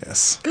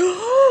Magnus.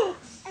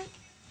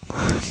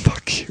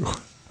 Fuck you.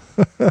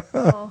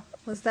 Oh,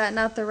 Was that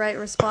not the right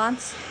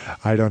response?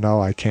 I don't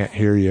know. I can't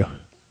hear you.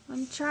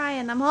 I'm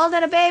trying. I'm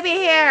holding a baby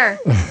here.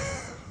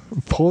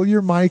 Pull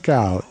your mic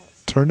out.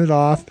 Turn it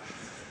off.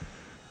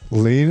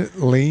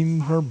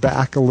 Lean her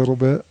back a little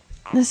bit.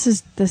 This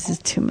is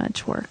too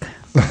much work.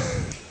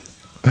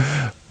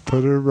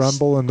 Put her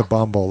rumble in the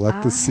bumble.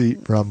 Let the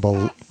seat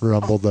rumble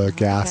the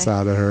gas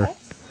out of her.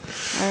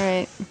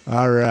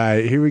 All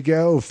right. Here we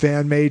go.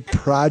 Fan made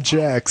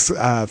projects.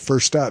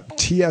 First up,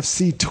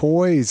 TFC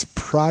Toys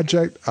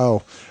project.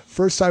 Oh,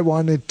 first I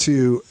wanted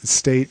to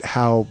state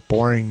how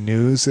boring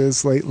news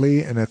is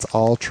lately, and it's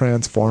all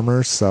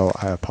Transformers. So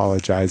I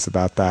apologize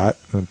about that.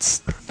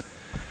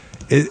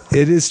 It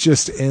is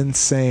just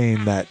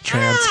insane that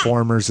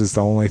Transformers is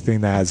the only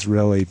thing that has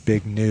really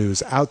big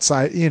news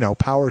outside.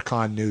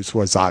 PowerCon news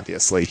was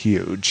obviously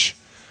huge,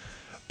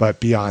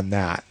 but beyond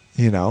that,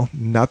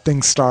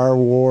 nothing Star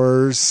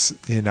Wars,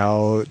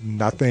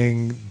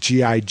 nothing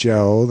G.I.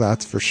 Joe,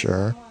 that's for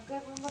sure.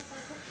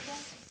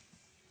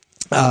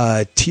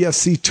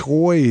 TFC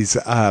Toys,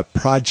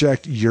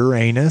 Project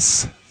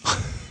Uranus.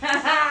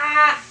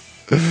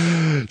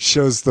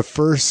 Shows the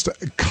first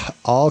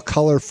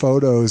all-color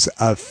photos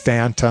of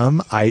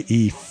Phantom,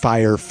 i.e.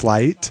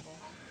 Fireflight.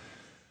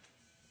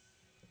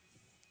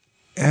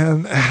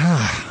 And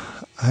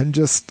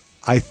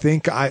I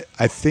think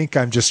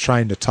I'm just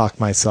trying to talk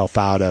myself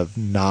out of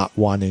not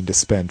wanting to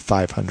spend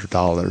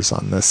 $500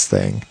 on this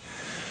thing.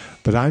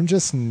 But I'm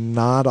just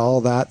not all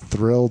that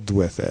thrilled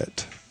with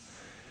it.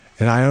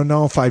 And I don't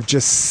know if I've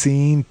just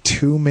seen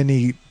too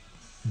many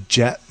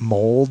jet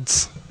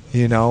molds,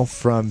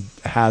 from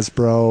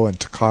Hasbro and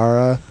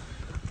Takara.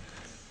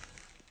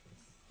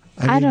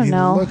 I don't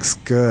know. He looks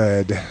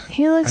good.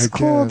 He looks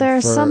cool. There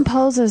are some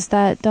poses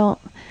that don't...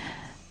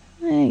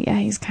 yeah,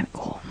 he's kind of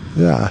cool.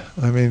 Yeah,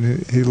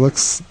 he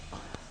looks...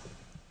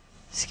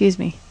 Excuse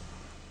me.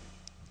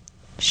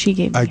 She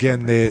gave me...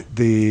 Again,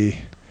 the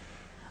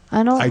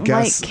I don't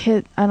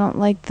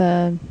like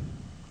the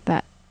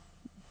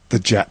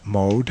jet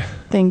mode.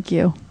 Thank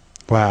you.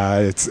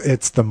 Well,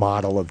 it's the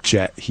model of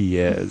jet he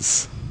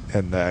is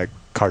in the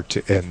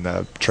cartoon, in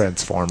the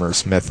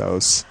Transformers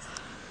mythos.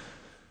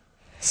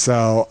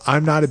 So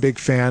I'm not a big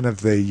fan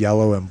of the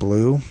yellow and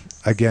blue.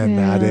 Again,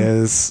 that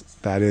is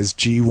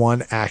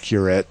G1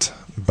 accurate,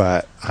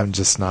 but I'm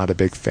just not a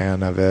big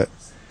fan of it.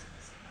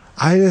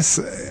 If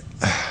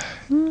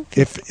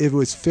it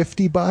was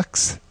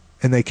 $50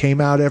 and they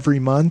came out every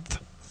month,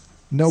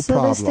 no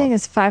problem. So this thing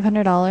is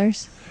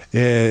 $500?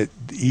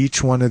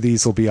 Each one of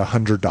these will be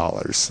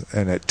 $100,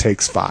 and it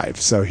takes 5.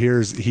 So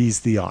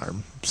he's the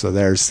arm. So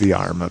there's the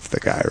arm of the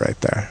guy right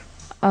there.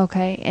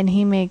 Okay, and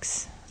he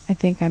makes... I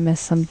think I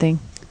missed something.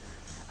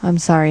 I'm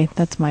sorry,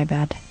 that's my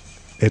bad.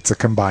 It's a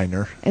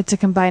combiner. It's a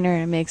combiner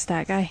and it makes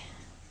that guy?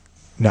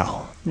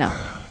 No.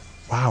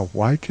 Wow,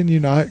 why can you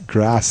not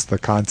grasp the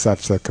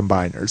concepts of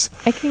combiners?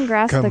 I can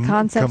grasp the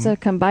concepts of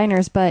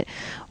combiners, but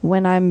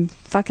when I'm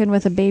fucking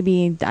with a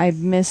baby, I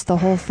missed the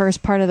whole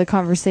first part of the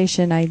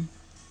conversation. I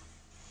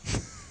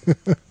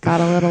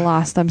got a little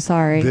lost. I'm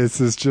sorry. This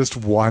is just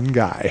one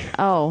guy.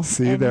 Oh,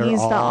 see, they're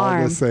he's all the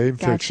arm. the same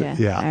Gotcha.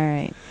 picture. Yeah. All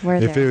right.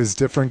 If it was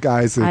different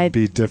guys, it'd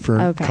be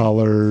different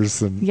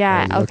colors and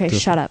okay.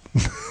 Shut up.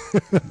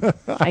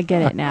 I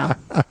get it now.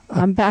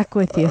 I'm back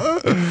with you.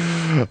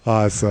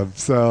 Awesome.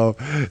 So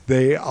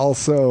they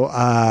also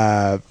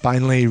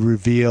finally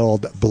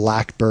revealed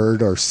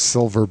Blackbird or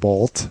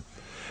Silverbolt.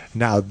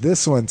 Now,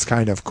 this one's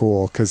kind of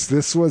cool because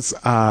this was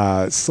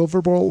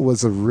Silverbolt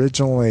was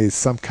originally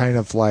some kind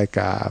of like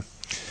and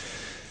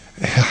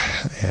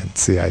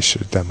see, I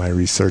should have done my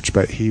research,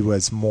 but he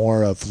was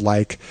more of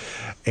like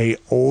a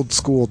old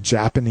school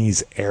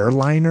Japanese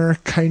airliner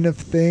kind of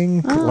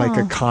thing, like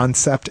a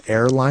concept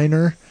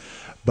airliner.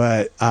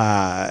 But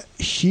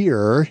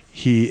here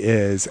he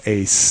is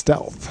a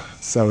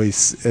stealth. So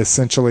he's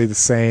essentially the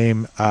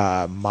same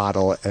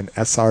model, an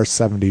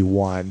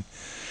SR-71.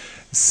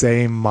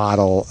 Same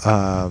model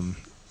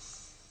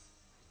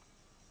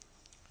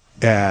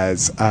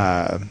as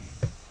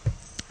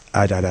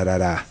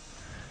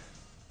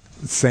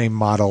same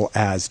model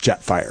as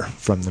Jetfire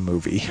from the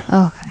movie.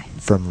 Okay.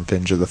 From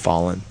Revenge of the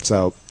Fallen.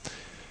 So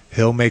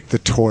he'll make the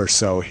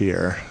torso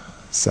here.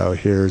 So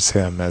here's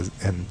him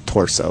in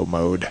torso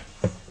mode.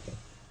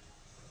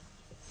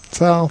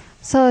 So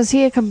is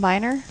he a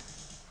combiner?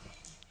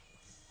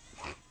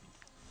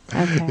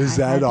 Okay, is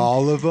that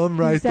all of them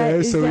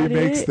there? So he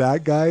makes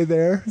that guy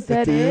there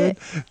at the end?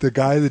 The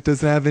guy that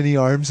doesn't have any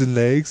arms and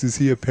legs, is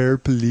he a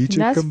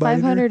paraplegic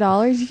combiner? That's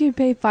 $500? You can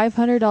pay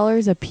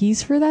 $500 a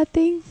piece for that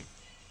thing?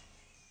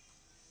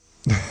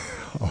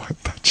 Oh, I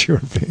thought you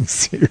were being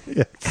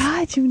serious.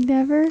 God, you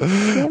never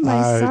get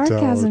my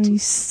sarcasm. You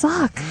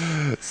suck.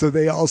 So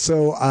they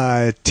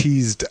also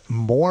teased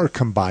more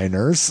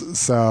combiners.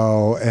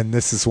 So, and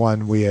this is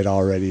one we had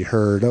already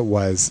heard,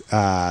 was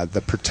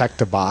the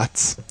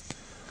Protectobots.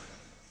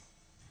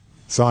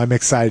 So I'm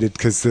excited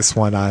because this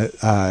one, I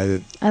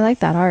like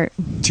that art.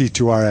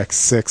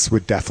 T2RX6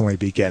 would definitely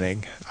be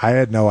getting. I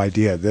had no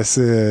idea. This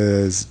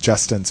is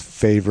Justin's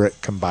favorite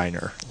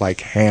combiner,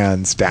 like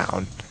hands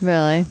down.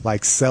 Really?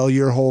 Like sell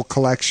your whole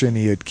collection.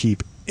 He'd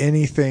keep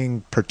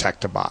anything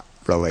Protectobot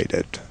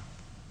related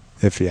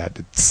if he had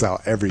to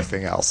sell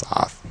everything else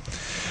off.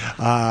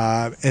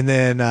 And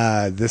then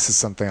this is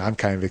something I'm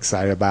kind of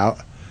excited about.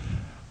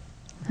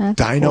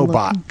 That's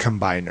Dinobot cool.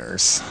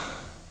 combiners.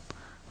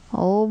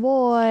 Oh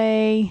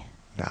boy.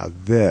 Now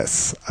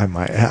this I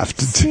might have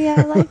to do. See,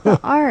 I like the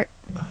art.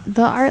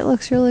 The art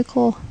looks really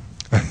cool.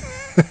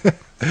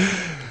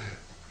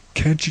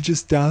 Can't you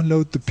just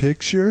download the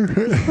picture?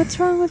 What's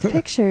wrong with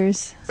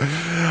pictures?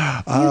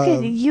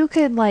 You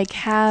could like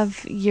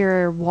have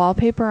your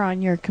wallpaper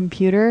on your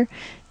computer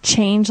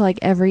change like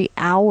every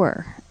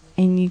hour,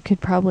 and you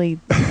could probably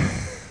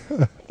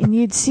and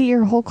you'd see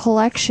your whole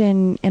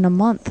collection in a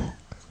month.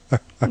 You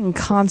can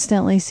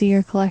constantly see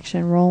your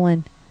collection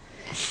rolling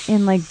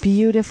in like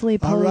beautifully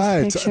posed All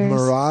right, pictures.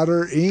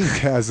 Marauder Inc.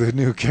 has a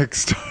new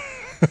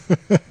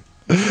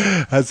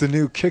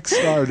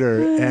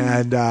Kickstarter.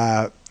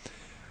 And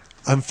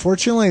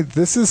unfortunately,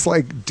 this is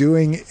like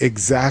doing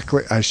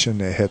exactly. I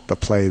shouldn't have hit the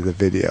play the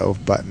video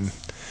button.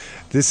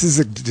 This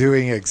is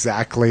doing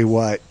exactly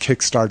what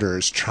Kickstarter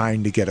is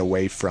trying to get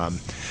away from.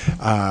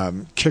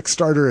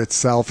 Kickstarter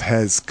itself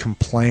has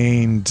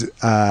complained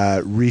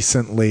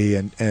recently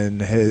and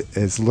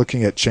is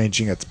looking at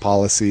changing its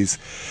policies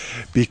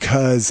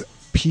because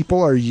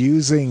people are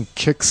using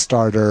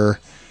Kickstarter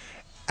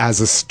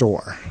as a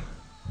store,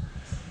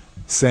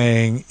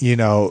 saying,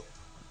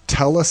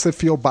 tell us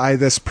if you'll buy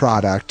this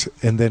product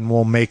and then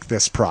we'll make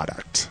this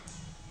product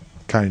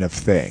kind of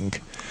thing.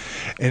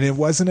 And it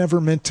wasn't ever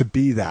meant to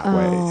be that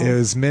way. It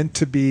was meant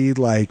to be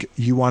like,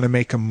 you want to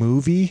make a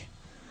movie,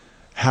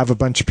 have a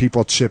bunch of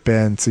people chip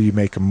in so you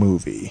make a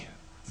movie.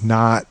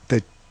 Not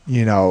that,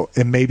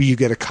 and maybe you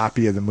get a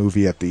copy of the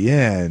movie at the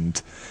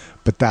end,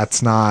 but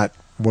that's not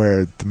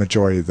where the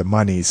majority of the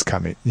money's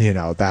coming.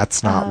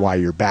 That's not why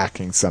you're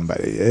backing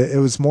somebody. It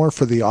was more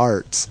for the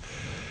arts.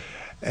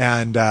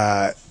 And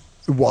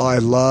while I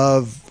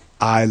love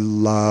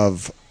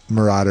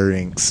Marauder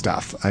Inc.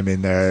 stuff. I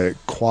mean, their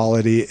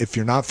quality, if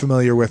you're not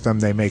familiar with them,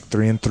 they make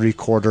 3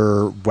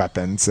 3/4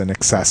 weapons and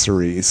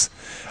accessories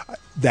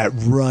that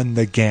run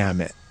the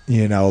gamut.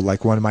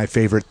 Like one of my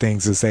favorite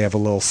things is they have a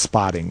little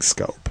spotting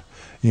scope.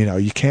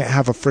 You can't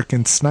have a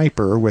freaking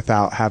sniper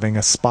without having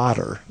a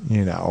spotter,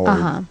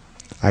 or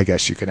I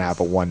guess you can have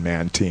a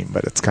one-man team,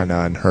 but it's kind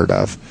of unheard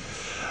of.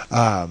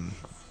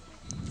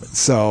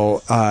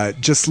 So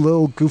just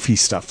little goofy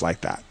stuff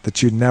like that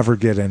you'd never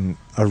get in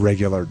a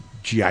regular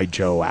G.I.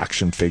 Joe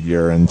action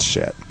figure and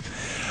shit.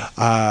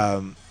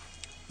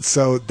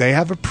 So they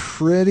have a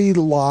pretty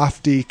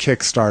lofty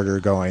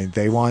Kickstarter going.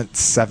 They want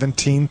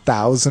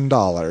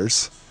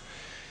 $17,000.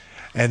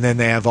 And then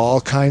they have all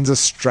kinds of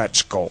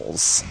stretch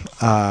goals.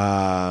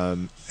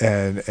 And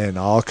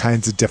all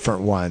kinds of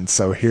different ones.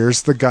 So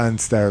here's the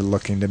guns they're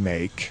looking to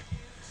make.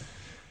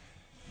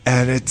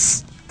 And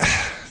it's,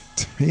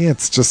 to me,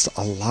 it's just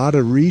a lot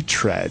of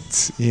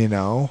retreads,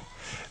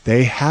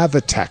 They have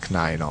a Tech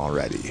 9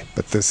 already,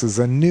 but this is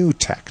a new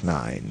Tech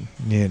 9,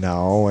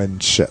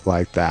 and shit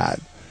like that.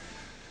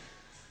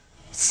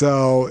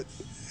 So,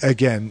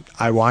 again,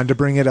 I wanted to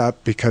bring it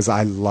up because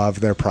I love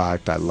their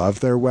product. I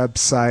love their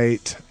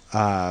website.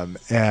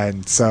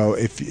 And so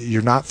if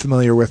you're not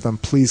familiar with them,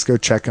 please go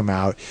check them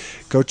out.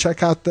 Go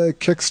check out the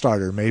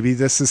Kickstarter. Maybe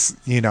this is,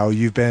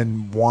 you've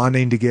been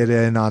wanting to get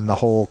in on the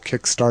whole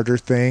Kickstarter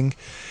thing,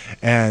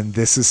 and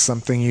this is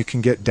something you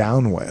can get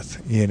down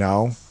with,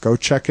 go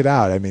check it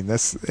out. I mean,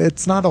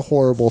 it's not a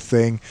horrible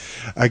thing.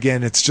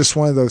 Again, it's just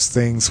one of those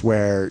things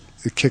where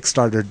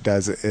Kickstarter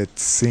does it. It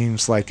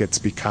seems like it's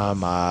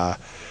become,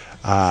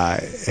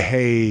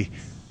 hey,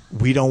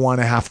 we don't want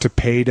to have to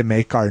pay to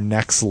make our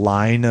next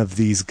line of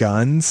these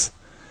guns.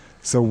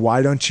 So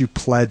why don't you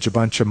pledge a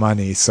bunch of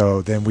money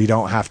so then we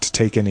don't have to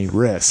take any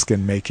risk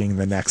in making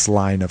the next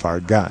line of our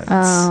guns?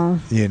 Oh.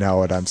 You know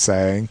what I'm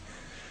saying?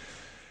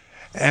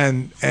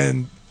 And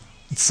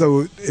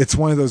so it's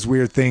one of those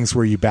weird things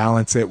where you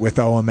balance it with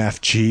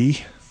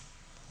OMFG.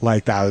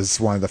 Like that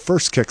was one of the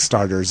first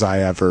Kickstarters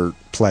I ever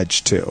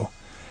pledged to.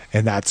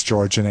 And that's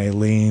George and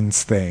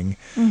Aileen's thing.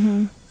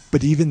 Mm-hmm.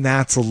 But even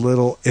that's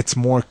it's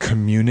more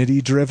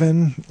community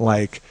driven.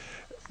 Like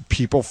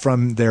people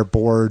from their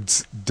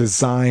boards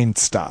designed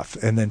stuff,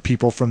 and then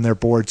people from their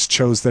boards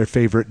chose their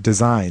favorite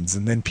designs,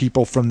 and then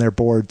people from their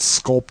boards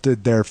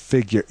sculpted their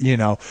figure,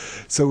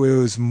 So it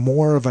was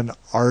more of an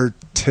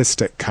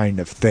artistic kind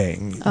of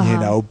thing,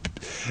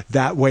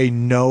 That way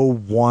no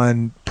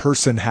one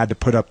person had to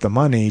put up the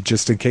money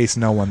just in case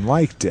no one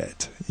liked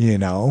it,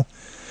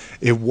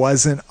 It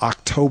wasn't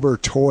October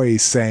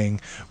Toys saying,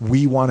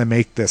 we want to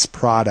make this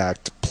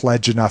product,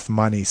 pledge enough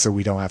money so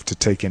we don't have to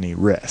take any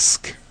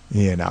risk,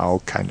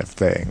 kind of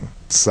thing.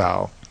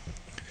 So,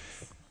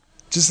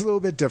 just a little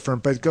bit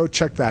different, but go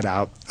check that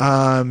out.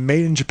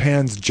 Made in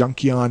Japan's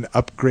Junkion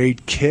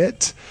Upgrade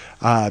Kit.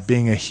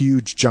 Being a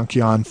huge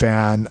Junkion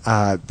fan,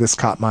 this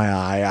caught my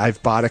eye.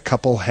 I've bought a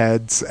couple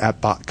heads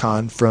at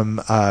BotCon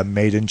from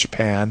Made in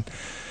Japan.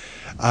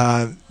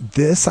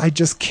 This I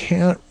just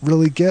can't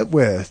really get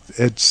with.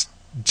 It's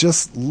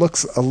just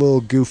looks a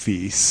little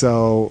goofy.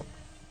 So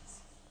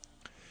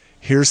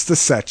here's the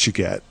set you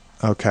get.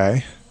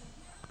 Okay.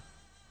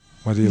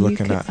 What are you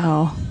looking at?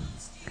 Oh,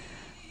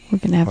 we're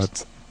going to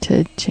have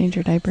to change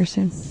your diaper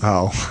soon.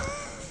 Oh.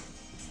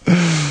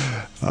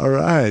 All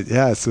right.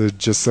 Yeah. So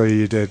just so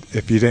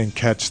if you didn't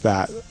catch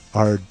that,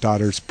 our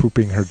daughter's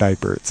pooping her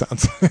diaper, it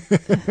sounds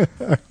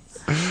like.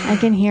 I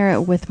can hear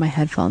it with my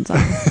headphones on.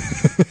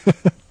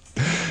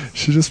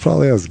 She just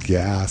probably has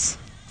gas.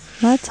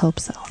 Let's hope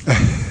so.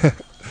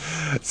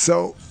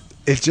 So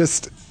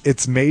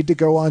it's made to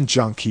go on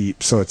junk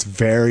heap, so it's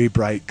very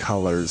bright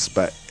colors,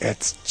 but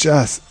it's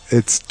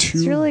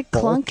too really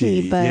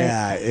bulky. clunky, but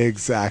yeah,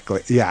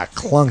 exactly. Yeah,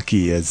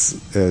 clunky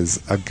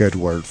is a good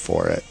word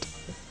for it.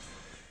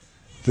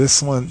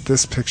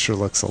 This picture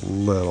looks a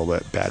little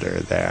bit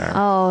better there.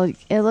 Oh,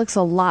 it looks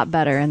a lot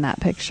better in that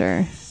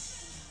picture.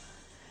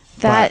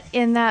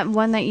 In that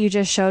one that you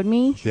just showed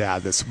me. Yeah,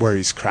 this where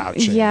he's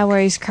crouching. Yeah, where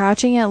he's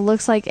crouching, it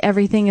looks like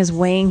everything is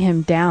weighing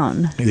him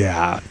down.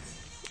 Yeah.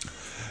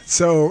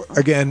 So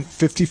again,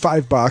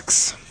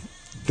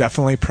 $55,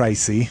 definitely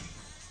pricey.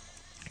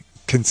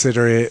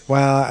 Consider it.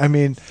 Well, I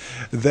mean,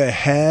 the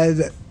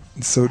head.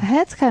 So The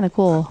head's kind of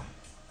cool.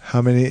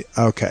 how many?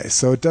 Okay,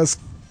 so it does.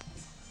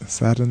 Is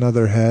that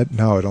another head?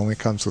 No, it only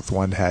comes with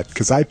one head.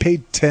 Because I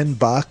paid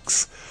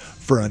 $10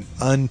 for an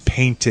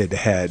unpainted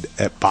head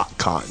at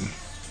BotCon.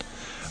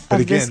 But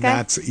Of again,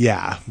 this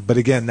guy? But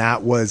again,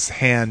 that was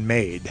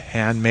handmade,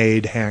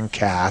 hand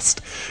cast.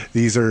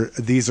 These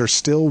are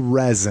still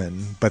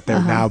resin, but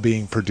they're now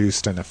being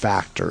produced in a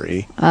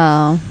factory.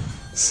 Oh.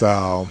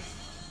 So,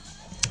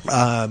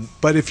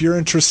 but if you're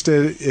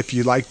interested, if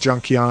you like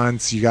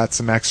Junkions, you got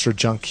some extra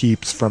junk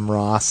heaps from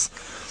Ross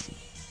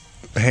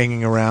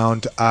hanging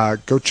around.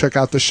 Go check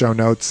out the show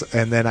notes,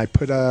 and then I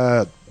put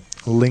a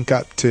link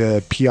up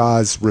to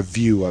Pia's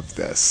review of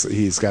this.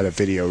 He's got a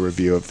video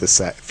review of the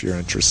set if you're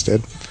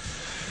interested.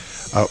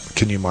 Oh,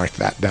 can you mark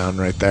that down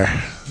right there?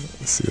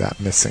 See that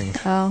missing.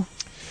 Oh.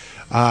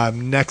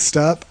 Next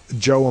up,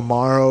 Joe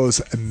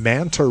Amaro's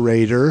Manta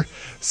Raider.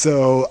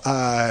 So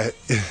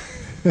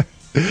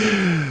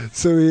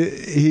so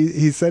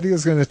he said he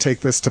was going to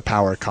take this to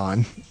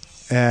PowerCon.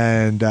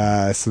 And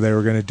so they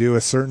were going to do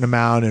a certain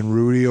amount, and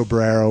Rudy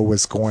Obrero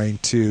was going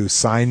to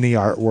sign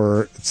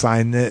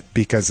it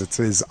because it's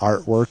his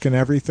artwork and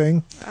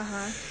everything.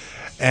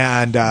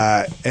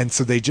 And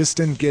so they just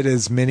didn't get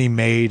as many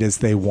made as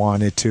they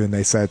wanted to, and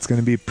they said it's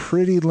going to be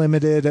pretty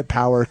limited at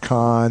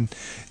PowerCon,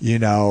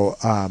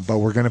 but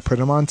we're going to put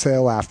them on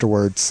sale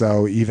afterwards.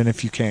 So even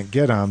if you can't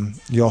get them,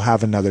 you'll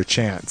have another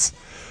chance.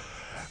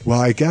 Well,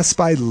 I guess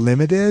by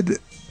limited,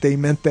 they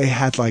meant they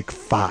had like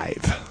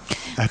 5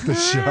 at the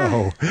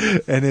show,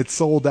 and it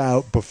sold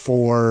out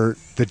before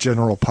the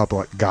general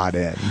public got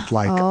in.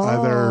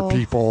 Other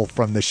people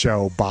from the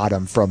show bought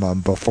them from them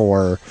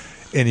before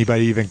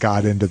anybody even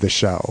got into the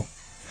show.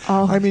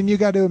 I mean, you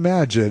got to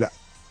imagine,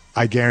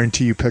 I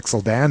guarantee you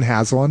Pixel Dan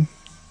has one,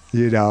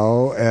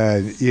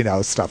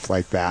 and stuff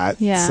like that.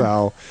 Yeah.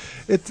 So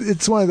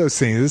it's one of those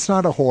things. It's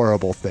not a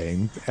horrible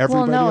thing.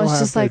 Everybody will it's have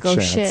just their like, oh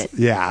chance. shit.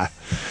 Yeah.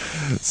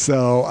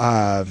 So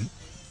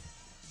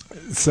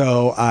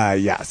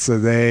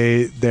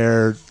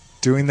they're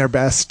doing their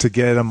best to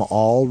get them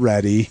all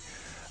ready.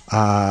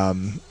 Yeah,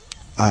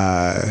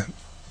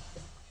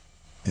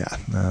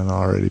 that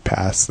already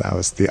passed. That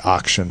was the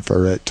auction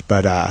for it.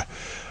 But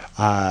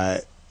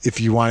if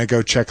you want to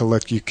go check a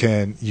look, you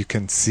can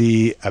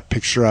see a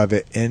picture of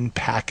it in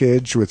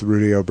package with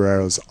Rudy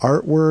Obrero's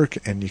artwork,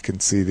 and you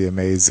can see the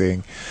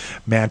amazing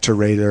Manta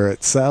Raider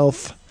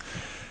itself.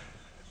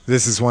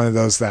 This is one of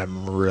those that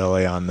I'm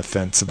really on the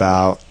fence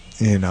about.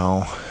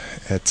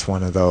 It's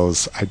one of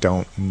those, I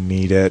don't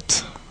need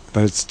it.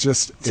 But it's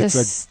just it's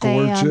a stay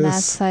gorgeous on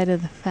that side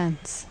of the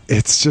fence.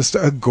 It's just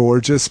a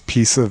gorgeous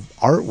piece of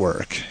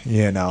artwork,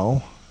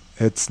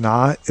 It's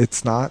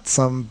not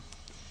some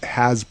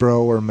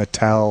Hasbro or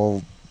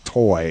Mattel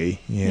toy,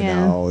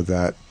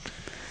 that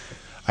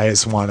I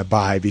just want to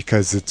buy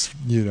because it's,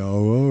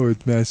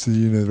 it's Master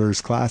Universe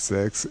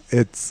Classics.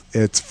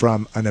 It's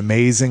from an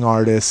amazing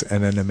artist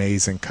and an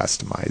amazing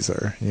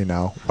customizer,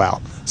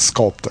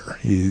 sculptor.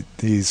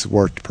 He's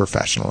worked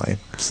professionally,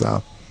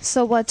 so.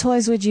 So what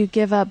toys would you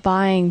give up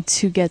buying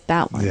to get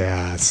that one?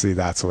 Yeah, see,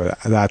 that's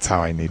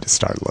how I need to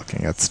start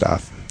looking at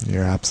stuff.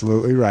 You're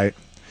absolutely right.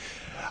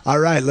 All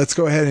right, let's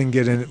go ahead and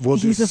get in.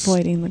 He's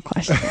avoiding the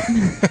question.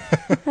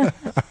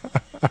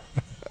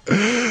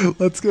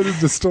 Let's get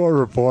into store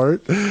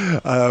report.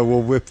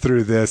 We'll whip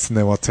through this and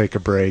then we'll take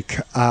a break.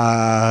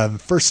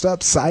 First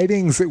up,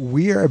 sightings.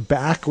 We are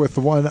back with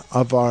one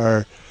of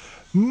our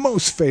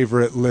most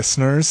favorite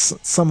listeners,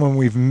 someone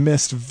we've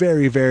missed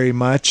very, very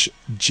much.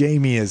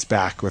 Jamie is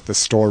back with the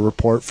store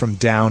report from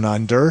Down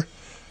Under.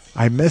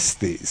 I miss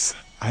these.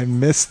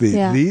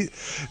 Yeah.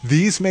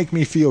 These make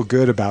me feel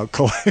good about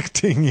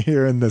collecting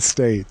here in the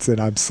States, and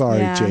I'm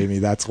sorry, Jamie,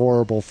 that's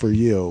horrible for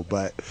you,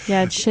 but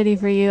yeah, it's shitty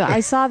for you. I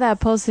saw that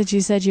post that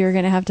you said you were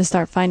going to have to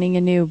start finding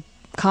a new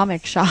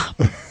comic shop.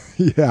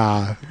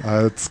 Yeah,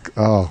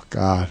 oh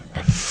God.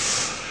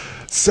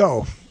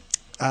 So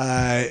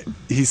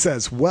he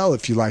says, well,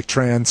 if you like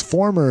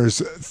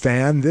Transformers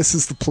fan, this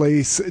is the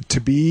place to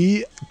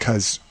be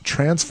because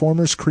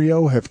Transformers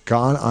Kre-O have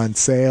gone on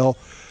sale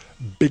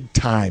big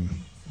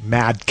time.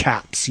 Mad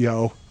caps,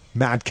 yo.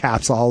 Mad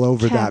caps all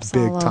over Caps that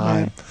big all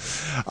time.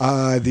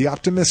 The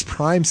Optimus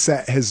Prime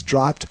set has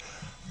dropped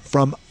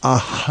from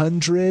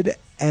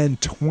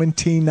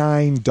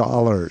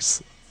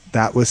 $129.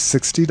 That was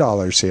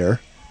 $60 here.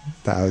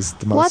 That was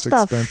the most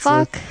expensive.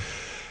 What the fuck?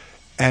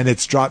 And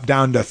it's dropped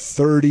down to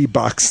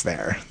 $30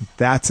 there.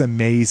 That's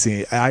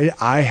amazing.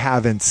 I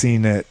haven't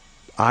seen it.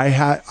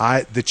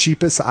 The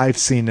cheapest I've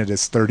seen it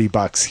is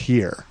 $30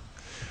 here.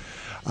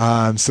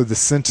 So the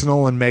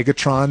Sentinel and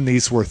Megatron,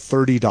 these were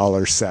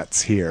 $30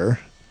 sets here.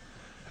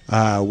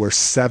 Were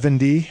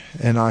 $70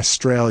 in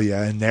Australia,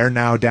 and they're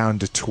now down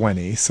to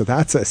 $20. So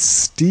that's a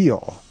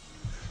steal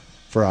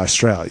for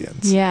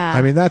Australians. Yeah.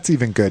 I mean, that's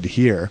even good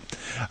here.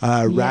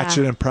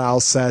 Ratchet and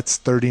Prowl sets,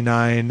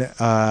 $39.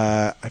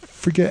 I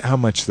forget how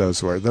much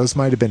those were. Those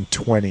might have been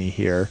 $20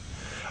 here.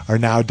 Are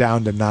now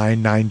down to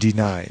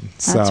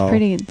 $9.99. That's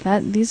pretty.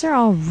 These are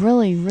all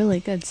really, really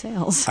good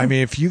sales. I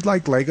mean, if you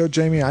like Lego,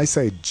 Jamie, I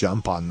say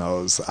jump on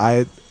those.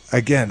 I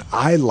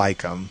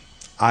like them.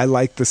 I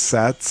like the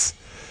sets.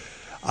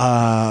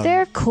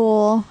 They're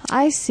cool.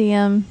 I see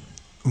them.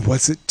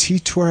 Was it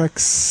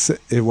T2X?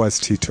 It was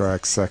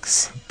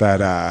T2X6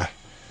 that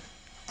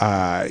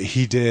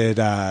he did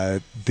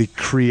the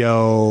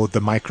Kre-O, the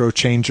micro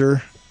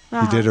changer.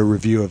 He did a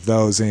review of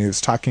those, and he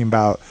was talking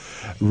about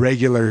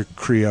regular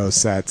Kre-O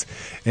sets.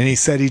 And he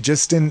said he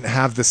just didn't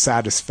have the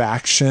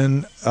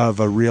satisfaction of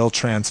a real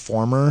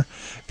Transformer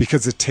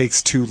because it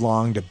takes too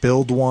long to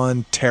build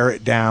one, tear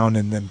it down,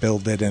 and then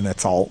build it in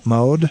its alt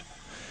mode.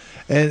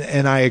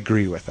 And I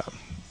agree with him.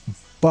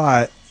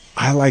 But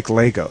I like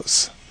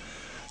Legos.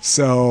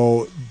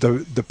 So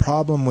the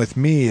problem with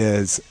me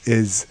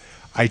is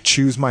I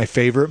choose my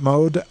favorite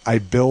mode, I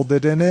build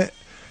it in it,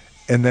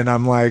 and then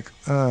I'm like,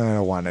 oh, I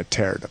don't want to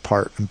tear it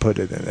apart and put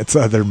it in its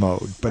other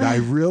mode. But I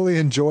really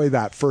enjoy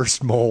that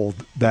first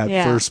mold,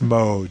 first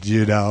mode,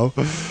 you know?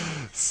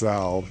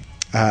 So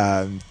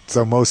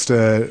most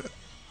of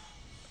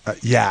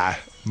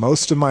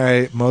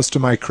my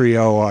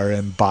Kre-O are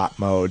in bot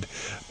mode,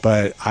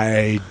 but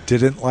I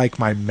didn't like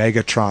my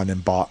Megatron in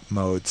bot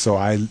mode, so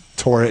I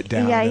tore it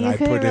down and I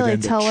put it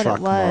into truck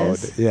mode.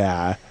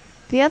 Yeah.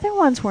 The other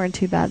ones weren't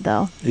too bad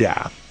though.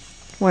 Yeah.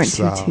 Weren't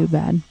too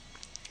bad.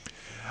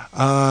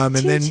 And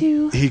then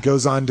he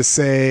goes on to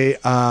say,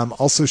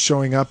 also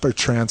showing up are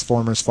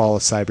Transformers Fall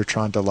of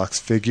Cybertron Deluxe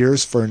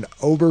figures for an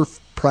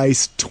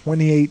overpriced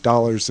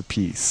 $28 a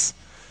piece.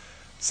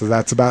 So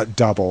that's about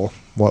double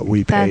what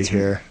we pay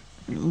here.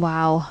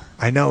 Wow.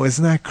 I know,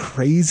 isn't that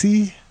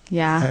crazy?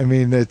 Yeah. I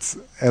mean, it's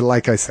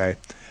like I say,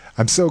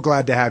 I'm so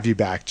glad to have you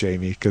back,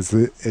 Jamie, because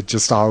it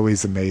just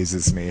always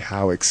amazes me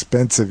how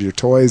expensive your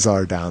toys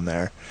are down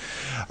there.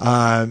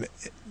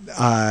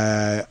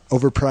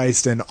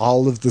 Overpriced in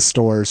all of the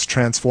stores.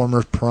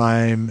 Transformer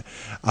Prime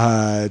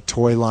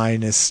toy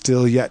line is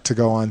still yet to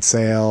go on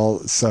sale,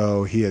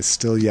 so he is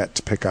still yet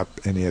to pick up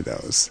any of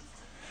those.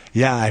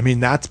 Yeah, I mean,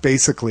 that's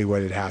basically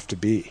what it'd have to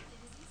be.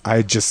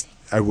 I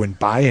wouldn't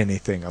buy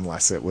anything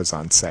unless it was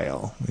on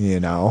sale, you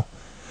know?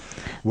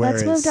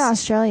 Let's move to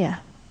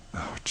Australia.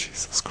 Oh,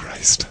 Jesus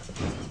Christ.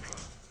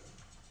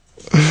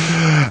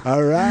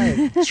 All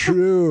right,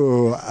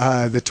 true.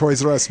 The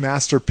Toys R Us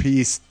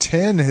Masterpiece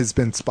 10 has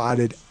been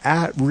spotted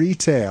at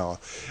retail.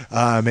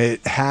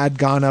 It had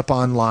gone up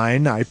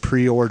online. I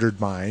pre-ordered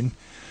mine.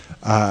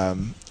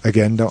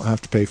 Again, don't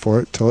have to pay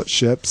for it till it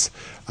ships.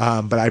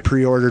 But I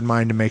pre-ordered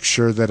mine to make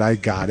sure that I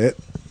got it.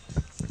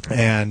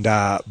 And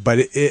but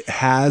it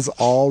has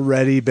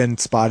already been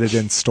spotted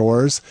in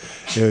stores.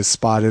 It was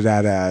spotted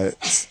at a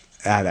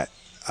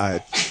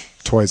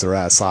Toys R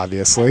Us,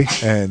 obviously,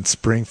 in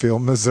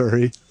Springfield,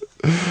 Missouri.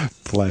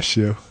 Bless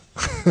you.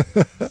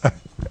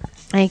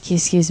 Thank you.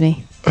 Excuse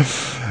me.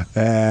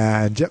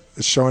 And yep,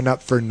 showing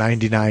up for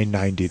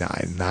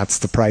 $99.99. That's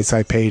the price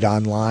I paid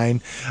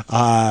online.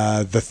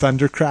 The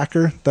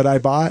Thundercracker that I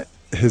bought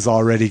has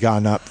already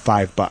gone up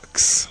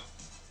 $5.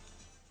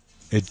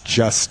 It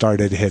just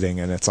started hitting,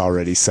 and it's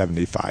already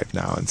 $75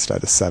 now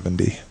instead of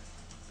 $70.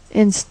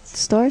 In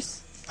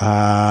stores?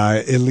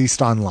 At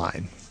least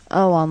online.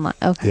 Oh, online.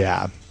 Okay.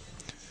 Yeah.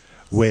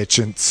 Which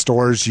in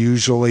stores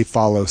usually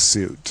follow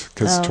suit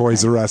because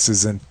Toys R Us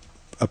isn't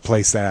a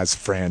place that has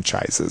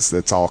franchises.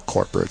 That's all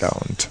corporate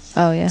owned.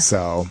 Oh, yeah.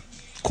 So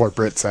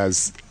corporate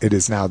says it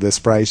is now this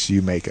price.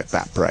 You make it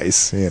that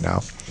price, you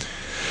know.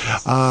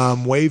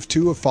 Wave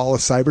 2 of Fall of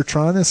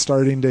Cybertron is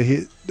starting to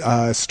hit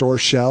store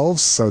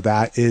shelves, so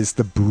that is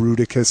the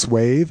Bruticus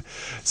wave.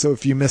 So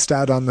if you missed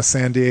out on the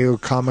San Diego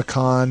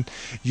Comic-Con,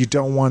 you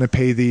don't want to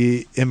pay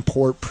the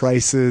import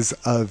prices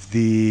of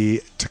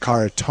the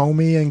Takara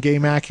Tomy in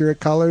game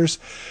accurate colors,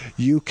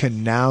 you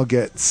can now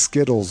get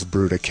Skittles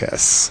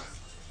Bruticus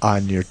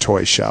on your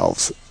toy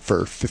shelves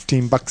for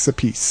 $15 a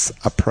piece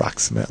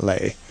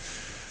approximately.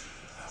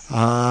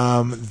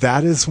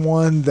 That is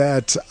one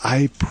that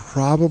I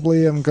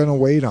probably am going to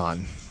wait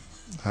on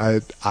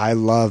I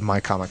love my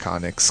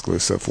Comic-Con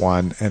exclusive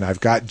one, and I've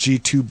got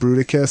G2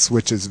 Bruticus,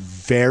 which is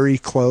very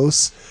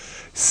close,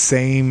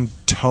 same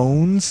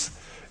tones,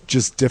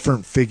 just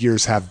different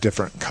figures have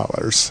different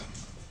colors.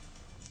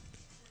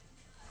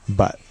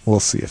 But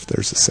we'll see if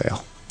there's a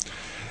sale.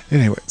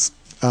 Anyways,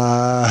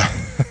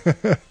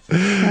 the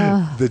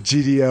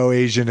GDO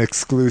Asian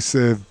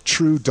exclusive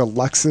True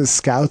Deluxes,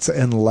 Scouts,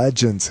 and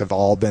Legends have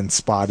all been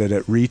spotted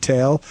at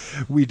retail.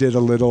 We did a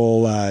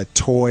little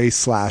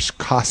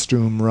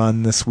toy/costume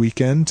run this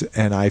weekend,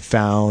 and I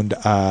found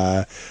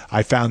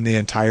the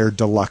entire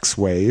deluxe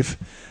wave,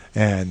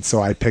 and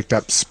so I picked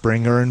up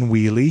Springer and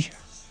Wheelie.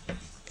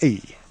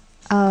 Hey.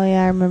 Oh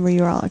yeah, I remember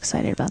you were all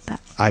excited about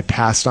that. I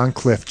passed on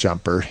Cliff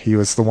Jumper. He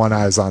was the one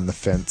I was on the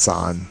fence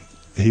on.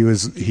 He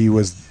was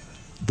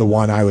the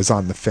one I was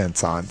on the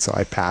fence on, so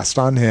I passed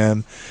on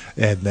him,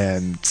 and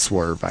then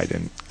Swerve, I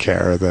didn't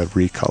care, the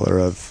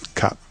recolor of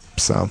Cup,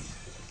 so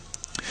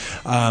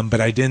but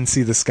I didn't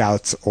see the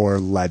Scouts or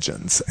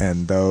Legends,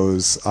 and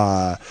those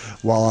while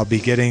I'll be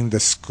getting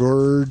the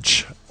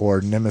Scourge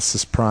or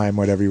Nemesis Prime,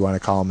 whatever you want to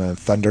call them, and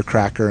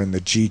Thundercracker and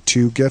the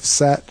G2 gift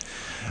set,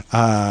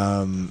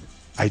 I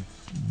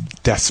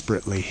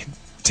desperately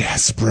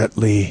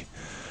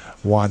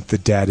want the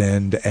Dead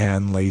End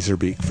and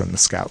Laserbeak from the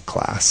Scout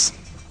class.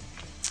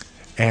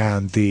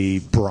 And the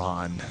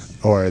Brawn,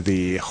 or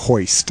the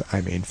Hoist,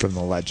 I mean, from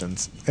the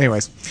Legends.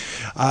 Anyways,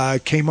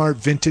 Kmart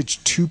Vintage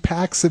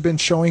 2-packs have been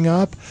showing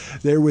up.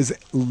 There was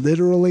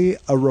literally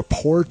a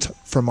report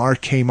from our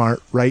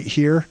Kmart right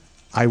here.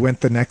 I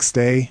went the next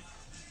day,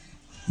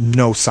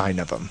 no sign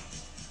of them.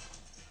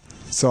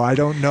 So I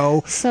don't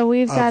know. So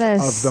we've got a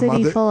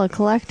city full of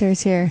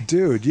collectors here.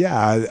 Dude,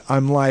 yeah.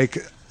 I'm like,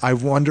 I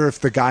wonder if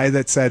the guy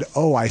that said,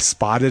 oh, I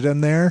spotted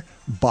him there,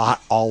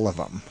 bought all of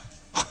them.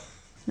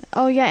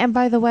 Oh, yeah, and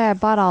by the way, I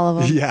bought all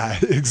of them. Yeah,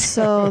 exactly.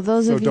 So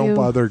those of you... So don't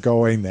bother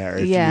going there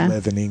if you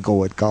live in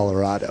Inglewood,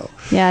 Colorado.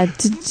 Yeah,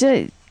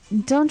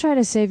 don't try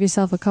to save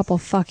yourself a couple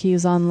fuck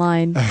yous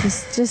online.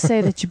 Just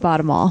say that you bought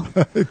them all.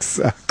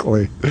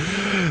 Exactly.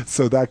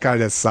 So that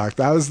kind of sucked.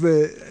 That was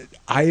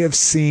I have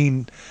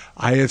seen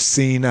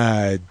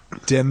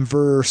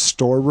Denver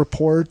store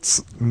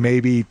reports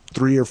maybe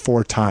 3 or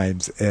 4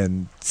 times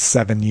in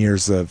 7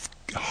 years of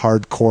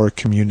hardcore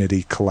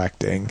community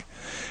collecting.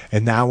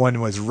 And that one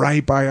was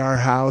right by our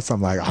house.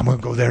 I'm like, I'm going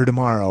to go there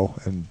tomorrow.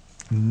 And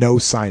no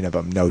sign of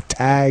him. No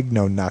tag,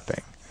 no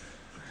nothing.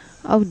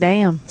 Oh,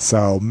 damn.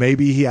 So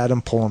maybe he had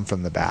him pull him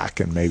from the back,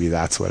 and maybe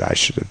that's what I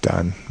should have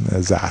done,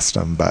 is asked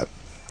him. But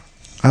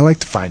I like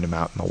to find him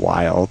out in the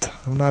wild.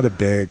 I'm not a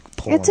big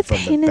pull him from the back guy.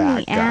 It's a pain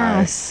in the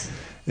ass.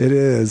 It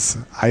is.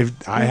 I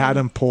had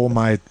him pull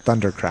my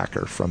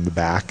Thundercracker from the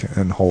back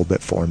and hold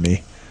it for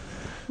me.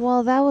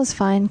 Well, that was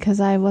fine because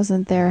I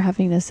wasn't there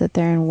having to sit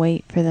there and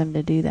wait for them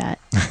to do that.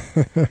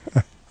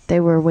 They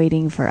were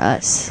waiting for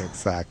us.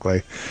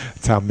 Exactly.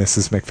 That's how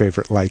Mrs.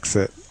 McFavorite likes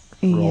it.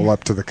 Yeah. Roll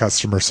up to the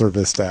customer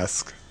service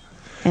desk.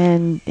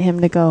 And him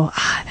to go,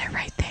 they're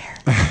right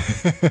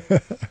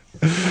there.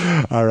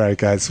 All right,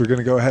 guys. We're going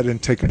to go ahead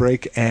and take a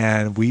break,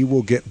 and we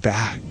will get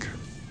back.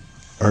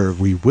 Or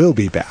we will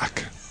be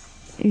back.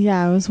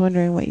 Yeah, I was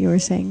wondering what you were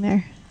saying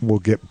there. We'll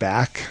get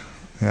back.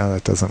 Yeah,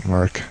 that doesn't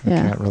work. Yeah.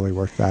 I can't really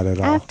work that at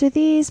all. After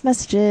these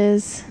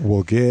messages.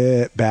 We'll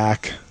get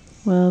back.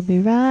 We'll be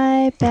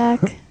right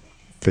back.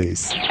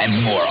 Peace.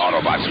 And more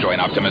Autobots join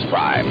Optimus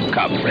Prime.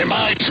 Cup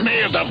reminds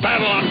me of the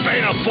battle on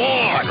Beta 4.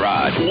 Hot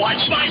Rod.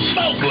 Watch my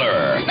smoke.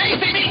 Blur. Now you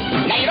see me.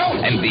 Now you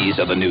don't. And these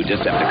are the new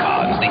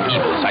Decepticons, the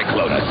evil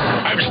Cyclonus.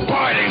 I'm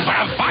starting for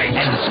a fight.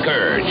 And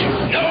Scourge.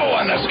 No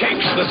one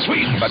escapes the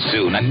sweet. But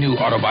soon a new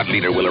Autobot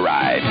leader will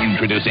arrive.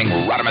 Introducing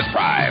Rodimus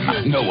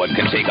Prime. No one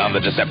can take on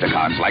the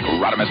Decepticons like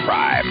Rodimus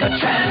Prime. The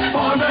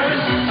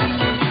Transformers.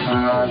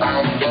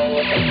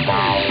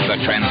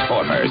 The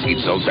Transformers,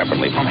 each sold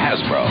separately from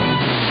Hasbro.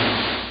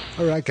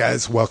 All right,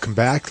 guys, welcome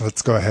back.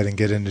 Let's go ahead and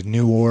get into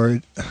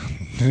new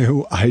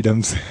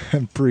items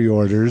and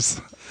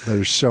pre-orders that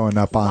are showing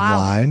up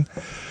online.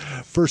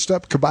 First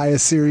up, Kabaya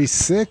Series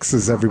 6.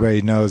 As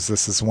everybody knows,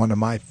 this is one of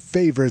my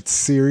favorite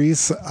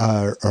series,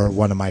 or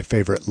one of my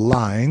favorite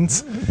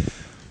lines.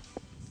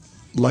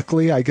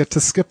 Luckily, I get to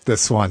skip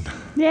this one.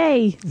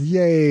 Yay!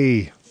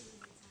 Yay!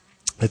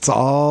 It's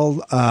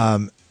all,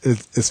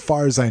 as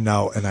far as I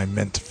know, and I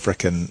meant to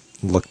frickin'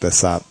 look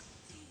this up,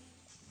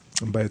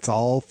 but it's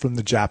all from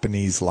the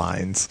Japanese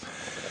lines.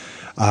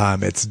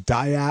 It's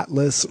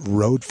Diatlas,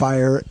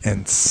 Roadfire,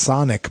 and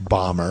Sonic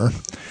Bomber.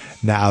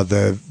 Now,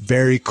 the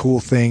very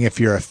cool thing, if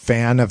you're a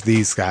fan of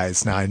these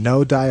guys, now I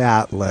know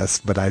Diatlas,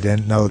 but I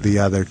didn't know the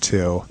other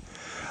two.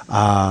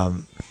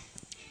 The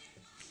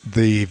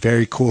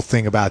very cool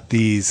thing about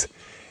these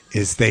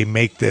is they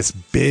make this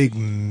big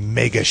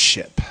mega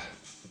ship.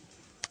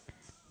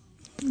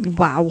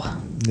 Wow.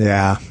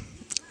 Yeah.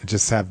 I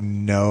just have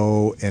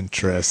no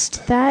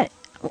interest.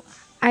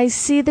 I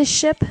see the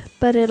ship,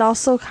 but it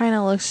also kind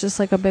of looks just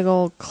like a big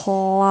old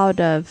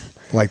cloud of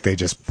like they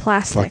just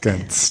plastic.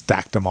 Fucking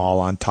stacked them all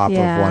on top of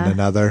one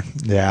another.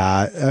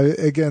 Yeah.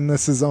 Again,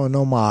 this is an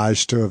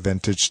homage to a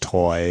vintage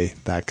toy,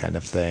 that kind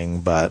of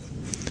thing. But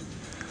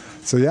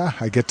So yeah,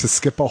 I get to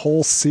skip a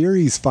whole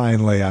series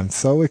finally. I'm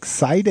so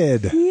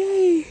excited.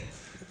 Yay.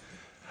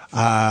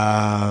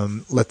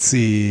 Let's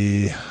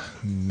see.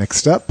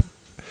 Next up.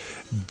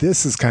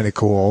 This is kind of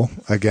cool.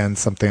 Again,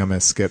 something I'm going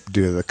to skip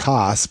due to the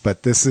cost,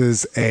 but this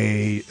is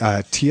a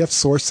TF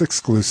Source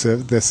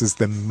exclusive. This is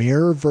the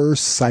Mirrorverse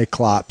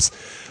Cyclops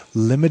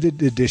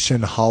limited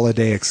edition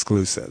holiday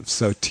exclusive.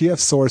 So TF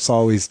Source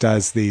always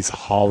does these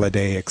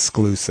holiday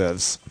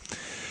exclusives.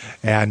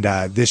 And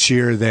this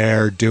year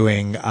they're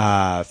doing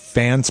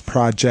Fans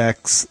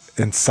Projects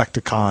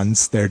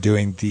Insecticons. They're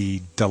doing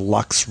the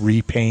deluxe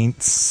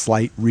repaints,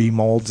 slight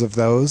remolds of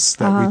those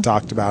that we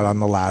talked about on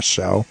the last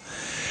show.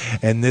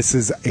 And this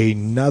is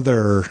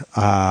another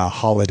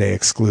holiday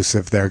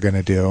exclusive they're going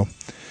to do.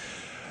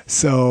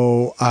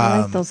 So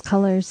I like those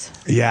colors.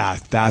 Yeah,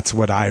 that's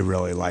what I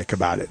really like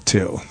about it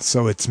too.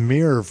 So it's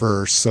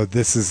Mirrorverse. So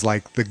this is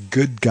like the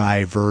good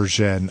guy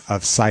version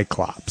of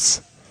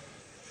Cyclops.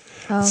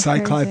 Oh,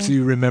 Cyclops, crazy.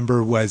 you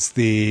remember, was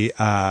the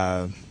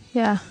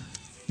Yeah.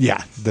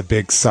 the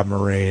big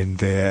submarine,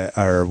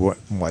 or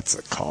what's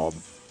it called?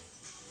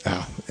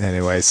 Oh,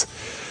 anyways,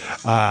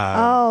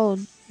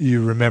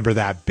 you remember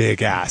that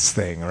big ass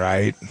thing,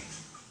 right?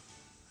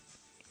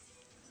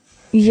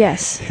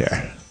 Yes.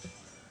 Here,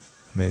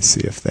 let me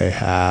see if they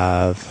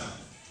have.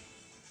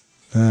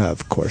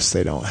 Of course,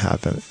 they don't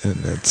have it,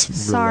 and it's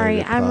Sorry,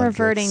 related I'm projects.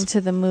 reverting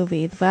to the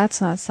movie.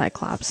 That's not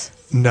Cyclops.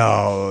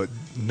 No.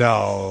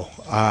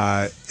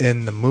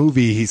 In the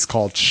movie, he's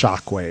called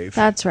Shockwave.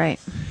 That's right.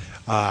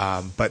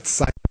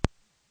 But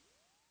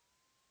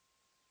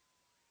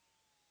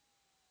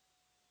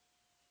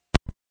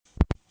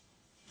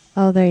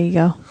Oh, there you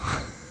go.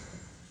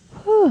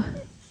 Whew.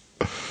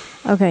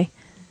 Okay.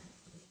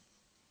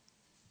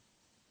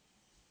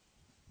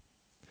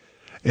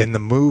 in the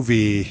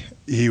movie,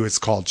 he was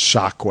called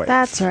Shockwave.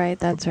 That's right.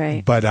 That's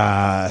right.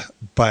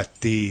 But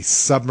the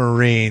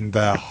submarine,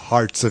 the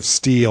Hearts of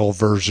Steel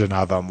version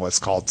of him was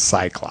called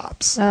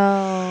Cyclops.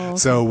 Oh. Okay.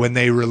 So when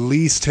they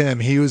released him,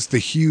 he was the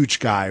huge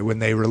guy. When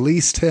they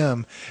released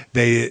him,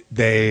 they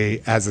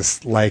as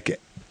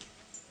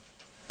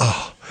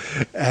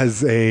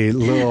a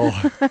little.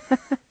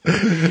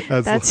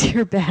 That's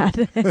your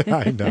bad.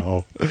 I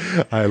know.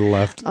 I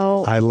left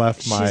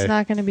my. She's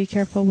not going to be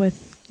careful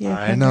with.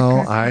 I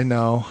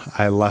know.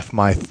 I left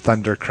my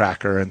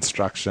Thundercracker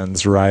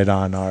instructions right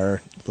on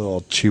our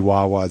little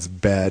Chihuahua's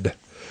bed.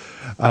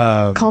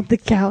 Called the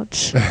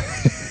couch.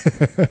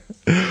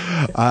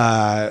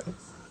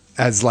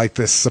 As like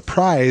this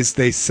surprise,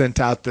 they sent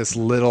out this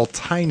little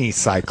tiny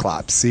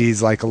Cyclops.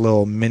 He's like a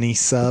little mini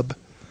sub.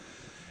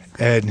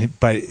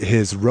 But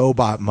his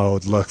robot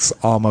mode looks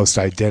almost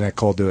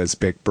identical to his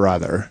big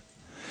brother.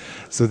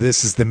 So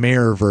this is the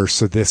Mirrorverse,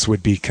 so this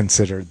would be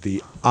considered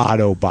the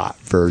Autobot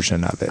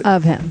version of it.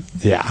 Of him.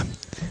 Yeah.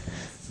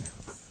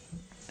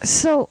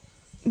 So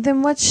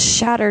then what's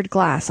Shattered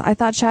Glass? I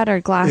thought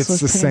Shattered Glass was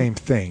the same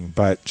thing,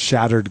 but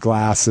Shattered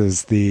Glass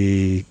is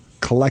the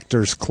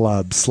Collectors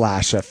Club /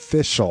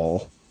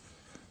 official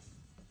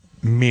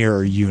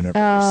Mirror Universe.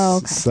 Oh,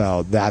 okay.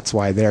 So that's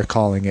why they're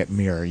calling it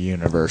Mirror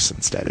Universe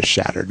instead of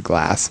Shattered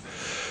Glass.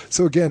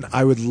 So again,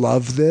 I would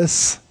love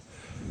this.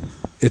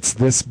 It's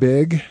this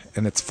big,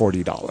 and it's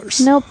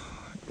 $40. Nope.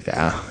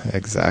 Yeah,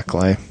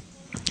 exactly.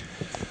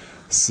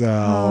 So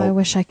I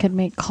wish I could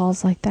make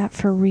calls like that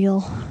for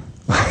real.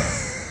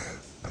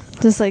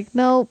 Just like,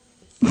 nope.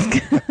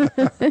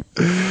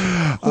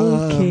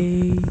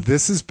 Okay.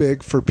 This is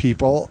big for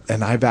people,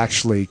 and I've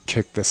actually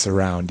kicked this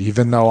around.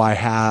 Even though I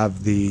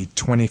have the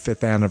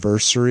 25th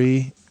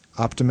anniversary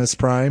Optimus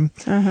Prime,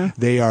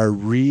 they are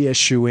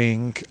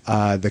reissuing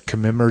the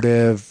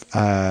commemorative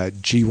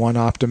G1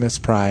 Optimus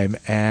Prime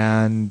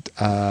and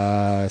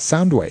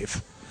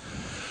Soundwave.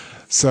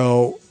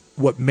 So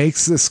what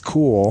makes this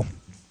cool,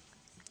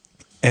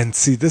 and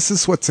see, this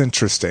is what's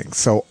interesting.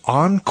 So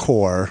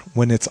Encore,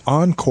 when it's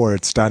Encore,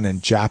 it's done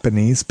in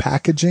Japanese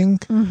packaging,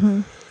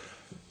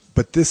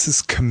 but this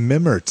is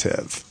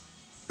commemorative.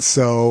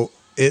 So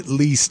at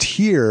least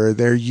here,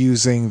 they're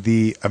using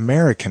the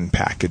American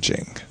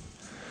packaging.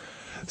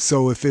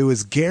 So if it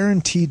was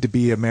guaranteed to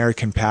be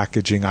American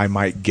packaging, I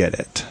might get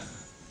it.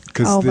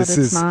 Because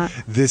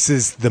this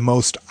is the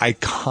most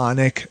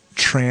iconic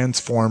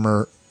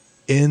Transformer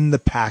in the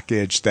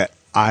package that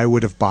I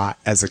would have bought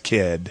as a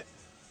kid.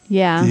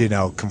 Yeah. You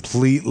know,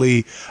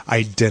 completely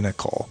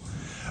identical.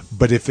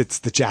 But if it's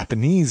the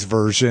Japanese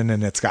version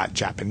and it's got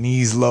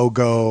Japanese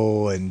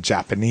logo and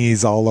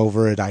Japanese all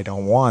over it, I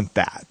don't want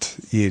that,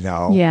 you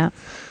know? Yeah.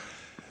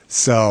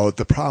 So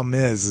the problem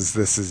is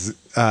this is,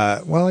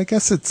 I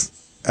guess it's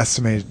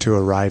estimated to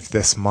arrive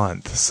this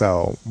month.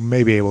 So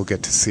maybe we'll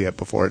get to see it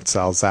before it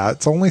sells out.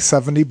 It's only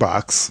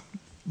 $70.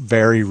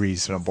 Very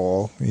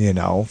reasonable, you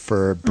know,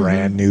 for a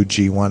brand new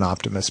G1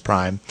 Optimus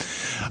Prime.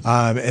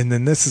 And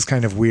then this is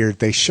kind of weird.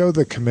 They show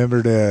the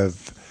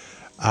commemorative.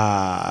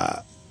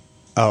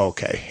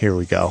 Okay, here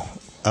we go.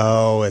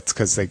 Oh, it's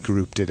because they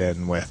grouped it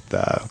in with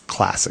the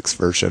Classics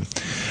version.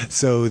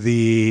 So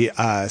the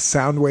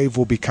Soundwave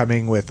will be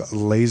coming with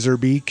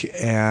Laserbeak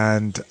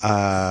and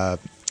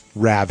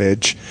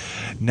Ravage.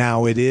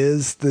 Now, it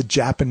is the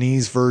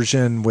Japanese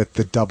version with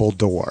the double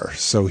door,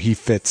 so he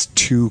fits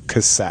 2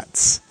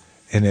 cassettes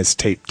in his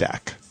tape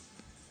deck.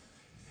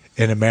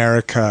 In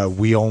America,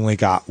 we only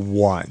got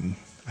 1.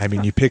 I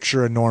mean, you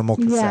picture a normal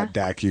cassette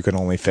deck, you can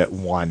only fit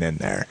 1 in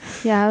there.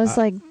 Yeah, I was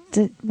like,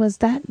 was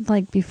that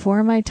like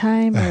before my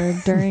time or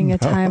during a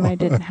time I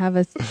didn't have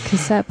a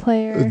cassette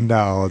player?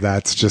 No,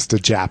 that's just a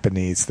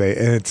Japanese thing.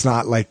 And it's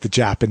not like the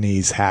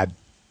Japanese had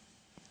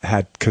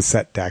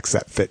cassette decks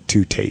that fit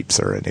 2 tapes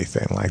or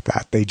anything like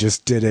that. They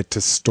just did it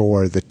to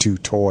store the 2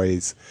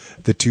 toys,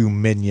 the 2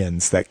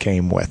 minions that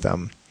came with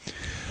them.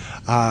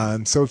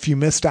 So if you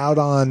missed out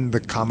on the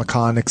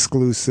Comic-Con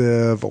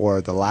exclusive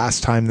or the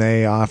last time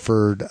they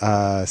offered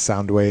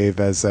Soundwave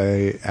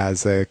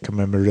as a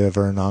commemorative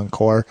or an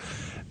encore,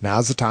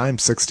 now's the time.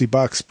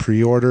 $60.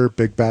 Pre-order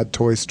Big Bad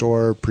Toy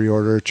Store.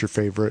 Pre-order at your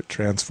favorite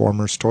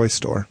Transformers toy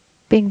store.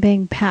 Bing,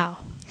 bang, pow.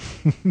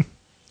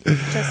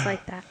 Just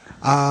like that.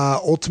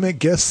 Ultimate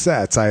gift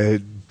sets. I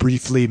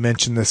briefly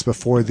mentioned this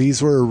before.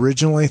 These were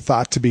originally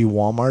thought to be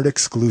Walmart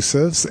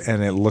exclusives,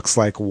 and it looks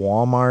like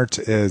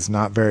Walmart is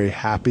not very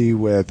happy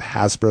with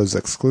Hasbro's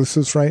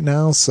exclusives right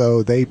now,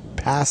 so they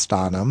passed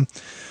on them.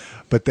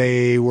 But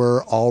they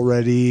were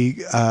already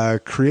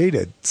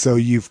created. So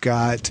you've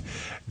got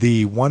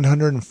the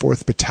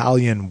 104th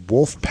Battalion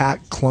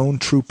Wolfpack Clone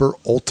Trooper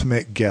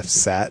Ultimate Gift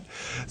Set.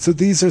 So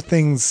these are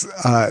things,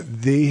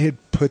 they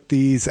had put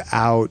these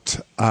out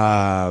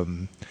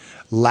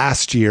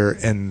last year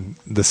in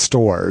the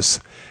stores,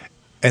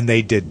 and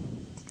they did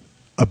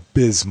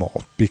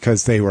abysmal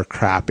because they were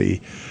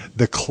crappy.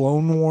 The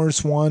Clone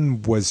Wars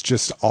one was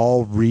just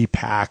all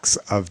repacks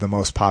of the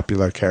most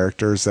popular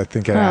characters. I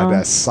think it had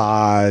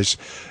Asajj,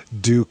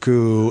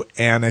 Dooku,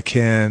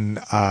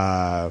 Anakin,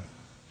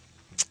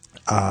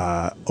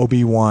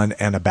 Obi-Wan,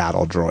 and a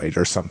battle droid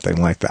or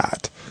something like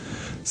that.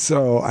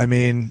 So, I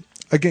mean,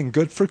 again,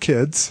 good for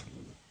kids.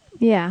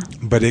 Yeah.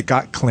 But it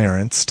got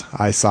clearanced.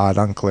 I saw it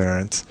on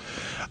clearance.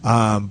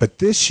 But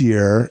this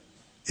year,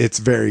 it's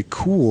very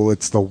cool.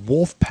 It's the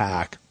Wolf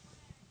Pack.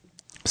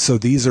 So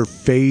these are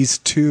Phase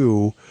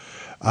 2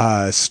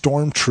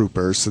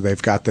 Stormtroopers. So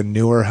they've got the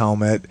newer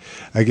helmet.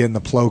 Again,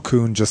 the Plo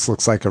Koon just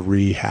looks like a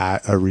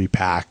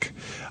repack.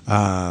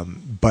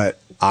 But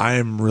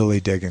I'm really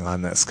digging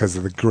on this because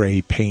of the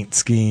gray paint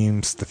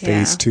schemes, the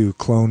Phase 2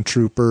 Clone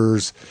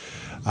Troopers.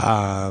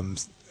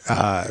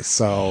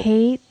 So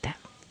hate that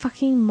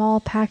fucking mall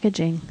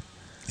packaging.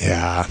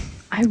 Yeah.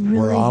 I really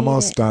We're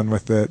almost hate it. done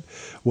with it.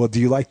 Well, do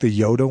you like the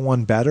Yoda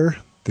one better?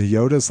 The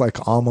Yoda's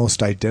like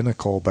almost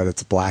identical, but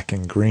it's black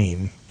and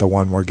green, the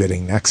one we're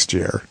getting next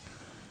year.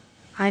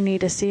 I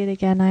need to see it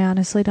again. I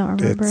honestly don't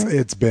remember it.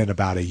 It's been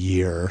about a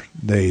year.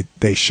 They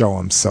show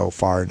them so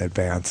far in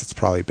advance. It's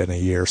probably been a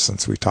year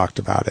since we talked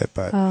about it,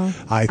 but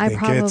I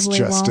think it's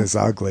just as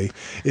ugly.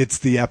 It's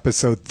the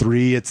episode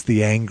 3. It's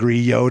the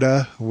angry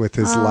Yoda with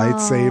his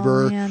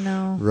lightsaber. Yeah,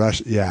 no.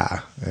 Yeah,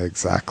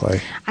 exactly.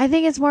 I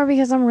think it's more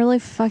because I'm really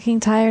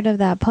fucking tired of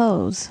that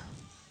pose.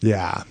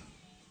 Yeah.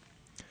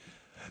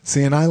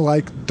 See, and I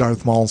like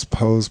Darth Maul's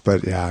pose,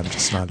 but yeah, I'm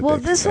just not a big fan. Well,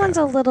 this one's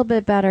a little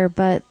bit better,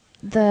 but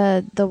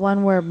the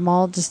one where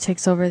Maul just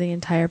takes over the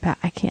entire pack,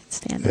 I can't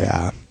stand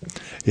it.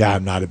 Yeah,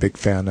 I'm not a big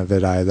fan of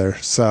it either.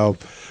 So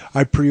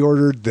I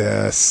pre-ordered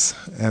this,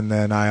 and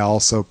then I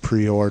also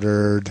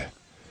pre-ordered,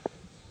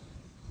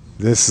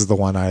 this is the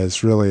one I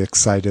was really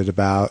excited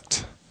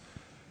about.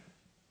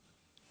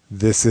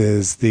 This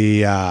is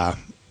the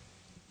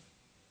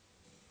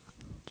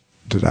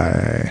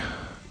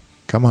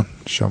come on,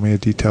 show me a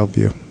detailed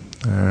view.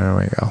 There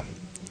we go.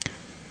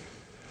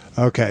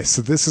 Okay,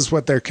 so this is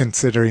what they're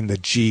considering the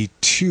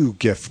G2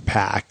 gift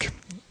pack.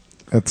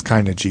 It's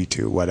kind of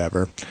G2,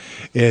 whatever.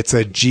 It's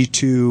a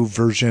G2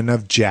 version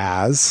of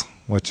Jazz,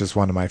 which is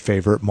one of my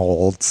favorite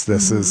molds.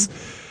 This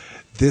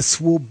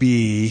will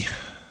be,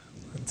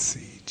 let's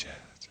see,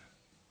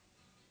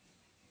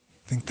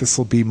 I think this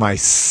will be my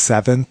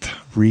 7th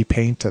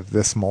repaint of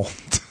this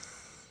mold.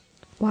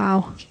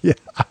 Wow. Yeah.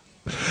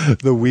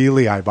 The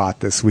wheelie I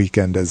bought this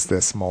weekend is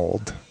this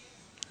mold.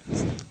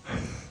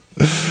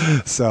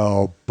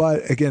 So,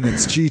 but again,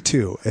 it's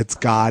G2. It's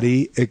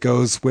gaudy. It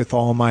goes with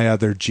all my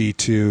other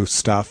G2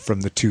 stuff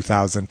from the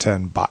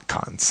 2010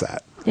 BotCon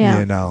set. Yeah.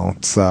 You know,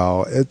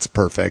 so it's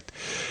perfect.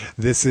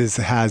 This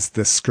has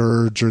the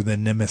Scourge or the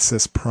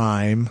Nemesis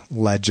Prime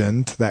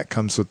legend that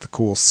comes with the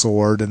cool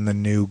sword and the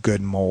new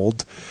good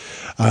mold.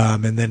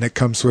 And then it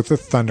comes with a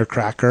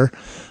Thundercracker,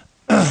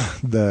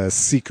 the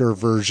Seeker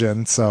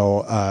version.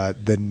 So,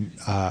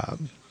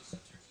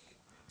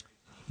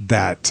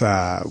 that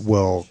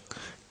will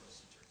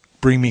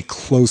bring me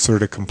closer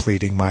to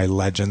completing my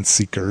Legend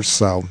Seekers.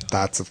 So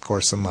that's, of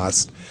course, a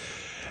must.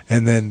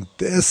 And then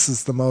this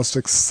is the most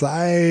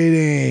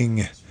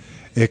exciting.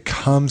 It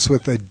comes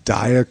with a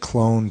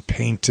Diaclone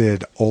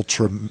painted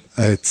Ultra.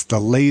 It's the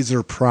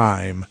Laser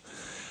Prime,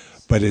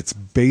 but it's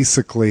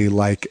basically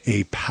like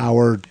a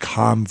powered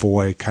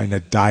convoy kind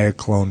of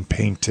Diaclone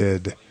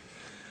painted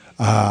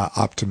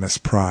Optimus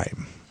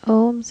Prime.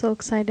 Oh, I'm so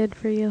excited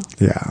for you.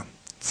 Yeah,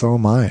 so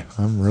am I.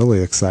 I'm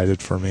really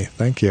excited for me.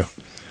 Thank you.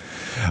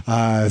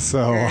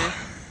 So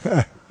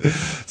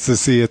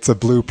see, it's a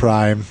blue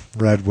Prime,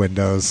 red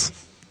windows.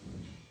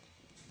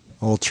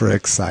 Ultra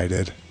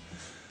excited.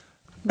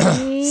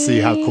 See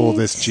how cool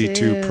this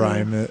G2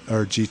 Prime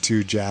or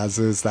G2 Jazz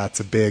is? That's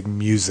a big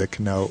music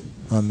note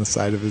on the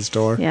side of his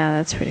door. Yeah,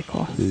 that's pretty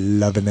cool.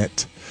 Loving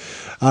it.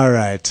 All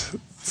right.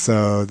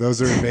 So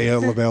those are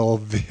available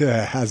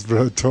via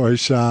Hasbro Toy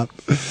Shop.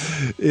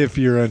 If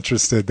you're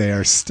interested, they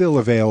are still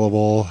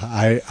available.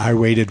 I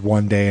waited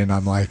one day and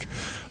I'm like,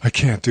 I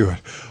can't do it.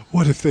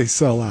 What if they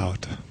sell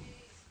out?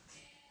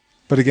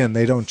 But again,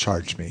 they don't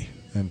charge me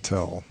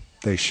until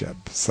they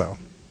ship. So.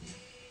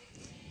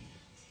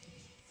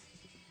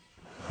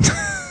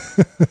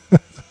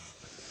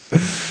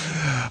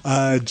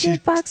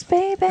 Jukebox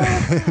baby.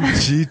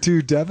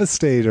 G2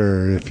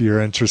 Devastator, if you're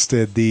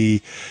interested.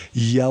 The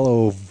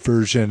yellow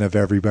version of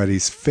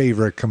everybody's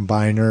favorite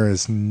combiner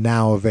is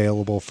now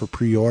available for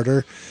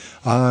pre-order.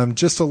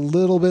 Just a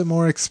little bit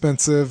more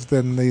expensive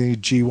than the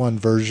G1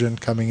 version,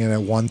 coming in at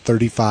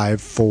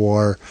 $135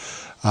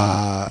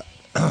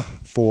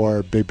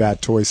 for Big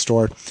Bad Toy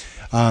Store.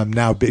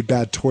 Now, Big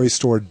Bad Toy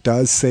Store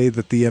does say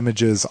that the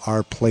images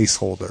are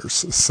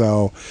placeholders.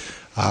 So,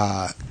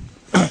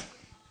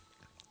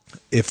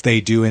 if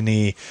they do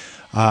any,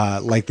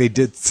 like they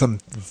did some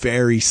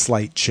very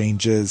slight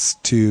changes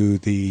to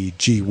the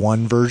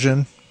G1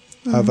 version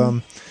of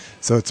them.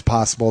 So it's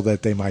possible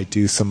that they might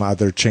do some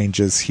other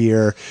changes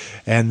here.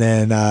 And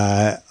then,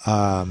 I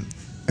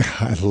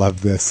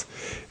love this.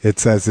 It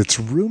says it's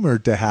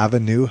rumored to have a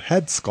new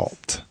head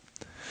sculpt.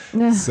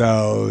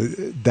 So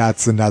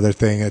that's another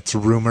thing. It's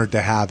rumored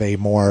to have a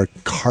more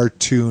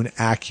cartoon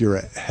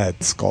accurate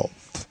head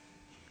sculpt.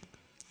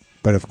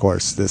 But of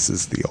course, this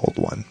is the old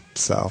one.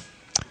 So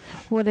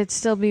would it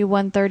still be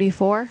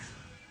 $134?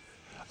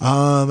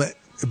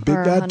 Big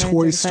Bad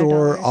Toy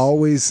Store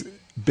always.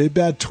 Big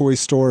Bad Toy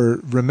Store.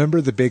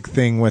 Remember the big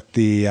thing with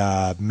the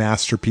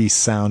Masterpiece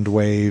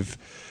Soundwave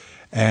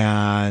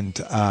and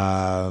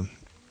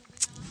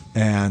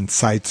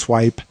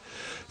Sideswipe.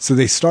 So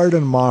they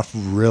started them off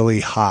really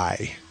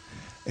high,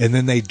 and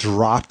then they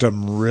dropped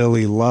them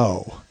really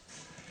low.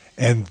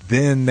 And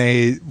then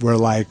they were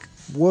like,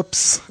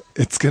 whoops,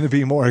 it's going to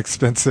be more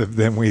expensive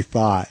than we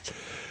thought.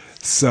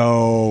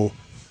 So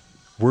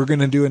we're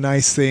going to do a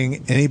nice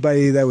thing.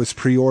 Anybody that was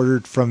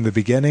pre-ordered from the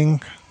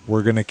beginning,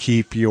 we're going to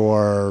keep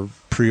your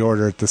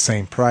pre-order at the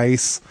same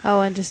price. Oh,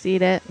 and just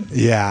eat it.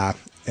 Yeah.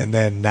 And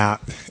then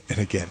and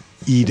again,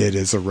 eat it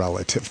is a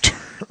relative term.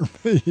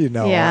 You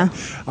know, yeah.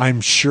 I'm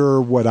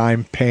sure what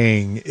I'm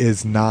paying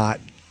is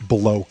not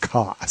below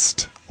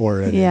cost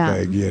or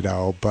anything, you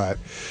know, but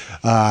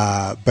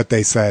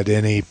they said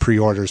any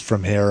pre-orders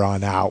from here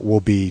on out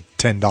will be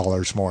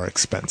 $10 more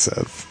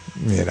expensive,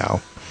 you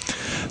know.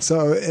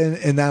 So,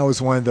 and that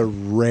was one of the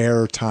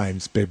rare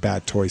times Big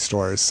Bad Toy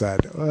Store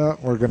said, well,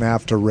 we're going to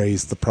have to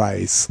raise the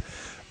price.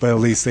 But at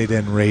least they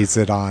didn't raise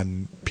it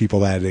on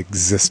people that had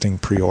existing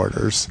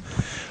pre-orders.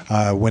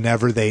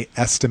 Whenever they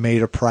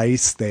estimate a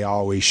price, they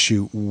always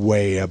shoot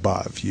way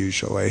above,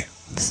 usually.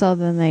 So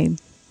then they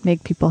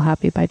make people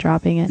happy by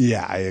dropping it.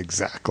 Yeah,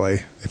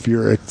 exactly. If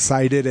you're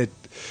excited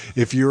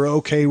if you're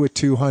okay with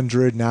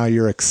 200, now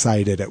you're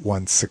excited at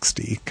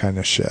 160 kind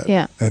of shit.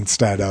 Yeah.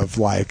 Instead of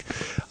like,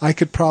 I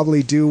could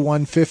probably do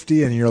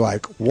 150, and you're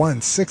like,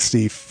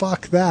 160,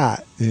 fuck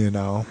that, you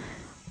know.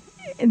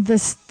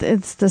 It's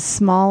the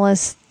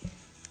smallest.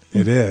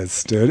 It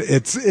is, dude.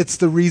 It's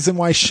the reason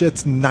why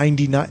shit's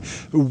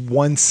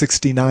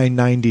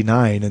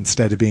 $169.99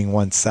 instead of being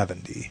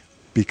 $170,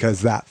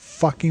 because that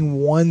fucking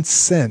 1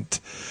 cent.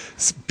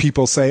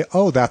 People say,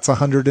 "Oh, that's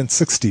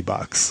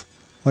 $160."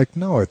 Like,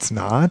 no, it's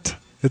not.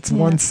 It's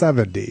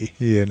 $170.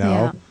 You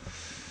know.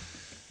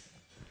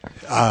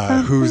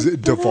 Yeah. Who's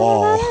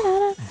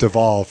Duvall?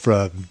 Duvall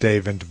from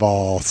Dave and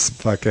Duvall's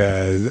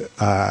fucking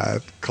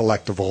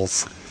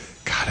collectibles.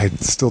 God, I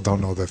still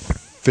don't know the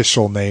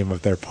official name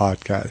of their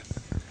podcast.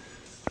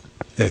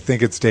 I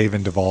think it's Dave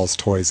and Duvall's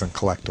Toys and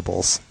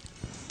Collectibles.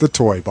 The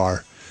Toy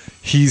Bar.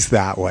 He's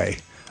that way.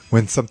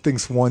 When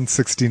something's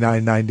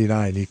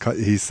 $169.99,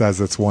 he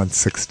says it's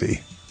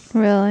 $160.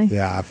 Really?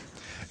 Yeah.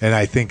 And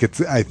I think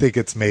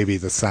it's maybe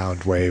the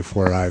Soundwave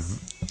where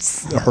I've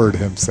heard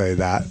him say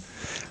that.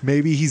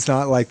 Maybe he's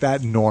not like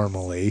that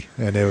normally,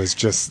 and it was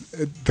just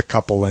the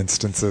couple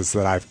instances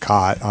that I've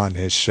caught on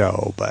his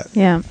show. But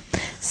yeah,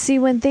 see,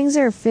 when things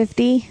are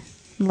 50,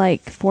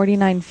 like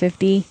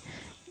 $49.50,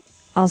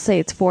 I'll say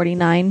it's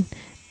 49.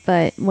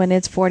 But when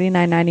it's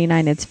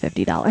 $49.99, it's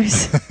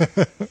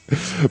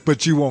 $50.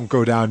 But you won't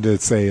go down to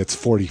say it's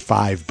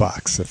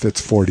 $45 if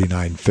it's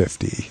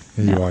 $49.50.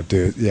 You want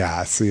to,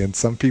 yeah. See, and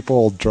some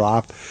people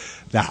drop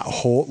that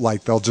whole,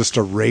 like, they'll just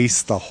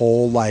erase the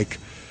whole, like,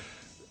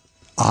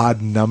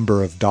 odd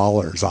number of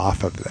dollars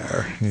off of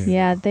there.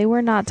 Yeah, they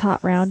were not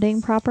taught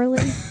rounding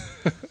properly.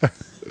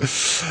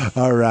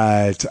 All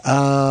right.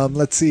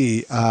 Let's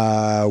see.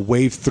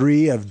 Wave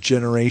 3 of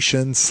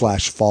Generations /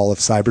 Fall of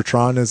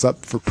Cybertron is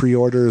up for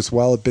pre-order as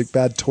well at Big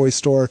Bad Toy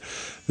Store.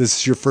 This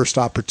is your first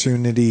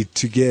opportunity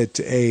to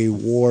get a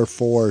War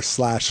 4 /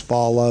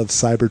 Fall of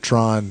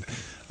Cybertron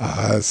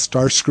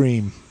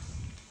Starscream,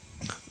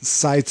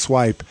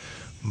 Sideswipe,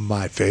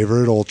 my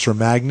favorite, Ultra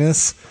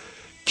Magnus,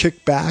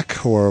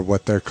 Kickback, or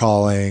what they're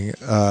calling,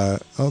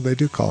 they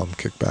do call him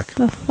Kickback.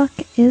 The fuck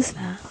is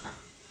that?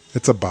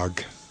 It's a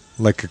bug,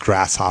 like a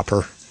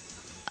grasshopper.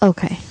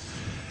 Okay.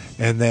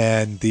 And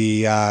then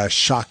the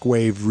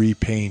Shockwave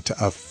repaint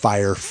of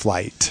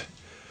Fireflight.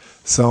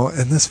 So,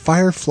 in this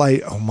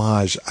Fireflight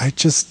homage, I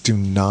just do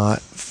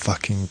not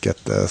fucking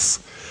get this.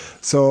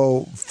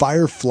 So,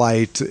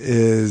 Fireflight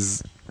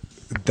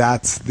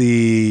that's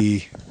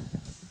the,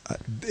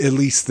 at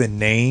least the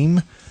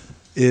name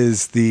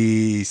is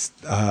the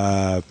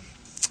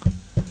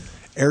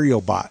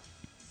aerial bot,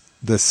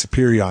 the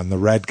Superion, the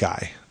red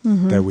guy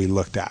that we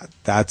looked at.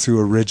 That's who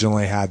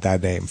originally had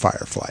that name,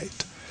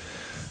 Fireflight.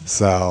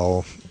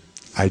 So,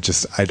 I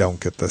don't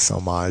get this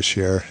homage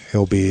here.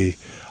 I'll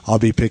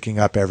be picking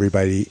up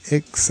everybody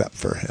except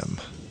for him.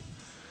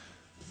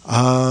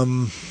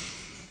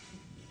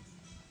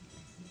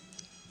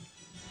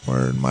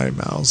 Where'd my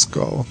mouse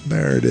go?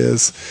 There it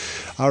is.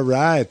 All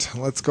right,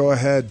 let's go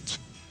ahead.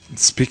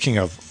 Speaking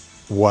of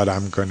what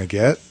I'm going to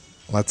get,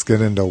 let's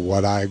get into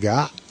what I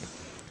got.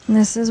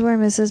 This is where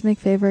Mrs.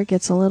 McFavorite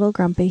gets a little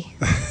grumpy.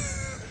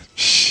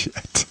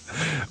 Shit.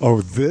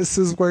 Oh, this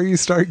is where you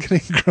start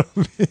getting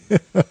grumpy?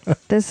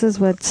 This is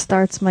what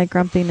starts my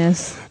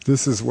grumpiness.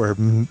 This is where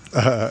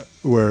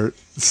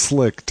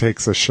Slick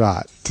takes a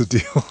shot to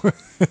deal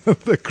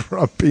with the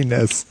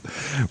grumpiness,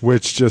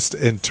 which just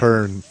in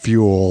turn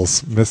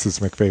fuels Mrs.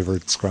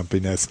 McFavorite's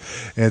grumpiness.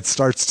 And it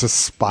starts to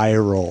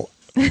spiral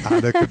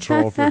out of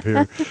control from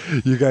here.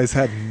 You guys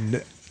have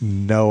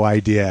no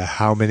idea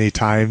how many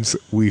times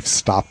we've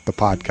stopped the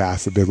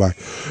podcast and been like,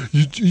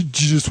 you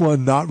just want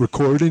to not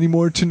record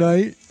anymore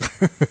tonight?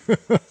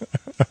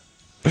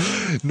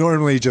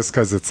 Normally just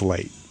because it's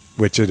late,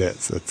 which it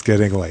is. It's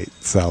getting late.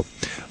 So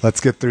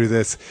let's get through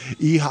this.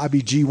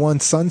 eHobby G1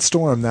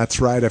 Sunstorm. That's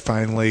right. I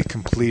finally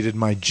completed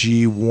my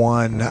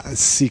G1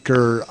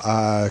 Seeker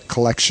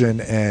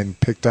collection and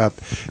picked up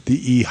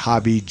the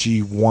eHobby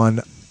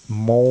G1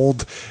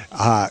 mold.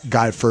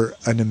 Got it for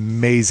an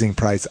amazing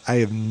price. I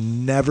have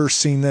never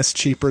seen this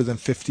cheaper than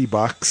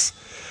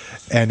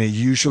 $50, and it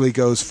usually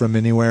goes from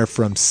anywhere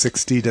from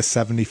 $60 to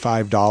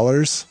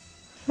 $75.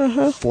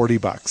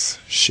 $40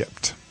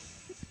 shipped.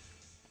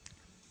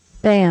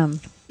 Bam.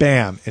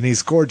 And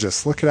he's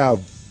gorgeous. Look at how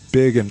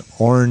big and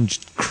orange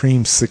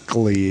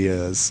creamsicle he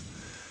is.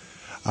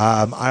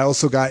 I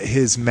also got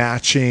his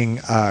matching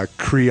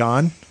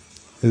Kre-O,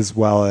 as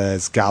well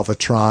as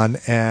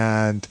Galvatron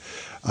and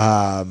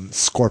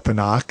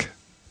Scorponok.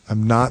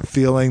 I'm not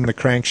feeling the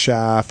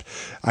crankshaft.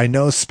 I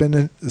know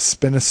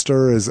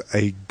Spinister is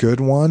a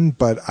good one,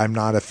 but I'm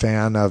not a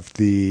fan of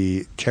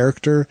the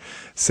character.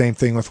 Same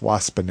thing with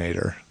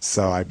Waspinator.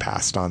 So I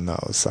passed on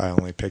those. I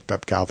only picked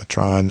up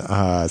Galvatron,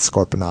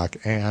 Scorponok,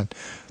 and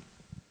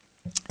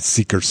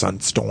Seeker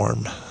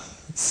Sunstorm.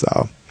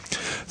 So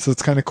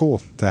it's kind of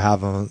cool to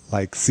have them,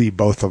 see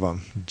both of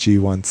them,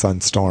 G1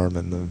 Sunstorm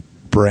and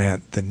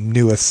the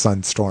newest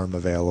Sunstorm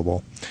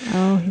available.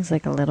 Oh, he's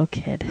like a little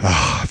kid.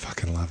 Oh, I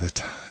fucking love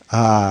it.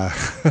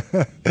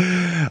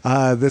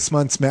 This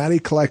month's Matty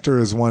Collector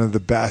is one of the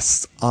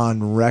best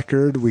on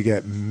record. We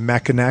get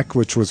Mechanic,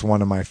 which was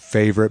one of my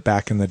favorite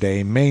back in the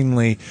day.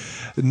 Mainly,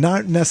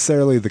 not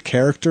necessarily the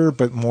character,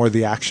 but more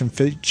the action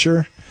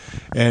feature.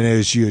 And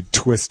as you'd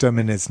twist him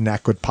and his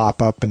neck would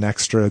pop up an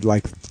extra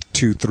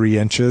 2-3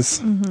 inches.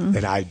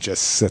 And I'd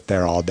just sit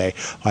there all day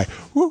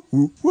woo,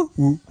 woo, woo,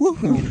 woo,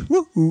 woo,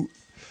 woo, woo.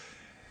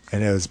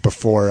 And it was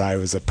before I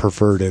was a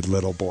perverted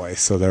little boy,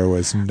 so there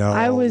was no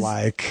I was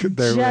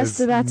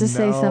just about to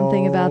say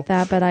something about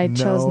that, but I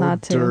chose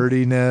not to.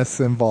 Dirtiness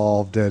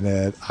involved in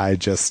it. I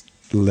just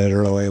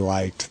literally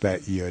liked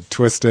that you would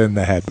twist it and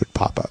the head would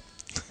pop up.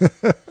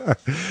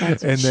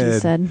 That's what she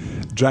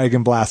said.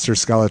 Dragon Blaster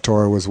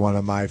Skeletor was one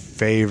of my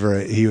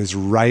favorite. He was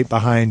right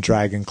behind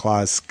Dragon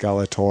Claw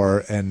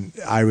Skeletor, and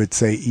I would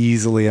say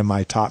easily in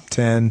my top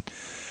 10.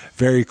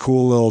 Very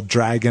cool little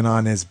dragon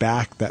on his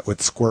back that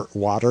would squirt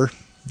water.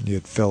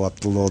 You'd fill up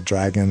the little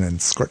dragon and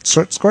squirt,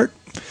 squirt, squirt.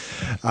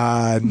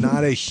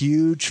 Not a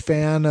huge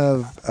fan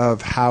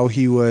of how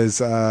he was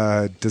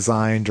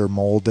designed or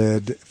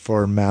molded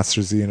for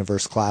Masters of the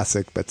Universe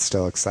Classic, but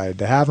still excited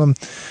to have him.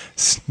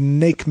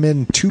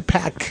 Snakeman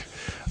 2-pack.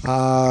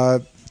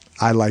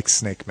 I like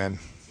Snakeman.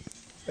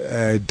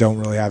 I don't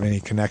really have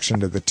any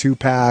connection to the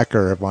 2-pack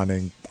or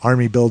wanting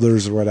army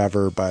builders or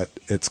whatever, but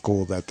it's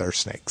cool that they're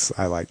snakes.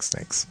 I like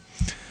snakes.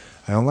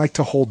 I don't like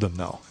to hold them,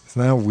 though.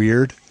 Isn't that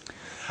weird?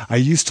 I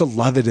used to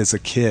love it as a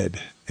kid,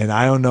 and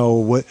I don't know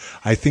what,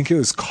 I think it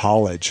was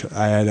college.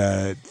 I had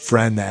a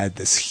friend that had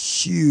this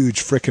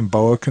huge freaking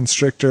boa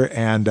constrictor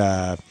and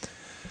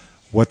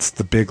what's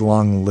the big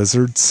long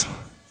lizards?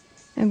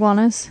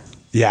 Iguanas?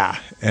 Yeah,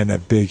 and a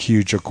big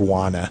huge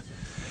iguana.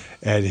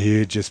 And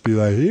he'd just be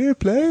like, here,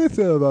 play with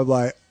him. I'm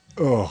like,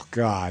 oh,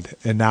 God.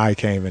 And now I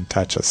can't even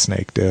touch a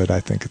snake, dude.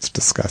 I think it's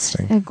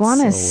disgusting.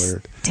 Iguanas so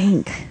weird.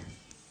 stink.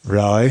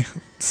 Really?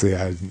 See,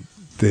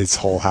 this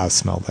whole house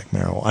smelled like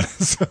marijuana.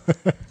 So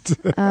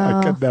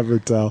I could never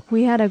tell.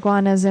 We had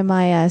iguanas in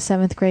my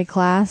 7th grade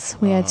class.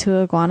 We had 2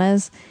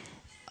 iguanas.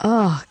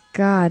 Oh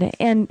God!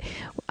 And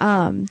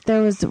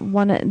there was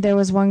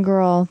one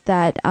girl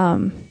that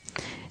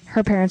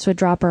her parents would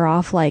drop her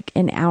off like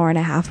an hour and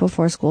a half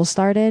before school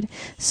started,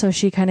 so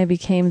she kind of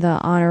became the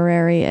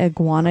honorary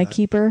iguana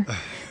keeper.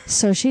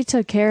 So she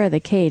took care of the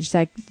cage.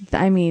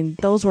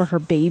 Those were her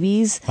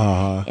babies,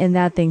 and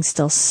that thing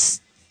still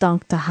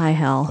stunk to high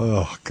hell.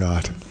 Oh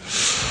God.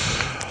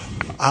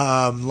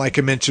 Like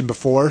I mentioned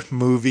before,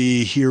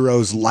 movie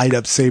heroes Light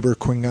Up Saber,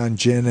 Qui-Gon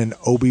Jinn, and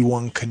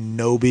Obi-Wan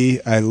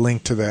Kenobi. I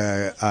linked to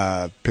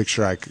the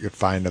picture I could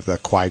find of the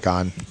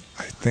Qui-Gon.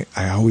 I think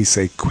I always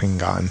say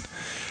Qui-Gon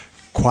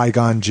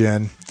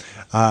Jinn,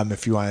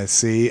 if you want to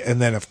see. And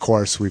then, of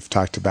course, we've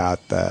talked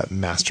about the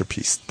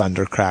Masterpiece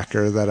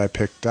Thundercracker that I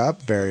picked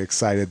up. Very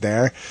excited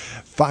there.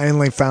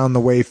 Finally found the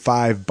Wave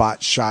 5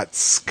 Bot Shot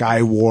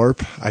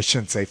Skywarp. I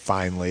shouldn't say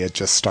finally, it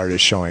just started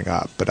showing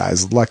up, but I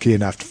was lucky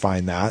enough to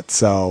find that.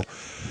 So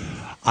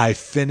I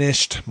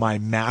finished my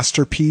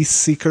Masterpiece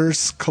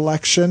Seekers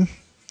collection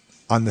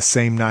on the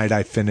same night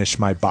I finished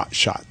my Bot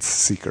Shots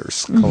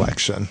Seekers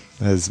collection.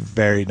 It's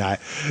very nice.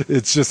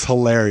 It's just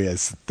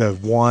hilarious. The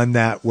one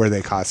where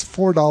they cost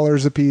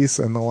 $4 a piece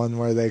and the one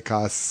where they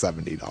cost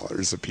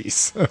 $70 a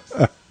piece.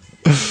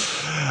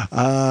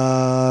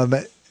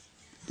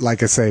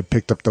 Like I say,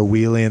 picked up the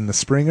Wheelie and the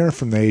Springer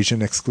from the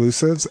Asian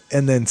exclusives,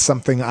 and then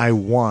something I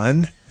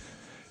won.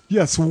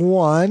 Yes,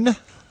 won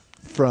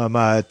from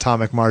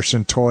Atomic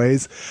Martian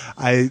Toys.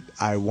 I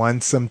won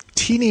some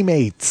Teeny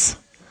Mates.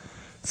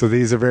 So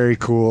these are very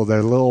cool. They're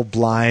a little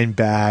blind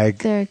bag.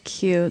 They're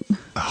cute.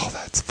 Oh,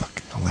 that's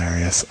fucking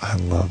hilarious. I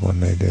love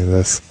when they do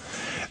this.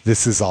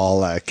 This is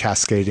all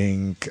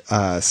cascading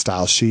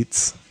style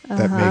sheets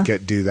that make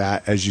it do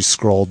that. As you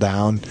scroll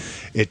down,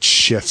 it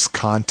shifts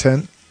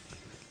content.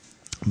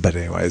 But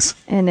anyways.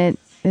 And it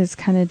is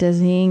kind of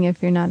dizzying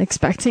if you're not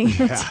expecting it.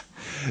 Yeah.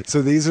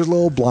 So these are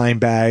little blind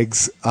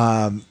bags.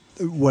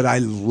 What I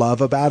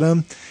love about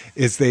them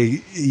is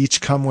they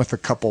each come with a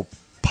couple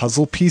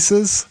puzzle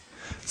pieces.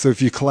 So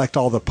if you collect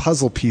all the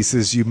puzzle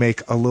pieces, you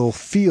make a little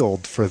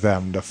field for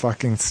them to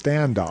fucking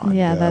stand on.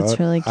 Yeah, that's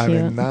really cute. I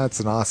mean, that's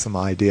an awesome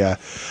idea.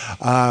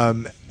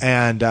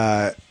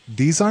 And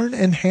these aren't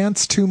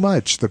enhanced too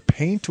much. The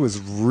paint was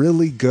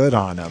really good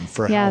on them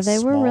for how they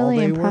were small really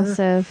they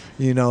impressive.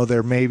 were. You know,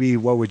 they're maybe,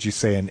 what would you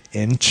say, an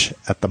inch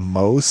at the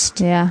most?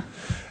 Yeah.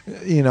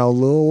 You know,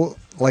 little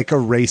like a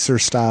racer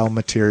style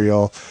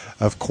material.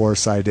 Of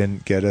course, I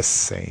didn't get a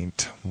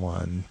Saint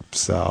one,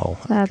 so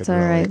that's all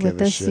right. With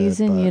this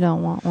season, you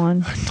don't want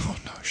one. I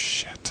don't know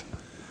shit.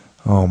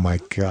 Oh my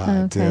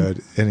God,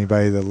 dude!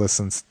 Anybody that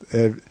listens,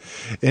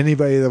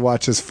 anybody that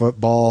watches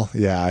football,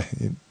 yeah,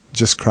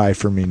 just cry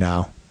for me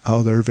now.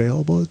 Oh, they're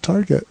available at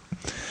Target.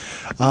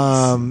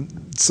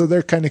 So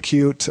they're kind of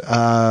cute.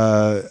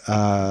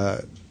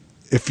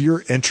 If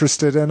you're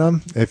interested in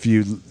them, if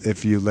you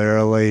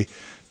literally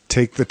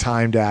take the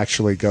time to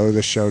actually go to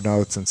the show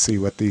notes and see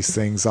what these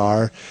things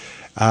are,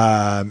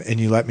 and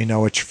you let me know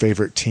what your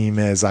favorite team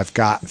is. I've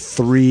got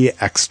 3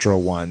 extra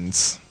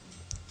ones,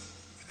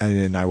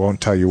 and I won't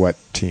tell you what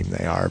team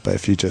they are, but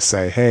if you just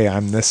say, hey,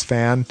 I'm this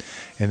fan,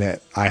 and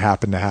I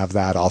happen to have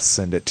that, I'll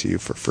send it to you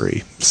for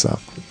free. So,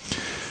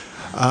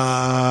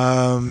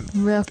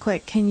 real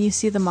quick, can you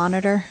see the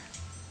monitor?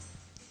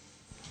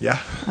 Yeah.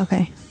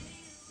 Okay.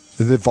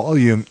 The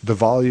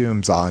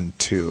volume's on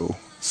 2.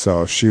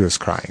 So if she was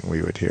crying,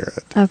 we would hear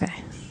it.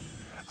 Okay.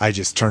 I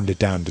just turned it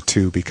down to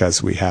 2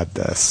 because we had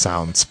the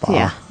sound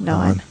spa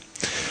on.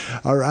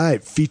 All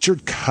right.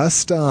 Featured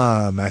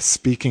custom.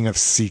 Speaking of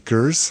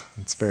seekers,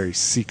 it's very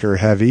seeker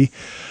heavy.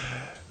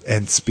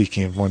 And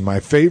speaking of one of my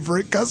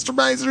favorite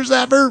customizers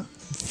ever,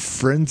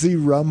 Frenzy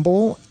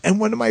Rumble. And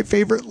one of my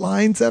favorite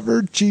lines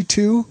ever,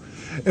 G2.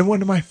 And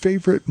one of my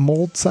favorite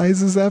mold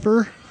sizes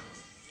ever.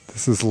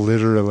 This is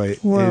literally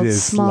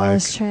world's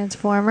smallest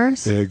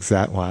Transformers.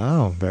 Exact.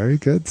 Wow, very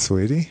good,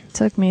 sweetie.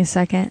 Took me a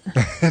second.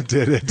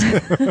 Did it?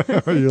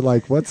 You're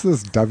like, what's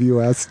this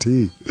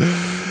WST?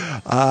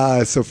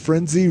 So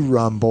Frenzy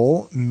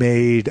Rumble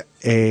made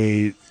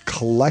a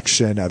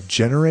collection of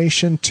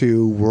Generation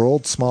 2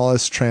 World's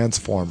Smallest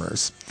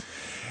Transformers.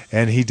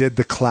 And he did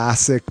the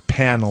classic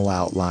panel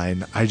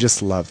outline. I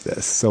just love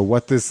this.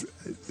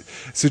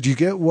 So do you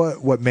get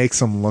what makes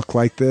him look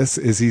like this?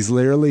 Is he's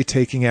literally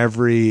taking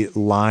every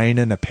line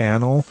in a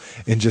panel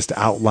and just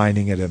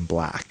outlining it in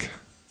black.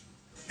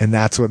 And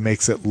that's what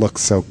makes it look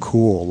so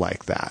cool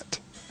like that.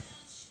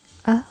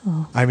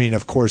 Oh. I mean,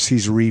 of course,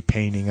 he's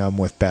repainting them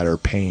with better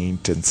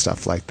paint and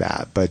stuff like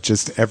that. But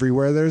just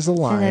everywhere there's a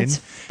line,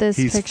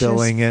 he's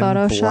filling in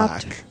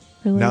black.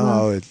 Really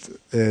no,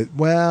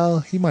 well,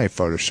 he might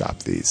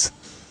Photoshop these.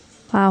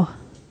 Wow.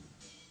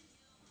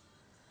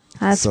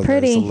 That's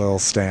pretty. There's a little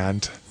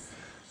stand.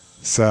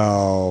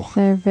 So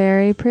they're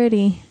very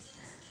pretty.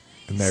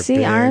 And they're See,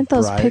 big, aren't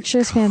those bright.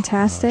 pictures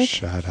fantastic? Oh,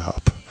 shut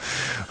up.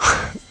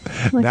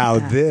 Now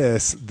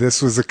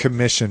this was a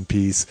commission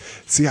piece.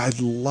 See, I'd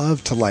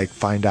love to like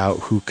find out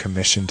who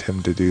commissioned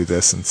him to do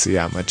this and see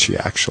how much he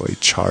actually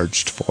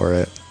charged for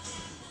it.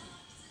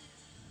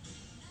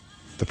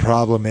 The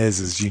problem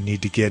is you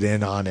need to get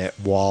in on it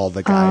while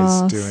the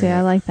guy's doing it.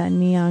 I like that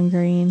neon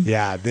green.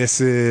 Yeah, this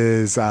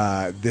is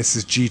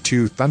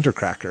G2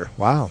 Thundercracker.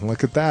 Wow,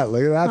 look at that!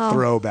 Look at that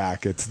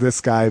throwback. It's this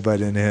guy,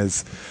 but in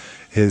his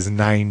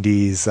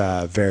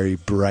 90s very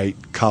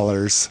bright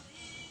colors.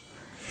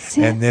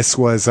 See? And this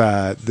was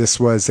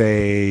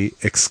a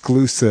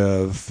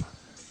exclusive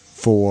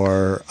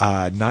for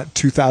not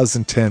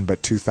 2010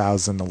 but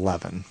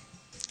 2011.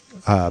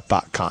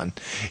 BotCon.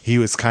 He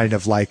was kind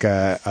of like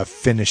a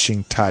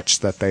finishing touch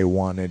that they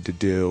wanted to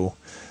do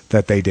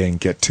that they didn't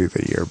get to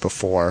the year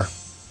before.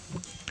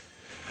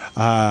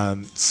 So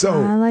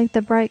I like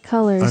the bright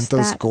colors. Aren't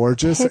those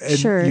gorgeous?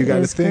 Picture and you got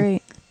to is think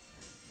great.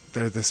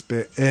 They're this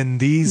big, and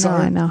these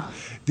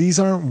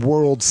aren't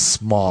world's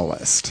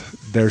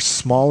smallest. They're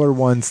smaller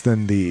ones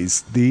than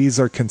these. These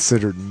are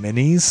considered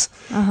minis,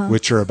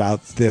 which are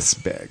about this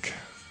big.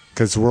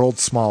 Because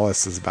world's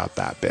smallest is about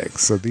that big.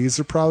 So these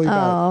are probably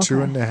about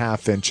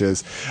 2.5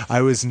 inches.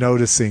 I was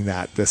noticing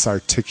that this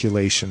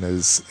articulation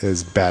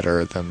is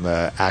better than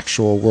the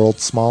actual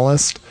world's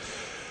smallest.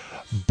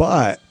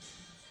 But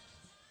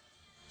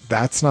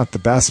that's not the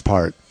best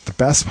part. The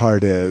best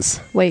part is...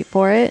 Wait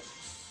for it.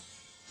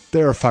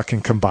 They're a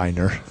fucking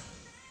combiner.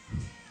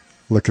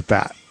 Look at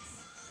that.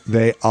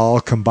 They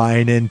all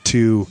combine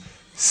into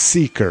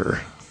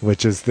Seeker,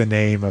 which is the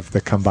name of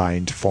the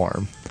combined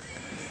form.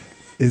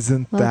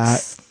 Isn't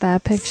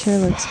that picture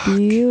looks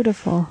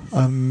beautiful.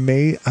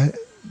 Amazing.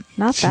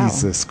 Not that one.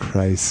 Jesus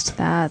Christ.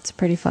 That's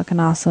pretty fucking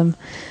awesome.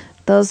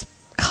 Those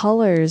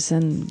colors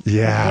and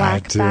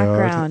black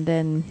background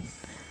and...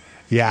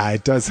 Yeah,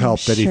 it does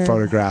help that he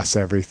photographs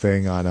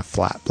everything on a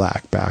flat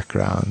black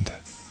background.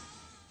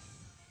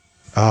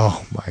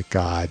 Oh my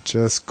God,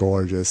 just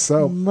gorgeous.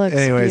 So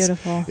anyways,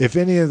 beautiful. If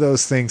any of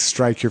those things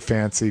strike your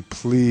fancy,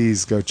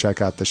 please go check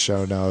out the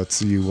show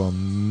notes. You will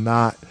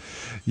not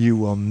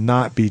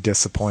be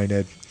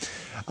disappointed.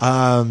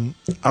 All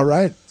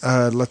right,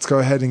 let's go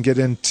ahead and get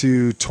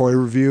into toy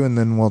review, and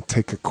then we'll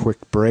take a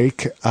quick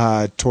break.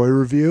 Toy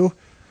review.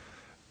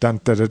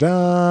 Dun da da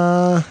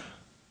da.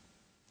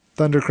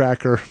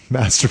 Thundercracker,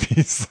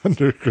 Masterpiece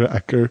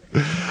Thundercracker.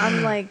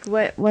 I'm like,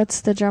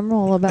 what's the drum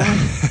roll about?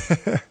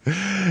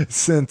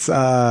 Since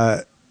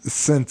I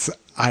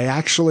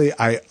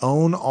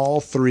own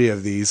all three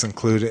of these,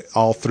 including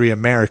all three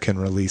American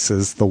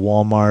releases, the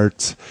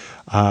Walmart,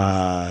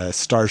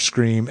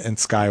 Starscream, and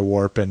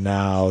Skywarp, and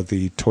now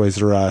the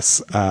Toys R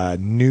Us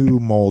new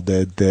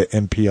molded, the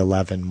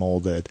MP11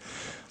 molded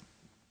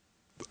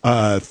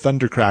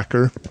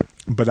Thundercracker.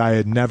 But I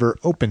had never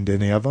opened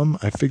any of them.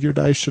 I figured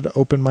I should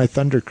open my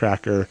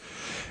Thundercracker,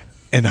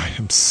 and I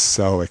am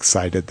so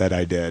excited that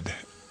I did.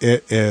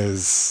 It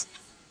is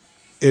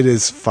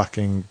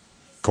fucking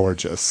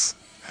gorgeous.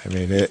 I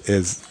mean, it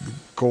is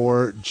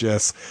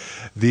gorgeous.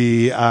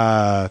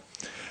 I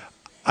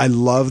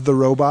love the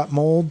robot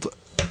mold,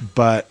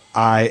 but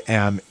I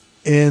am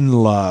in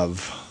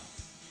love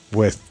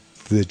with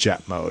the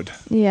jet mode.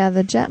 Yeah,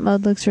 the jet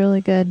mode looks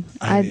really good.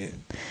 I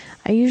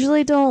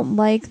usually don't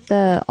like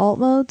the alt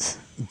modes.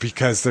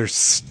 Because there's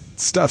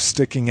stuff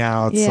sticking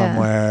out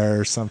somewhere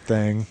or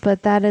something.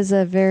 But that is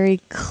a very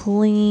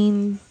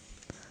clean,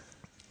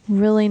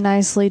 really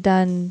nicely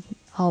done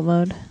alt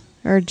mode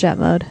or jet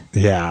mode.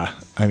 Yeah.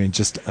 I mean,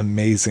 just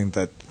amazing,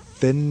 the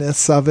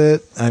thinness of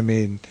it. I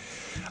mean,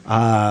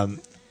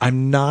 I'm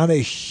not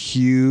a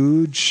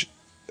huge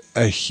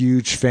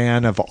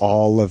fan of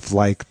all of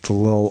like the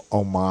little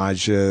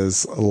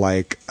homages,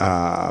 like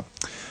the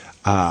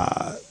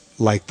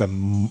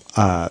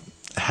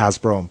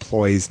Hasbro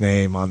employee's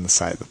name on the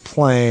side of the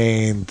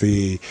plane,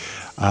 the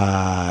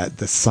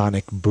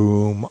sonic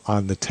boom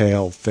on the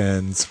tail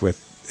fins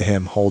with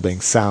him holding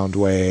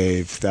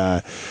Soundwave,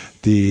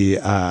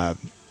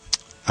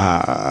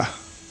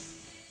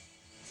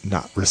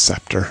 not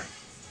Receptor,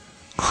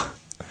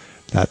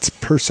 that's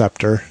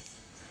Perceptor,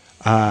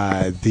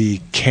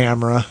 the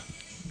camera.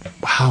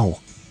 Wow,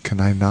 can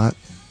I not?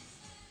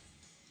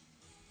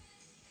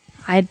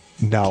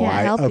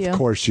 Of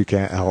course you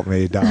can't help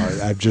me. No,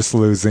 I'm just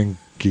losing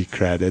geek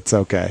cred. It's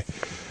okay.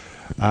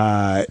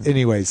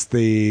 Anyways,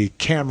 the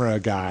camera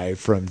guy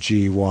from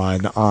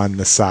G1 on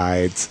the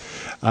sides.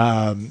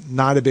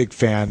 Not a big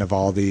fan of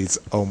all these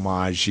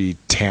homage-y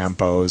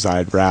tampos.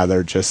 I'd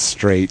rather just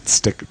straight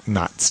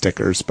not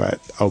stickers, but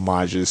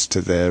homages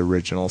to the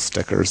original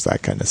stickers,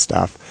 that kind of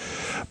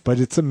stuff. But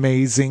it's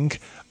amazing.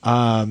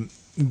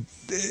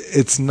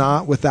 It's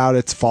not without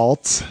its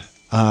faults.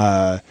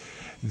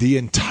 The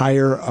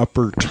entire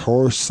upper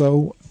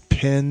torso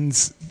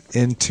pins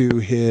into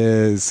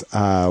his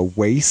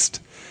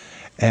waist,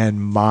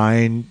 and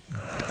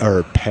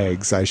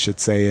pegs, I should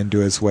say, into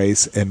his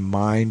waist, and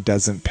mine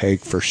doesn't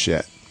peg for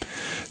shit.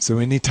 So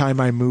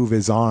anytime I move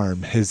his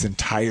arm, his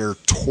entire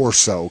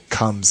torso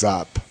comes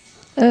up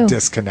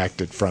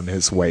disconnected from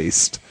his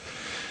waist.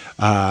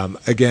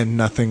 Again,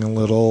 nothing a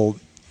little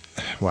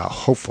well,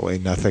 hopefully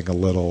nothing a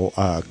little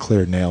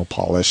clear nail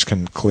polish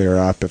can clear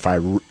up if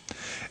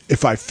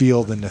I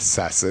feel the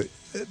necessity.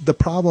 The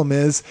problem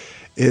is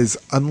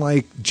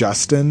unlike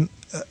Justin,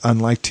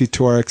 unlike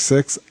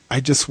T2RX6, I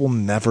just will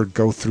never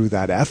go through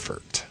that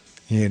effort,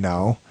 you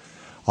know?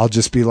 I'll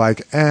just be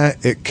like,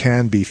 it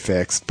can be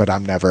fixed, but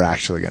I'm never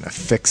actually going to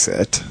fix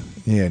it,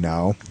 you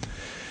know?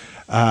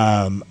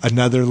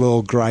 Another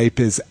little gripe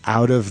is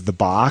out of the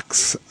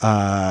box.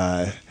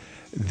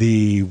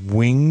 The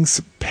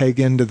wings peg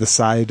into the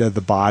side of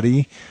the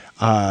body.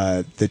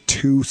 The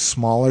two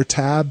smaller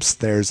tabs,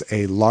 there's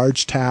a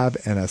large tab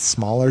and a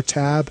smaller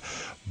tab.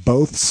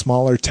 Both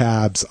smaller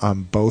tabs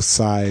on both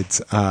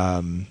sides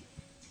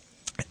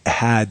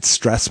had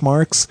stress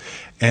marks,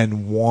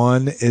 and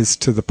one is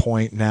to the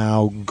point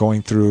now,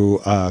 going through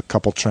a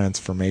couple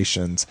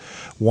transformations,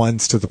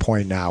 one's to the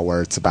point now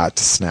where it's about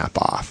to snap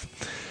off.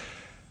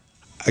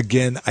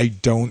 Again, I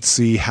don't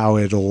see how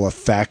it'll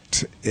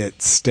affect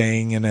it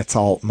staying in its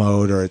alt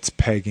mode or its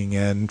pegging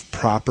in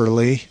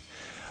properly.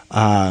 Do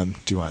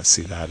you want to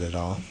see that at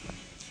all?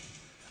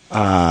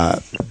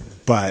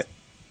 But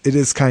it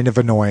is kind of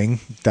annoying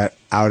that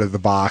out of the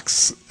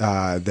box,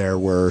 there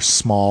were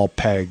small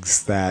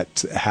pegs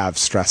that have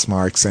stress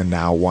marks, and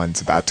now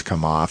one's about to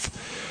come off.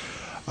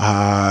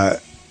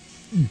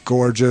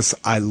 Gorgeous.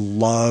 I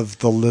love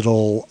the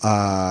little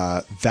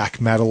vac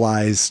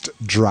metallized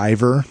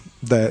driver,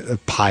 the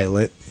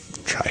pilot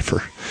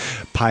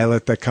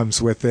that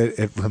comes with it.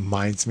 It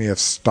reminds me of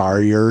Star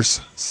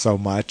Years so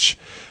much.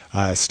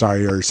 Star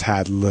Years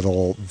had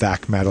little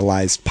vac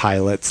metallized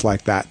pilots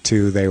like that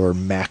too. They were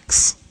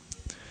mechs.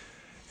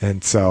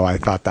 And so I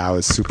thought that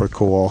was super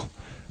cool.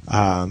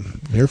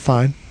 You're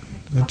fine.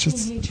 I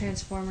hate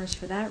Transformers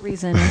for that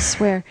reason. I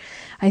swear.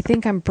 I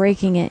think I'm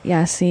breaking it.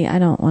 Yeah, see, I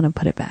don't want to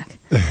put it back.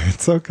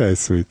 It's okay,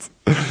 sweets.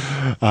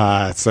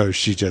 So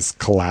she just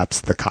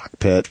collapsed the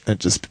cockpit. It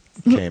just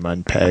became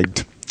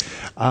unpegged.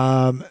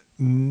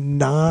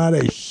 Not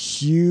a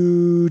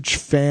huge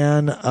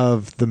fan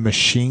of the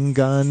machine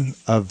gun,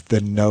 of the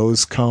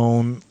nose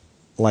cone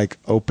like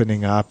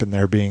opening up and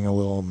there being a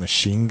little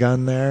machine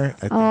gun there.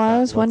 I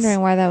was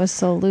wondering why that was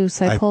so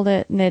loose. I pulled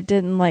it and it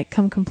didn't like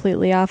come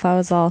completely off. I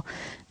was all,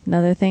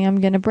 another thing I'm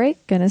going to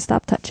break, going to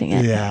stop touching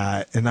it.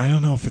 Yeah, and I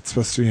don't know if it's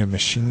supposed to be a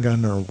machine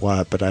gun or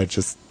what, but it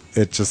just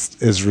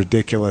is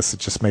ridiculous.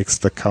 It just makes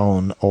the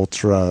cone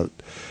ultra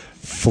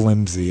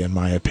flimsy, in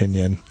my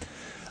opinion.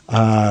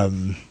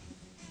 Trying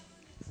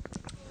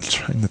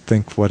to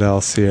think what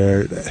else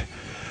here.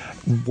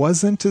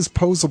 Wasn't as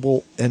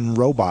posable in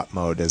robot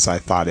mode as I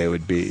thought it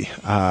would be.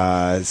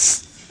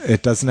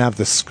 It doesn't have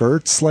the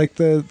skirts like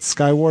the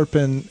Skywarp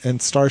and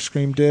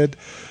Starscream did,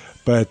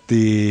 but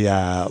the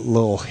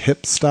little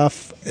hip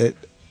stuff,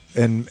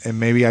 and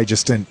maybe I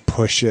just didn't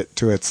push it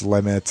to its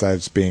limits. I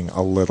was being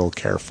a little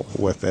careful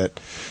with it.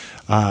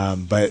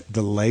 But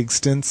the legs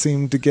didn't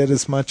seem to get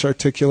as much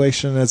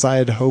articulation as I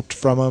had hoped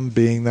from them,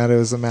 being that it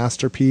was a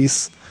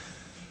masterpiece.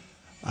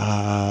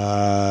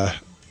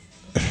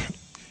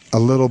 A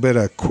little bit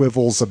of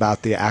quibbles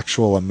about the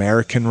actual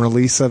American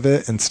release of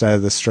it instead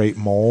of the straight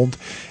mold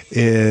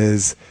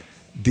is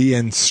the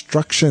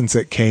instructions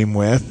it came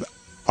with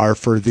are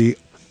for the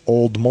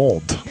old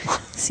mold.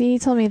 See, you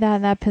told me that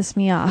and that pissed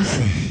me off.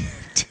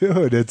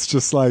 Dude, it's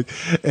just like,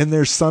 and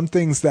there's some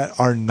things that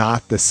are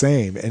not the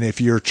same. And if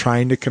you're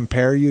trying to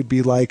compare, you'd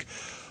be like,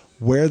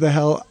 where the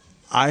hell?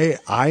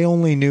 I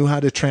only knew how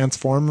to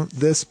transform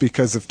this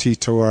because of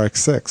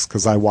T2RX6,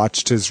 because I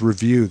watched his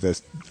review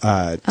this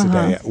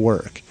today at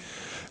work.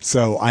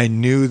 So I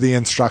knew the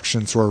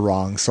instructions were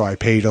wrong, so I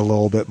paid a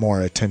little bit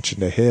more attention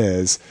to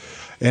his.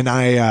 And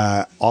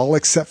I, all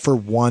except for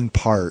one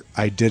part,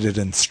 I did it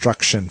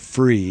instruction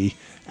free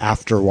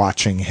after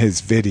watching his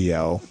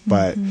video.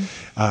 But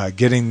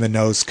getting the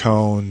nose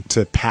cone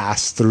to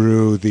pass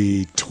through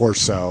the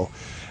torso,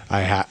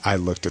 I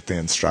looked at the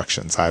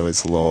instructions. I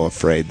was a little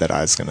afraid that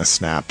I was going to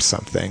snap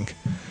something.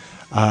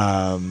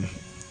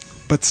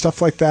 But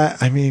stuff like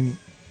that, I mean,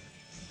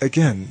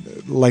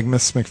 again, like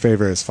Miss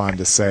McFavor is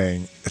fond of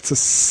saying, it's a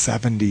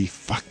 $70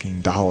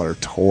 fucking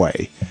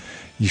toy.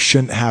 You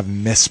shouldn't have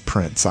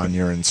misprints on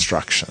your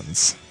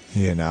instructions,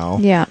 you know?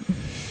 Yeah.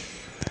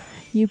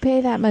 You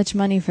pay that much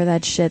money for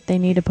that shit, they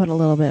need to put a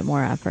little bit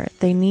more effort.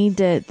 They need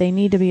to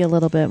be a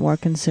little bit more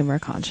consumer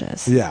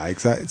conscious. Yeah,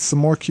 exactly. Some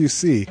more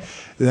QC.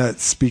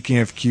 Speaking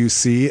of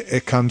QC,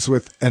 it comes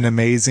with an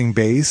amazing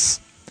base.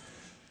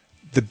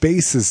 The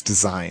base is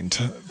designed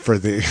for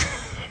the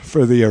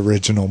for the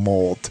original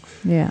mold.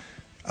 Yeah.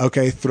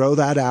 Okay, throw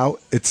that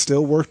out. It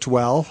still worked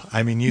well.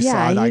 I mean, you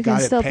saw it. I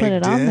got it pegged put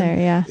it on in. there,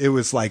 yeah. It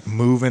was like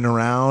moving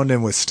around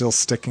and was still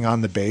sticking on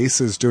the base.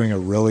 It was doing a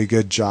really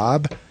good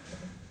job.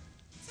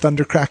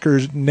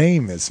 Thundercracker's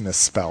name is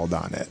misspelled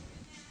on it.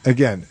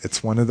 Again,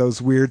 it's one of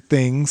those weird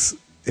things.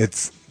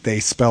 They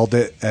spelled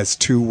it as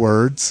 2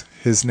 words.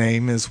 His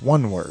name is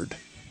 1 word.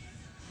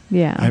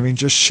 Yeah. I mean,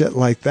 just shit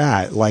like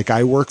that. Like,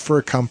 I work for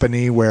a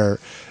company where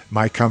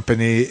my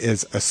company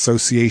is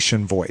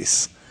Association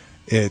Voice.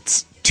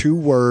 It's 2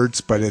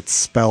 words, but it's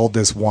spelled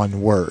as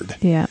 1 word.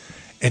 Yeah.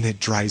 And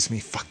it drives me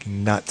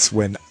fucking nuts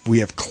when we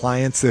have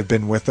clients that have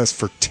been with us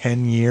for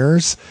 10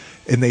 years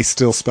and they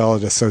still spell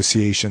it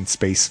association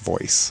space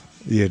voice,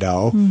 you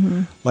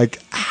know? Like,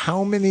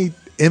 how many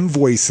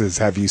invoices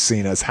have you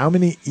seen us? How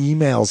many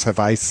emails have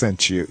I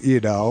sent you, you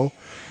know?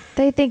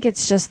 They think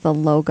it's just the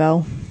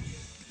logo.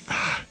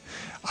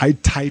 I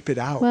type it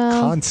out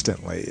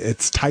constantly.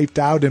 It's typed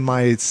out in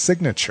my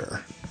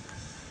signature.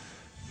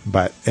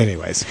 But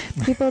anyways,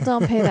 people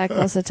don't pay that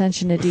close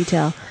attention to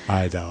detail.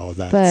 I know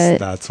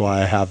that's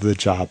why I have the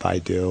job I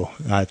do.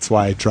 That's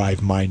why I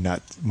drive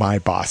my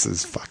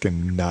boss's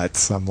fucking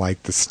nuts. I'm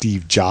like the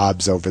Steve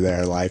Jobs over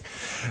there. Like,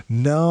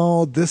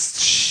 no, this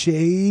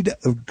shade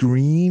of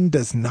green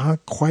does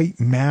not quite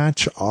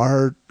match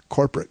our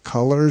corporate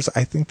colors.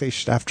 I think they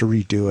should have to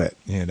redo it.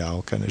 You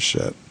know, kind of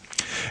shit.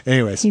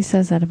 Anyways, he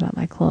says that about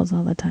my clothes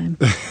all the time.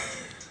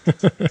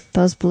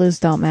 Those blues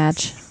don't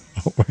match.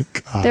 Oh my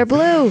God. They're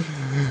blue.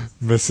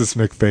 Mrs.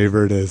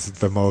 McFavorite is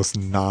the most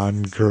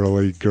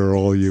non-girly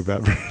girl you've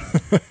ever.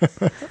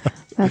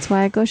 That's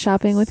why I go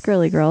shopping with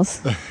girly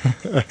girls.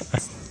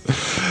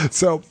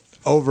 So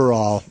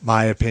overall,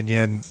 my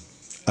opinion,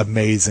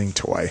 amazing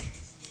toy.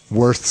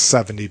 Worth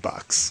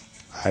 $70.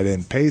 I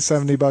didn't pay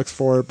 $70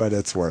 for it, but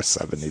it's worth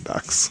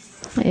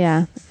 $70.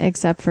 Yeah,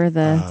 except for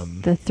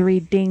the 3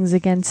 dings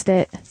against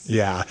it.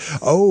 Yeah.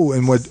 Oh,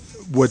 and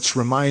which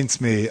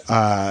reminds me,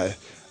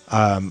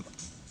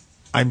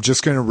 I'm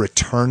just going to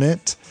return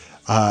it,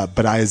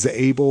 but I was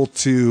able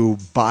to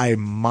buy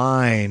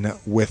mine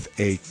with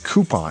a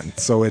coupon.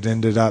 So it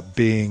ended up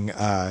being,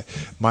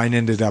 mine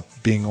ended up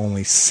being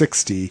only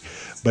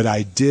 $60, but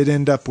I did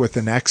end up with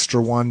an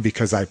extra one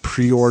because I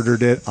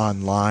pre-ordered it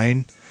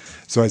online.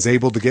 So I was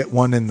able to get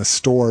one in the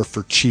store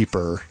for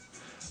cheaper,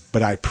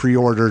 but I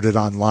pre-ordered it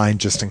online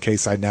just in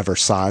case I never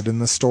saw it in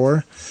the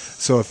store.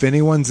 So if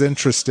anyone's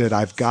interested,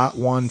 I've got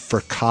one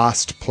for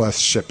cost plus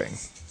shipping.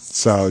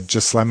 So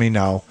just let me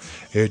know.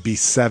 It would be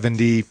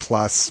 $70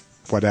 plus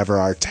whatever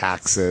our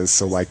tax is.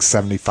 So like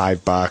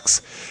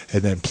 $75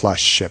 and then plus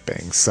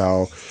shipping.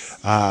 So,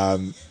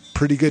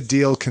 pretty good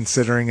deal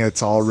considering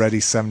it's already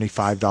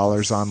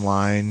 $75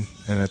 online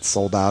and it's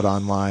sold out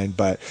online.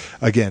 But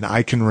again,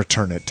 I can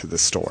return it to the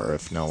store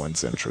if no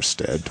one's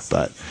interested,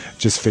 but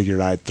just figured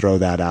I'd throw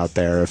that out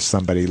there. If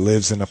somebody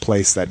lives in a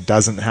place that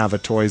doesn't have a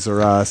Toys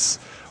R Us,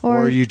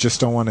 or you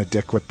just don't want to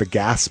dick with the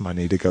gas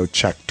money to go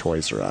check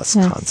Toys R Us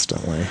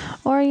constantly.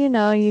 Or, you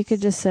know, you could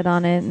just sit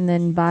on it and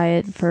then buy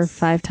it for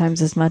 5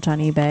 times as much on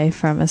eBay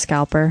from a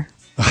scalper.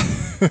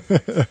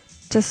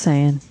 Just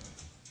saying.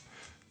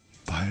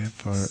 Buy it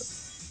for...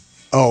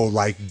 Oh,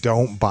 like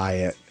don't buy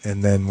it,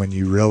 and then when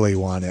you really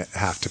want it,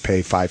 have to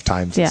pay 5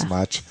 times as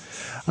much.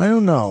 I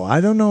don't know.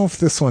 I don't know if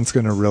this one's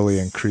going to really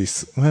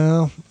increase.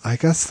 Well, I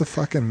guess the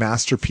fucking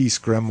Masterpiece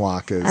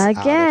Grimlock is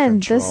again,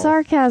 the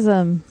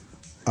sarcasm.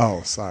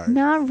 Oh, sorry.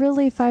 Not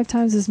really 5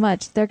 times as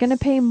much. They're going to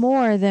pay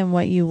more than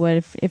what you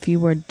would if you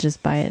were to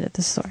just buy it at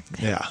the store.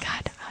 Yeah.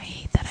 God, I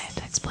hate that I have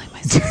to explain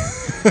myself.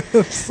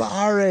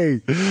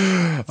 Sorry.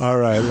 All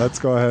right, let's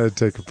go ahead and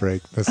take a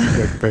break. Mr.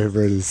 Big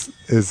Favorite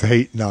is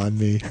hating on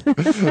me.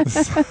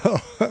 So,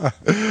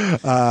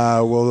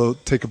 we'll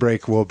take a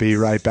break. We'll be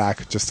right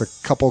back. Just a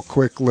couple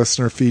quick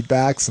listener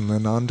feedbacks and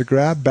then on to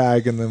Grab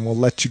Bag, and then we'll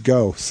let you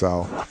go.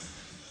 So,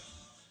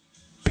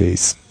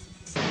 peace.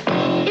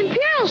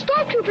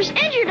 Stormtroopers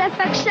injured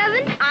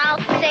FX7. I'll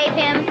save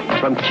him.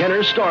 From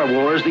Kenner's Star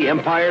Wars, The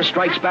Empire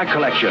Strikes Back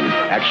collection.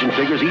 Action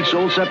figures each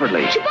sold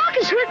separately.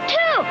 Chewbacca's hurt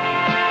too.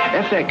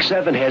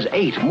 FX7 has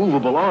 8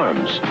 movable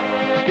arms.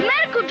 The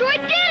medical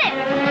droid did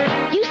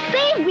it. You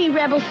saved me,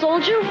 Rebel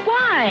Soldier.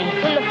 Why?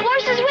 When the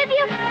Force is with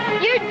you,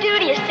 your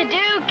duty is to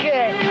do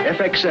good.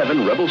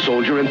 FX7, Rebel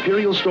Soldier,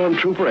 Imperial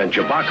Stormtrooper, and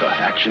Chewbacca.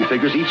 Action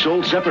figures each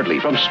sold separately.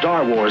 From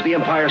Star Wars, The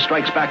Empire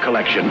Strikes Back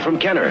collection. From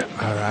Kenner.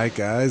 All right,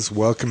 guys,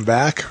 welcome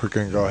back. We're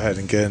going to go ahead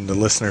and get into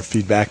listener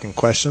feedback and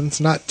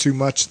questions. Not too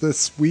much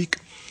this week.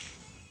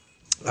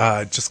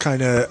 Just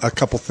kind of a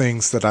couple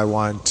things that I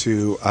want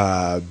to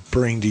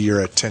bring to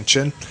your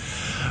attention.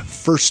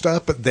 First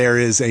up, there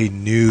is a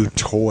new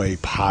toy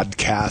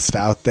podcast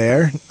out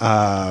there.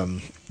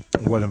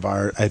 One of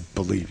our, I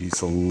believe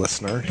he's a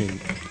listener.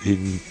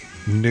 He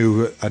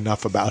knew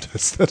enough about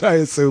us that I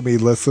assume he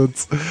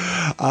listens.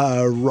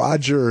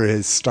 Roger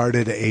has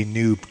started a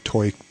new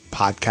toy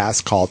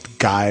podcast called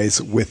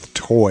Guys with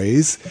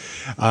Toys.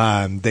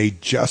 They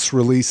just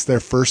released their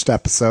first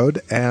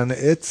episode and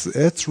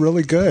it's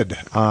really good.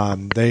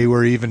 They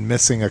were even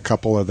missing a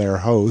couple of their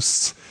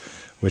hosts,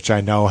 which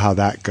I know how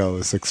that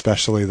goes,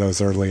 especially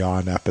those early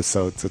on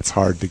episodes. It's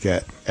hard to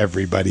get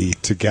everybody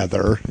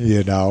together,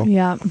 you know?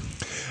 Yeah.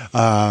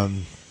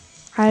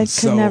 I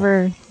could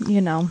never,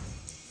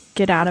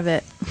 get out of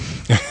it.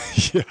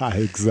 Yeah,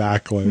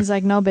 exactly. He's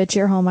like, no, bitch,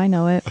 you're home. I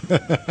know it.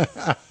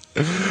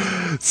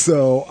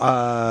 So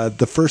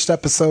the first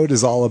episode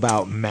is all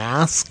about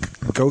Mask,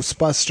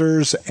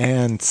 Ghostbusters,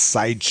 and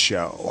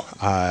Sideshow,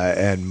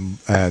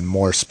 and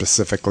more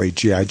specifically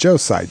G.I. Joe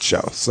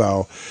Sideshow.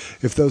 So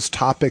if those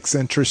topics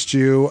interest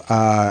you,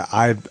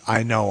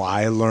 I know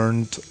I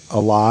learned a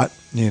lot.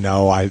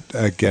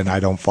 I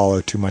don't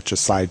follow too much of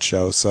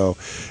Sideshow, so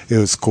it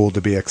was cool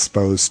to be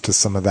exposed to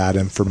some of that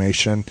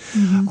information.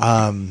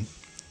 Mm-hmm.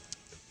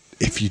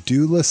 If you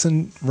do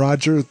listen,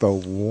 Roger, the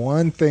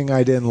one thing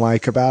I didn't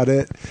like about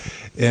it,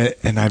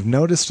 and I've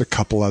noticed a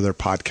couple other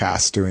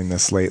podcasts doing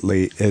this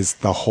lately, is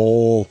the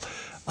whole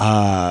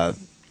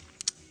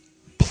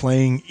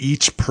playing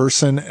each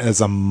person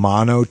as a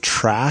mono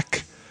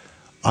track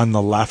on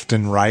the left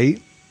and right.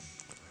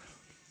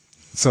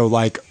 So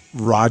like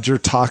Roger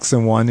talks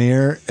in one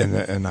ear,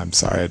 and I'm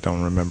sorry, I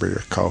don't remember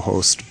your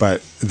co-host,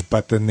 but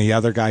then the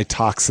other guy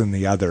talks in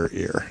the other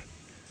ear.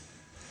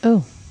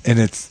 Oh. And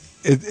it's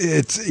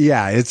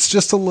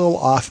just a little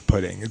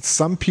off-putting.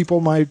 Some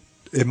people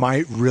it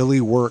might really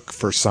work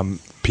for some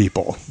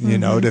people,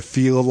 to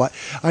feel like,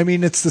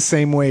 it's the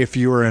same way if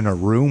you were in a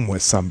room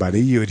with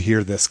somebody, you would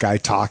hear this guy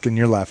talk in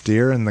your left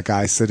ear and the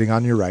guy sitting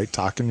on your right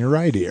talk in your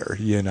right ear,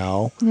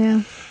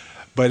 Yeah.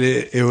 But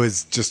it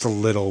was just a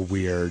little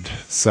weird.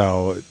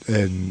 So,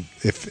 and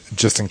if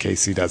just in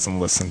case he doesn't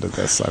listen to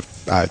this,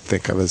 I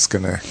think I was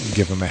going to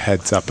give him a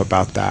heads up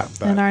about that.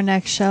 But. And our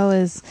next show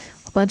is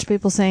a bunch of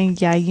people saying,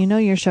 yeah,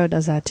 your show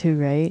does that too,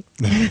 right?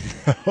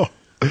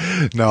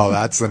 No,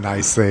 that's the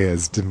nice thing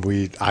is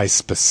I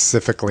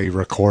specifically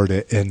record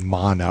it in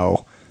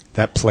mono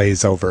that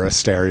plays over a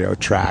stereo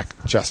track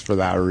just for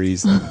that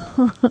reason.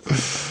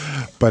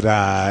 But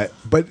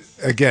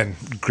again,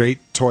 great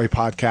toy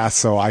podcast.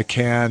 So I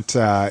can't,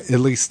 at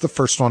least the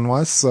first one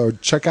was. So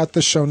check out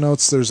the show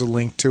notes. There's a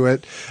link to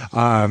it.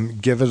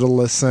 Give it a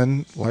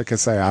listen. Like I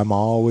say, I'm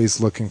always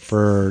looking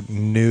for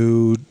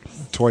new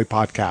toy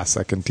podcasts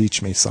that can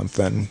teach me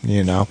something,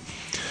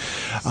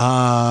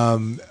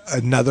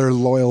 Another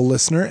loyal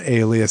listener,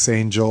 Alias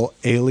Angel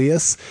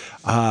Alias,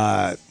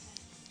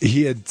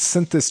 he had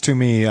sent this to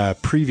me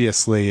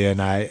previously,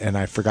 and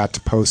I forgot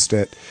to post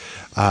it,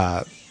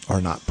 or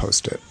not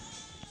post it.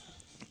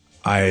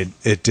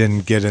 It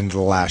didn't get into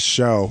the last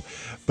show,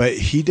 but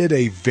he did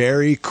a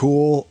very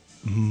cool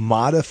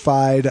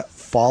modified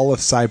Fall of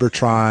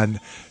Cybertron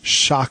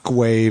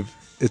Shockwave.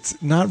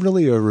 It's not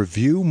really a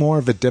review, more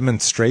of a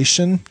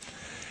demonstration.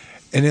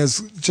 And it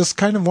was just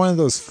kind of one of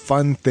those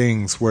fun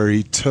things where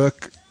he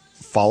took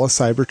Fall of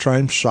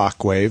Cybertron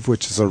Shockwave,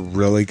 which is a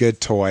really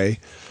good toy,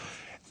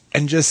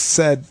 and just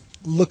said,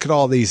 look at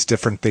all these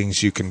different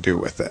things you can do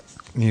with it,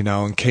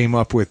 and came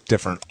up with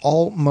different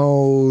alt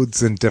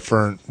modes and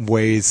different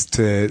ways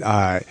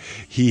to,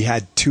 he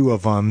had 2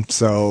 of them.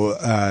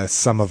 So,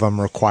 some of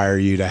them require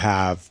you to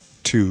have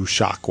 2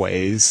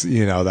 shockwaves,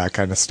 that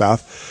kind of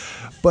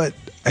stuff. But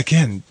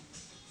again,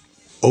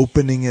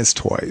 opening his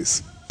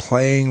toys,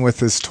 playing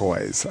with his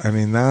toys.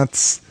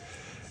 That's,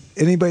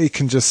 anybody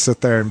can just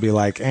sit there and be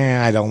like,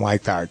 I don't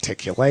like the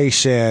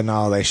articulation.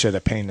 Oh, they should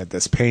have painted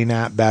this paint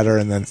app better,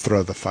 and then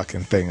throw the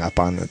fucking thing up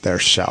on their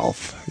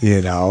shelf,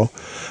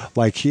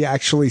 Like, he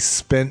actually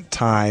spent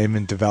time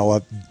and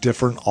developed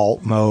different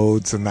alt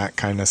modes and that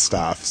kind of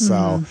stuff.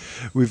 So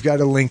we've got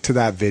a link to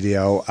that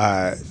video.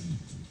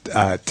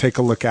 Take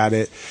a look at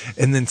it.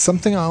 And then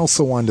something I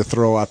also wanted to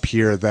throw up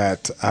here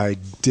that I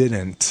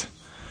didn't,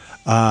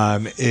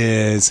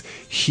 is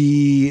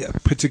he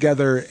put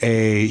together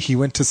he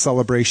went to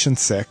Celebration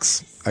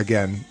 6.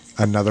 Again,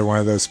 another one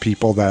of those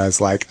people that is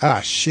like,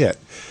 shit,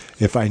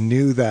 if I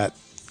knew that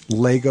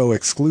Lego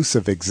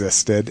exclusive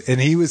existed.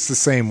 And he was the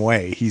same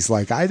way. He's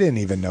like, I didn't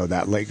even know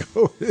that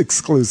Lego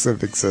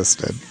exclusive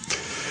existed.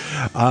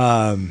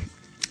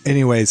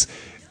 Anyways,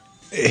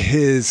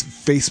 his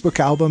Facebook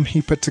album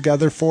he put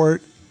together for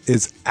it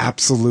is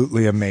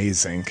absolutely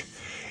amazing.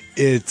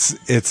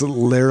 It's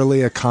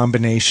literally a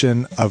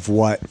combination of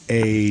what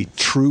a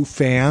true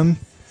fan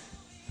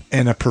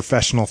and a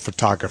professional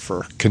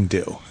photographer can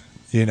do,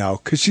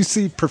 because you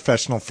see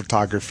professional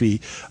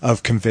photography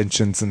of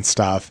conventions and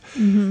stuff,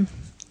 and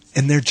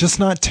they're just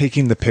not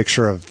taking the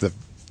picture of the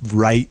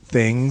right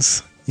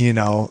things. They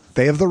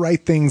have the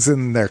right things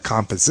in their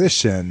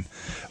composition,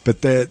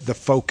 but the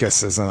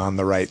focus isn't on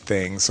the right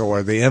things,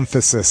 or the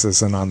emphasis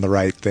isn't on the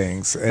right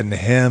things. And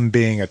him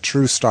being a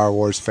true Star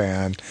Wars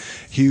fan,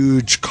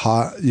 huge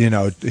fan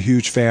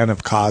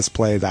of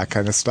cosplay, that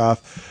kind of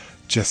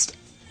stuff, just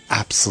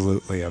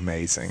absolutely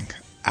amazing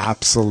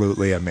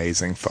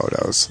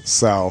photos.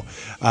 So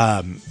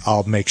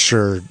I'll make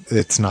sure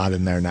it's not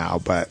in there now,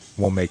 but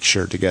we'll make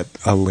sure to get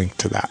a link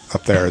to that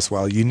up there as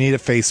well. You need a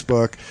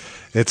Facebook.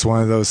 It's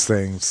one of those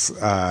things,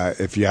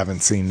 if you haven't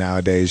seen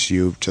nowadays,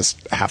 you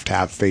just have to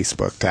have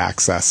Facebook to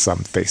access some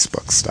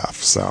Facebook stuff.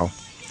 So,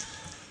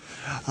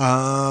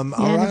 And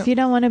right. if you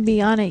don't want to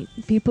be on it,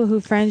 people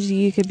who friend you,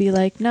 you could be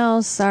like,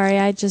 no, sorry,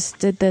 I just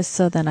did this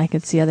so then I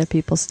could see other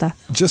people's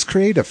stuff. Just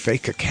create a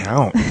fake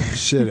account.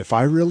 Shit, if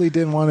I really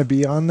didn't want to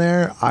be on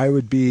there, I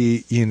would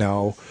be,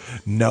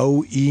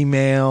 no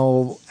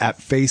email at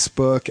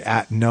Facebook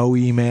at no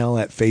email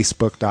at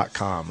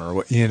facebook.com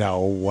or,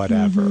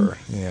 whatever,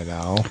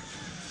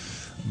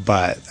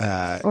 But,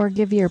 or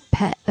give your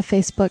pet a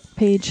Facebook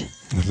page.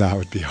 That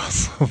would be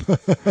awesome.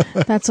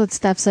 That's what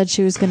Steph said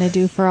she was going to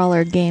do for all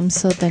her games,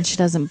 so then she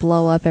doesn't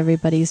blow up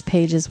everybody's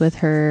pages with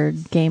her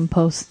game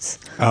posts.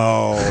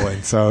 Oh,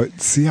 and so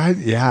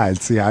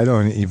I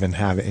don't even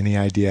have any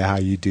idea how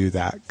you do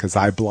that because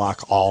I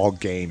block all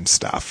game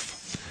stuff.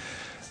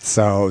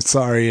 So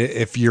sorry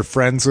if you're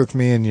friends with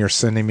me and you're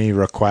sending me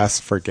requests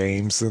for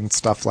games and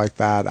stuff like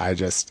that.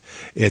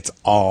 It's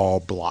all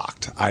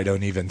blocked. I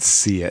don't even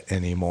see it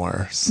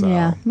anymore. So.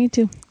 Yeah, me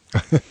too.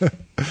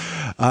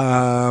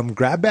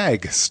 Grab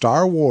bag,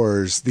 Star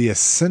Wars, the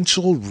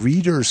Essential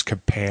Reader's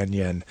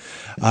Companion.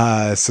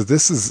 So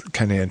this is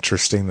kind of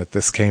interesting that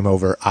this came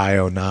over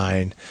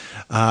IO9.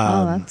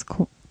 That's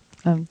cool.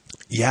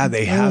 Yeah, they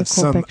really have cool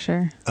some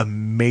picture.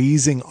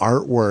 amazing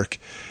artwork.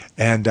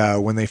 And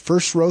when they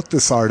first wrote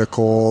this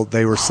article,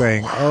 they were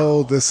saying,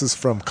 oh, this is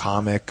from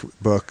comic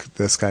book,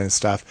 this kind of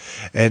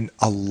stuff. And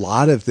a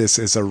lot of this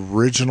is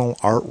original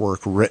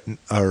artwork written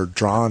or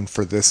drawn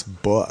for this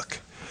book.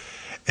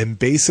 And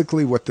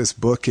basically what this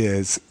book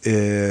is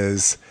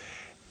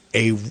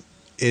a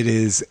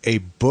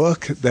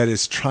book that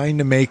is trying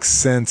to make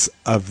sense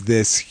of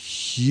this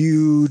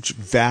huge,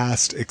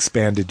 vast,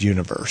 expanded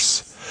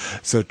universe.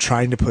 So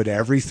trying to put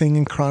everything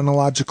in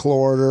chronological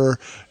order,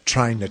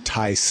 trying to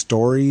tie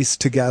stories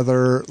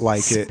together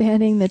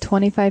spanning the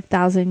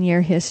 25,000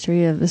 year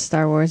history of the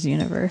Star Wars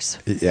universe.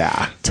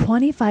 Yeah.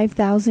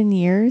 25,000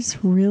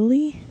 years?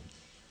 Really?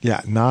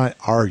 Yeah, not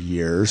our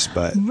years,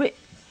 but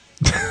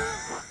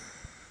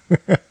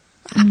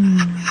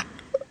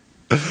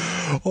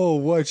Oh,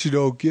 what, you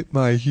don't get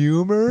my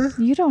humor?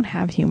 You don't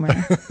have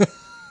humor.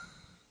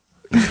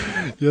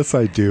 Yes,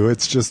 I do.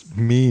 It's just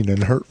mean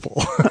and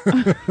hurtful.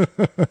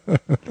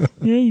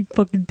 Yeah, you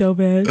fucking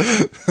dumbass.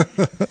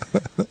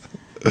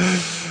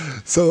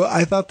 So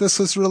I thought this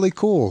was really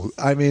cool.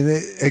 I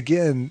mean,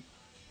 again,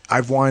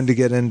 I've wanted to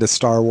get into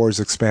Star Wars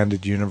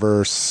Expanded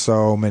Universe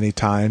so many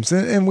times,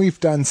 and we've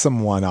done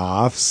some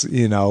one-offs.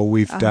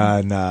 We've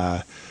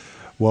done,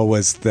 what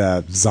was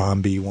the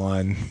zombie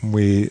one?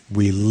 We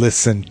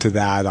listened to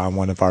that on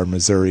one of our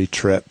Missouri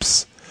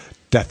trips,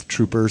 Death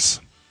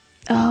Troopers.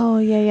 Oh,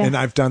 yeah. And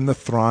I've done the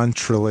Thrawn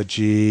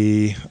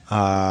trilogy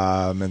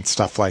and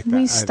stuff like that.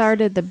 We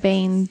started the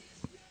Bane.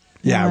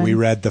 Yeah, we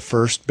read the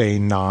first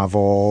Bane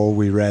novel.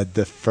 We read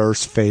the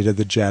first Fate of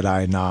the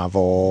Jedi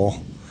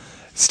novel.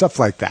 Stuff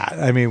like that.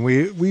 I mean,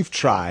 we've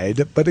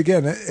tried, but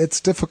again, it's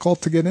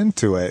difficult to get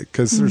into it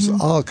because there's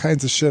all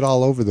kinds of shit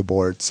all over the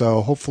board.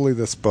 So hopefully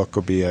this book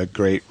will be a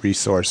great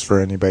resource for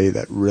anybody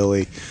that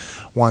really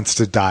wants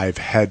to dive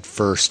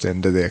headfirst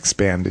into the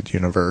expanded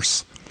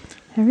universe.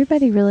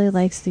 Everybody really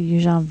likes the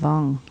Yuuzhan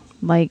Vong.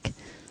 I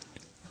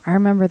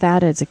remember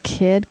that as a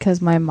kid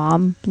because my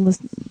mom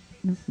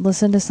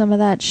listened to some of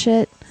that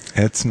shit.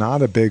 It's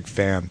not a big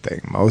fan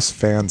thing. Most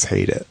fans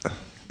hate it.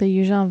 The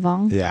Yuuzhan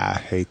Vong? Yeah, I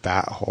hate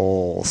that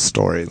whole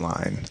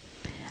storyline.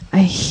 I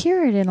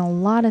hear it in a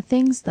lot of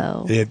things,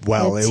 though. It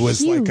was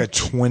huge. like a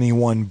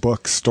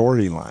 21-book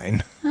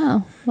storyline.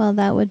 Oh, well,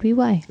 that would be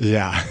why.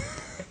 Yeah.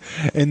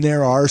 And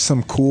there are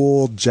some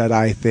cool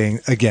Jedi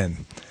things.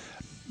 Again,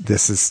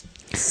 this is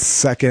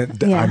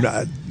second.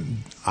 Yeah.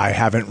 I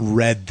haven't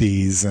read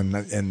these, and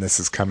this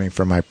is coming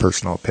from my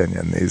personal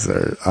opinion. These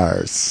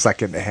are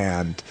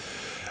secondhand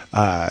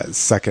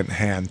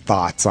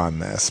thoughts on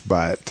this,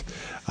 but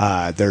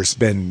there's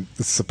been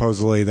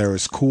supposedly there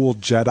was cool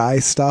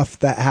Jedi stuff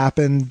that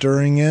happened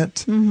during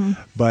it,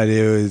 but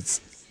it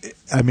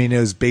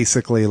was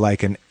basically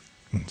like an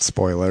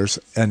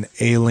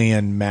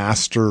alien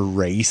master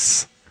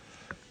race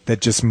that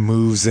just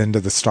moves into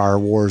the Star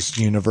Wars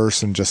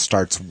universe and just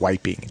starts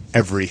wiping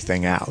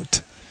everything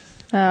out.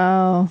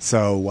 Oh.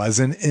 So it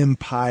wasn't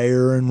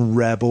Empire and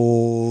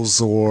Rebels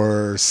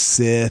or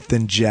Sith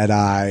and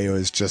Jedi. It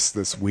was just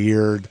this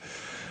weird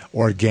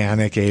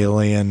organic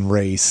alien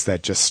race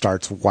that just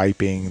starts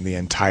wiping the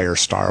entire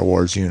Star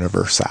Wars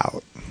universe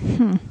out.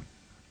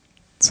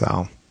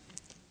 So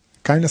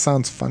kind of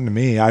sounds fun to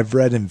me. I've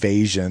read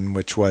Invasion,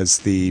 which was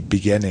the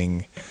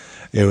beginning.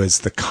 It was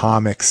the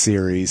comic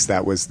series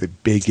that was the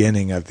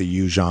beginning of the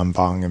Yuuzhan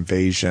Vong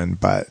invasion,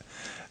 but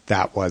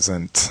that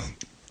wasn't.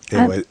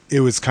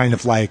 It was kind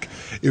of like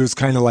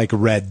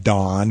Red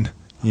Dawn,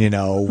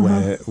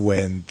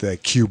 when the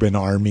Cuban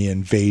army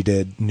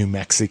invaded New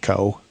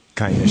Mexico,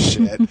 kind of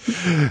shit.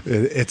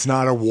 It's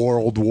not a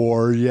world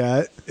war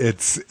yet.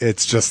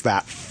 It's just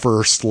that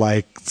first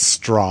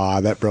straw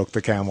that broke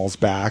the camel's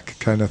back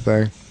kind of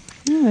thing.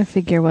 The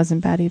figure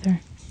wasn't bad either.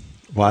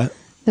 What?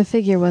 The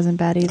figure wasn't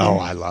bad either. Oh,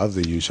 I love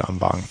the Yuuzhan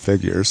Vong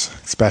figures,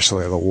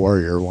 especially the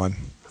warrior one.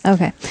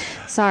 Okay.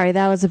 Sorry,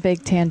 that was a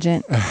big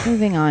tangent.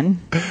 Moving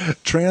on.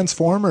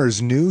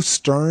 Transformers new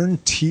Stern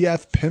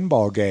TF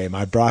pinball game.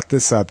 I brought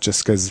this up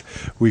just because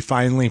we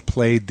finally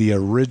played the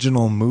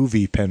original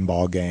movie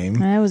pinball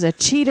game. I was a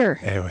cheater.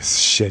 It was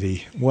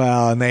shitty.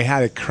 Well, and they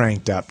had it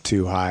cranked up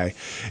too high.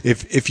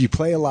 If you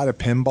play a lot of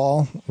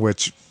pinball,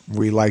 which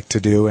we like to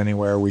do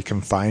anywhere we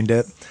can find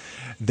it,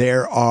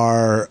 there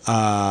are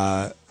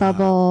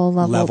Bubble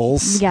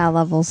levels. Yeah,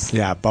 levels.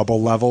 Yeah,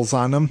 bubble levels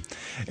on them.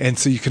 And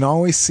so you can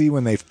always see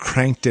when they've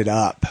cranked it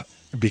up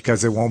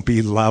because it won't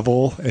be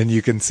level, and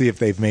you can see if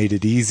they've made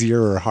it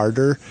easier or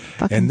harder.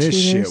 Fucking and this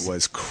cheaters. shit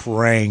was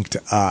cranked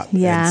up.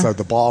 Yeah. And so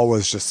the ball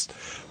was just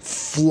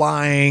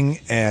flying,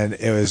 and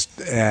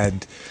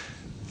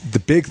the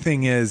big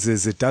thing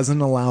is it doesn't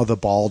allow the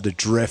ball to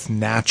drift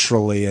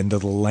naturally into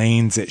the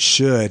lanes it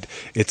should.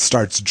 It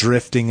starts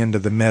drifting into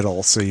the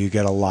middle, so you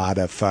get a lot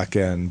of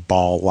fucking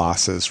ball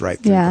losses right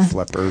through the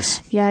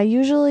flippers. Yeah,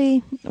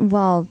 usually,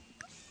 well,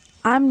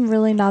 I'm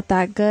really not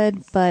that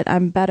good, but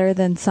I'm better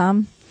than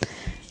some.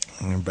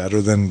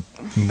 Better than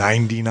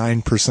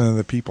 99% of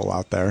the people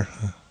out there.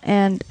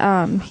 And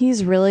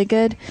he's really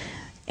good.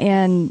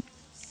 And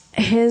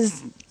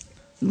his...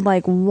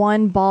 like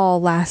one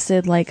ball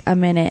lasted like a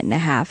minute and a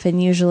half,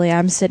 and usually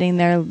I'm sitting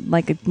there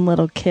like a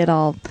little kid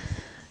all,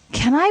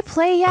 can I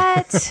play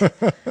yet?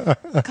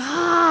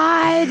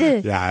 God.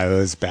 Yeah, it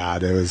was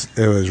bad. It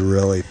was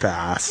really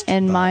fast.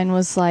 And mine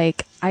was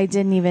like, I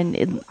couldn't even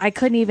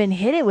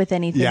hit it with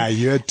anything. Yeah,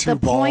 you had two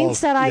balls. The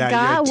points that I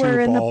got were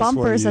in the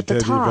bumpers at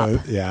the top.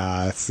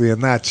 Yeah, see,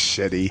 and that's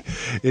shitty.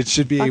 It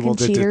should be Fucking able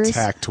to cheaters.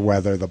 detect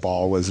whether the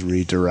ball was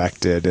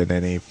redirected in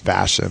any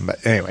fashion.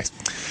 But anyways,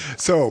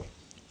 so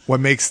what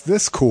makes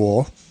this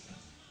cool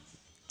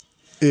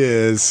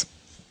is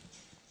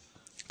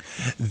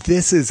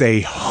this is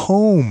a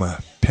home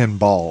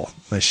pinball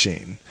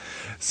machine.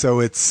 So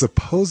it's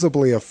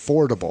supposedly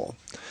affordable.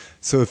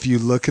 So if you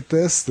look at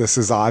this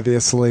is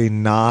obviously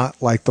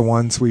not like the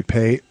ones we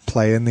play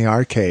in the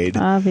arcade.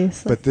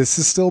 Obviously. But this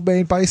is still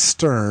made by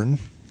Stern.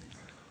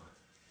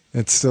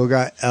 It's still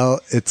got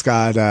it's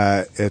got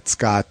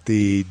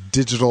the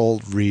digital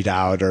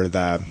readout, or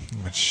the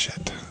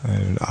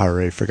I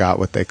already forgot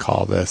what they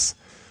call this.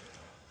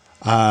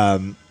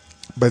 But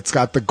it's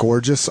got the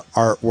gorgeous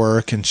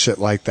artwork and shit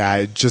like that.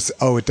 It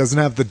doesn't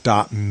have the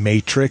dot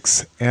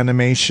matrix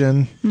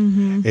animation.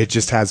 Mm-hmm. It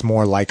just has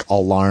more like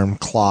alarm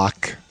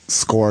clock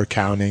score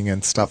counting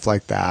and stuff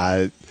like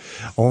that.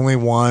 Only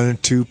 1 or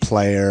 2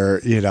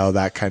 player,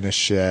 that kind of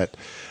shit.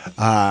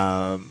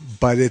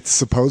 But it's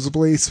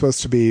supposedly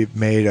supposed to be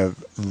made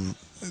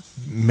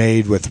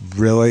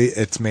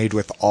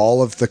with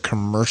all of the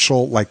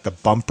commercial, like the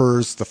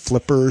bumpers, the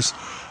flippers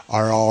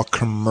are all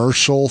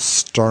commercial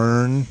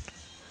Stern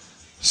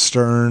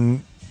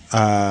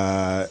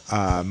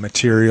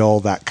material,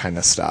 that kind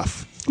of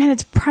stuff. And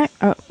it's prime.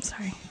 Oh,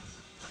 sorry.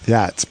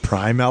 Yeah, it's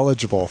Prime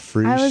eligible.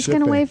 Free shipping. I was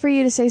going to wait for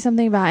you to say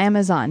something about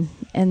Amazon,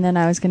 and then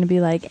I was going to be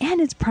like, and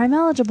it's Prime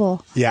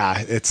eligible. Yeah,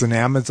 it's an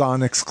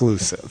Amazon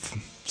exclusive.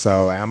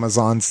 So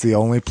Amazon's the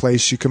only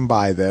place you can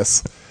buy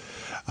this.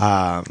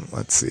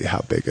 Let's see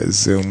how big a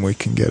zoom we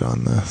can get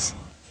on this.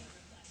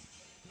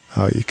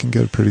 Oh, you can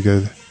get a pretty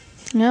good.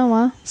 Yeah,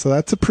 well. So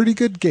that's a pretty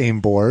good game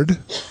board.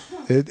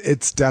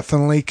 It's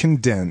definitely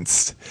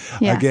condensed.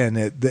 Yeah. Again,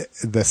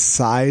 the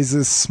size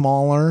is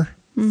smaller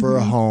for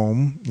a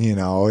home.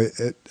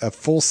 A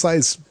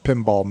full-size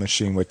pinball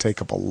machine would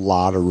take up a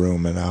lot of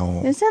room in a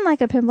home. Isn't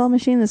like a pinball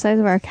machine the size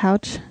of our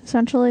couch,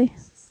 essentially?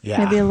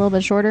 Yeah. Maybe a little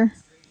bit shorter?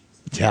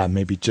 Yeah,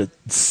 maybe just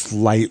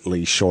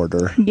slightly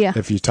shorter. Yeah.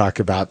 If you talk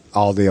about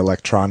all the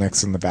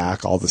electronics in the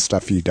back, all the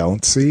stuff you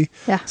don't see.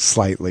 Yeah.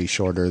 Slightly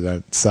shorter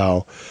than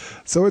so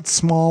it's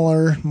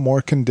smaller,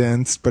 more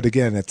condensed, but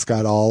again, it's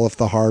got all of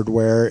the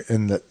hardware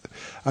the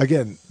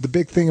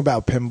big thing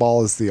about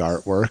pinball is the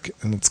artwork,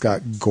 and it's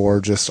got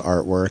gorgeous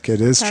artwork.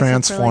 It is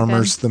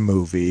Transformers the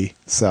movie.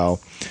 So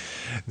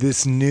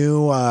this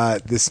new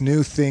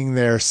thing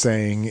they're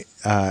saying,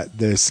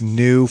 this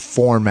new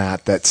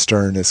format that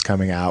Stern is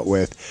coming out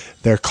with,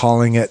 they're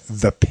calling it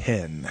the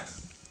pin.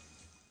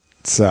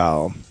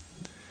 So,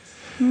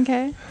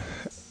 Okay.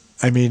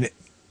 I mean,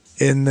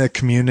 in the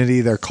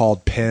community, they're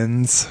called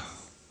pins.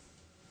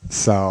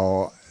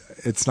 So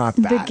it's not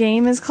that. The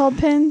game is called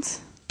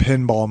Pins?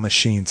 Pinball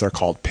machines are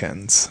called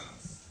pins.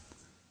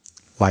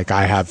 Like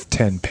I have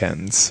 10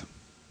 pins.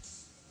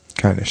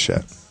 Kind of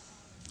shit.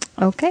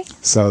 Okay.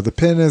 So the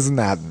pin isn't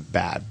that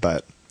bad,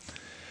 but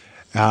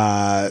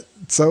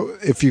so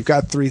if you've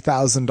got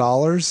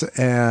 $3,000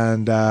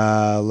 and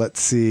let's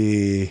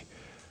see,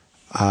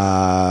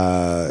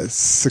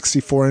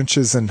 64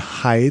 inches in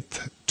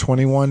height,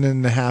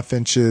 21.5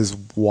 inches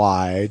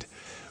wide.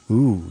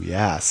 Ooh,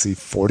 yeah. See,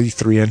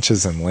 43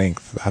 inches in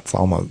length. That's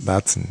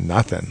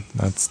nothing.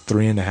 That's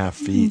 3.5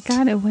 feet.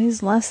 God, it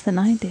weighs less than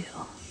I do.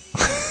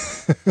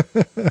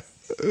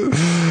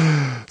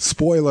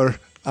 Spoiler.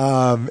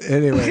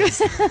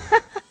 Anyways.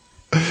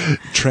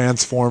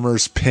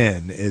 Transformers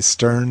Pin is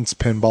Stern's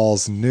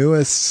Pinball's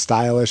newest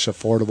stylish,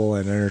 affordable,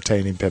 and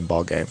entertaining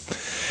pinball game.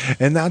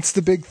 And that's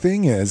the big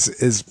thing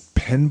is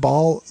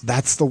pinball,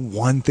 that's the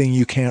one thing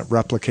you can't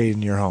replicate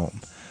in your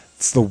home.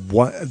 It's the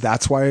one.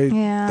 That's why.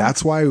 Yeah.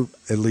 That's why.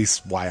 At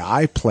least why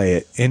I play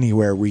it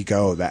anywhere we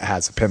go that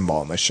has a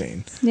pinball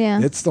machine.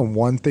 Yeah. It's the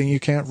one thing you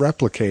can't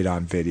replicate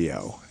on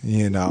video.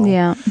 You know.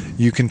 Yeah.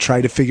 You can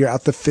try to figure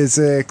out the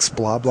physics,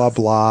 blah blah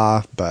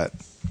blah. But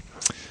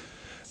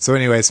so,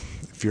 anyways,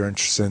 if you're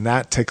interested in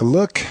that, take a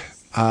look.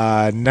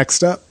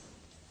 Next up.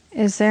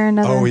 Is there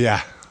another?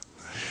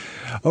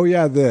 Oh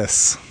yeah.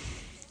 This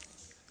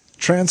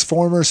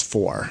Transformers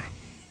 4.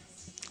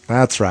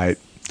 That's right.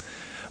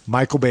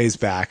 Michael Bay's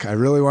back. I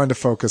really wanted to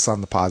focus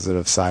on the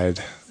positive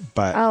side,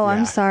 but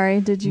I'm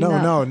sorry. Did you?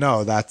 No.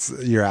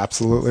 You're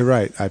absolutely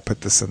right. I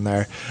put this in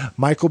there.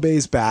 Michael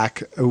Bay's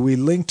back. We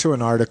linked to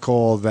an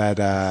article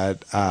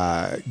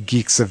that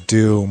Geeks of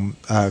Doom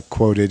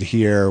quoted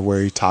here,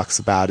 where he talks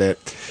about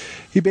it.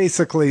 He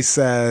basically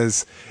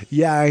says,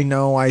 "Yeah, I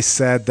know. I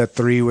said that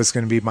 3 was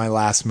going to be my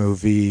last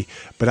movie,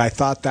 but I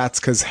thought that's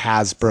because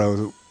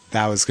Hasbro."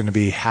 That was going to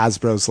be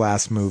Hasbro's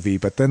last movie,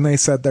 but then they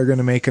said they're going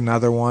to make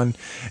another one,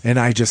 and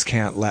I just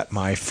can't let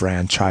my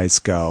franchise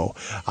go.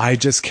 I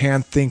just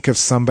can't think of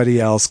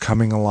somebody else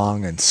coming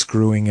along and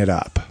screwing it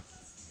up.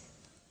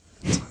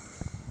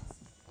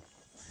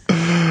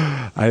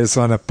 I just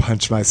want to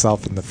punch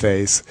myself in the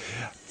face.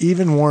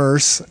 Even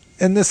worse,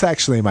 and this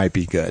actually might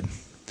be good,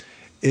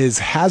 is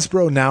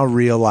Hasbro now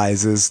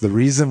realizes the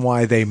reason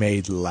why they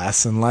made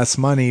less and less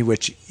money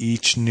with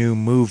each new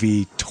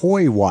movie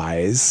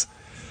toy-wise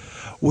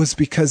was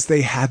because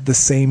they had the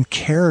same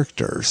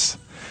characters.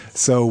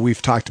 So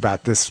we've talked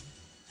about this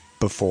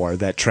before,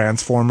 that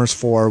Transformers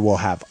 4 will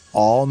have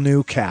all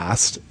new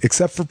cast,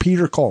 except for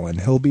Peter Cullen.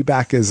 He'll be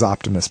back as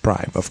Optimus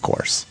Prime, of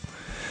course.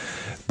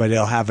 But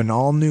it'll have an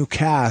all new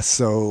cast,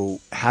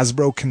 so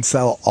Hasbro can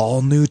sell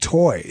all new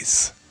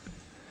toys.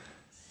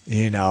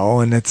 You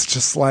know, and it's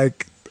just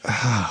like,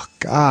 oh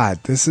God,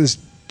 this is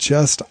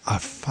just a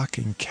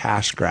fucking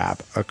cash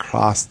grab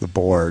across the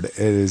board. It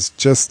is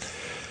just...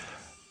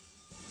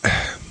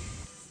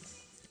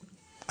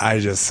 I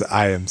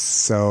am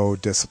so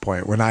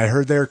disappointed. When I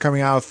heard they were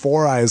coming out with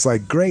 4, I was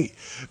like, great.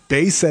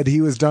 Bay said he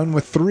was done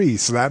with 3,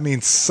 so that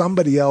means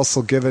somebody else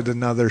will give it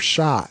another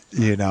shot,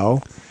 you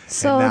know?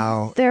 So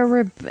now,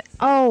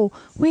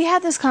 we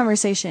had this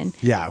conversation.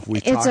 Yeah,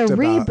 we talked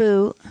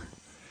about...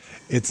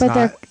 It's a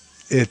reboot.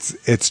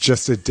 It's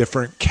just a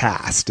different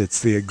cast.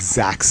 It's the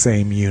exact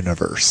same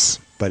universe,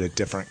 but a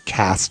different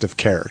cast of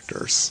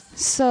characters.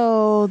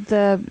 So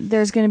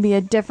there's going to be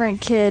a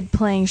different kid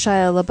playing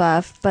Shia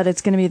LaBeouf, but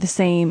it's going to be the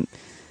same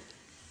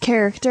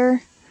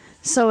character.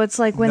 So it's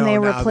like when they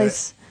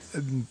replace...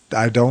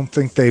 I don't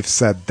think they've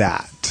said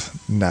that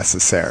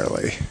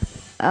necessarily.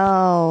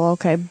 Oh,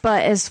 okay.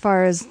 But as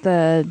far as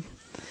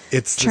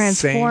it's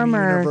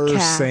Transformer the same universe,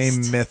 cast.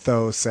 same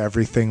mythos,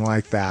 everything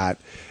like that,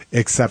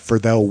 except for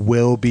there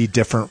will be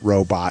different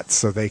robots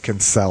so they can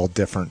sell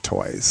different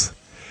toys.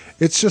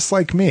 It's just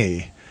like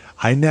me.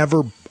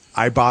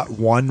 I bought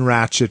one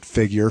Ratchet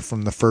figure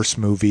from the first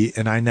movie,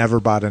 and I never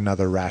bought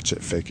another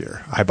Ratchet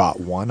figure. I bought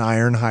one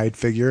Ironhide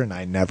figure, and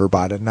I never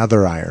bought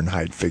another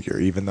Ironhide figure,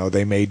 even though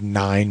they made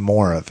 9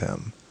 more of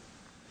him.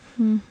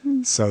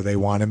 Mm-hmm. So they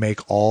want to make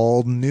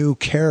all new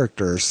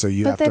characters, so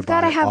you have to buy all new figures. But they've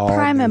got to have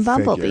Prime and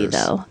Bumblebee,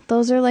 though.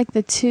 Those are like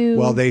the two...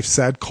 Well, they've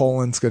said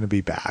Colin's going to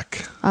be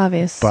back.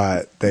 Obviously.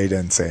 But they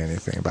didn't say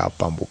anything about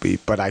Bumblebee,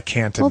 but I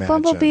can't imagine. Well,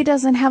 Bumblebee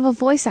doesn't have a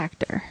voice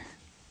actor.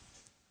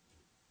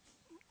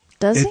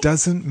 It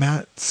doesn't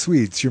matter.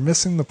 Sweets, you're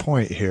missing the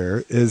point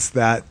here, is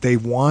that they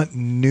want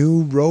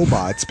new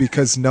robots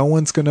because no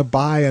one's going to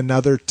buy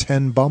another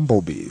 10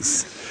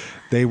 Bumblebees.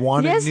 They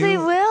want they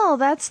will.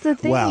 That's the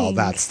thing. Well,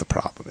 that's the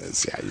problem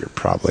is, yeah, you're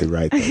probably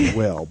right. They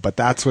will. But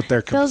that's what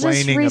they're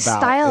complaining They'll just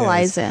about.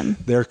 restylize him.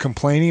 They're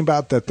complaining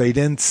about that they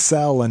didn't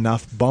sell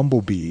enough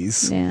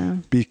Bumblebees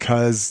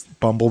because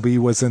Bumblebee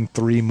was in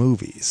 3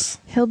 movies.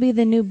 He'll be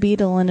the new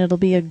Beetle, and it'll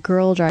be a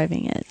girl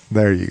driving it.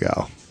 There you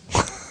go.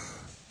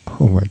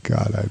 Oh my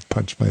God, I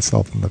punched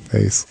myself in the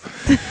face.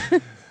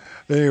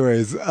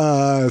 Anyways,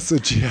 so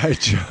G.I.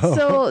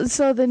 Joe.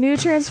 So the new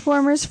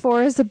Transformers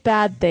 4 is a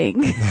bad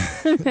thing.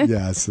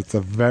 Yes, it's a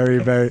very,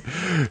 very,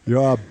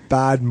 you're a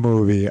bad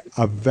movie.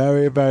 A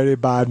very, very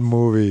bad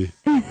movie.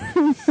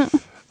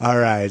 All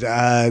right.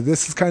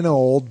 This is kind of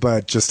old,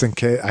 but just in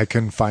case I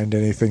couldn't find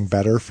anything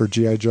better for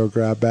G.I. Joe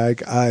Grab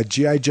Bag.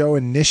 G.I. Joe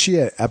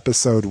Initiate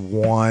Episode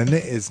 1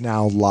 is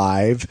now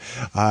live.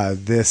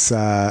 This,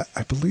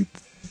 I believe,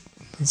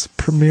 this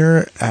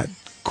premiere at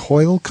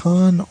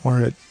CoilCon or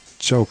at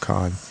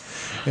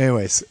JoeCon.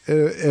 Anyways,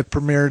 it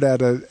premiered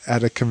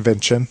at a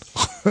convention.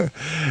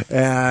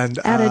 And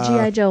at a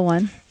G.I. Joe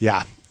one.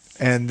 Yeah.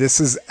 And this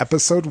is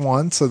episode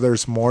 1, so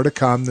there's more to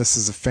come. This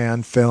is a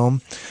fan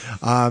film.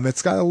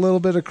 It's got a little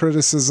bit of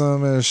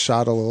criticism and it's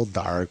shot a little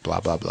dark, blah,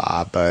 blah,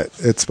 blah. But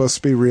it's supposed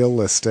to be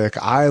realistic.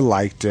 I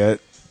liked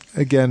it.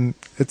 Again,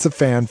 it's a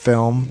fan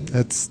film.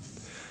 It's,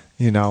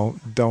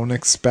 don't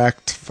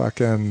expect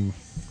fucking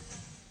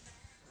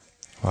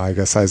Well, I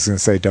guess I was going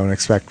to say don't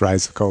expect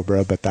Rise of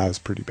Cobra, but that was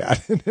pretty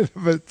bad in and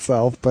of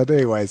itself. But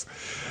anyways,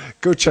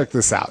 go check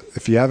this out.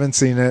 If you haven't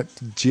seen it,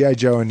 G.I.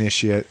 Joe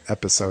Initiate,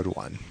 episode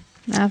 1.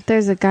 Now, if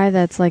there's a guy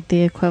that's like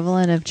the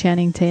equivalent of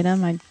Channing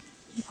Tatum, I'd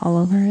all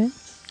over it.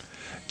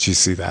 Did you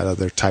see that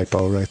other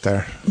typo right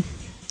there?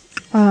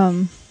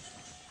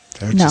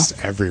 They're No.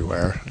 just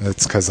everywhere.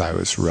 It's because I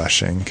was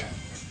rushing.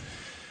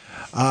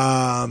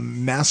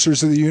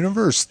 Masters of the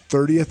Universe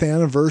 30th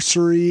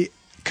anniversary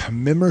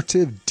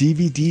commemorative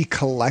DVD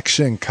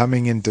collection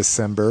coming in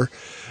December.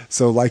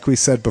 So like we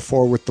said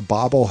before with the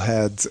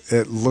bobbleheads,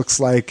 it looks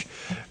like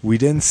we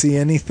didn't see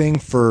anything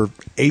for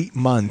 8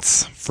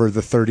 months for the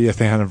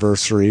 30th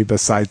anniversary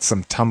besides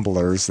some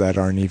tumblers that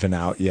aren't even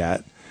out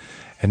yet.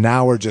 And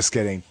now we're just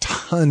getting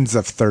tons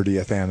of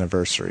 30th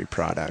anniversary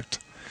product,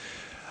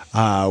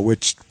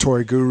 which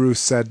Toy Guru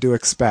said to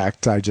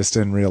expect. I just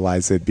didn't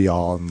realize it'd be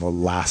all in the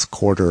last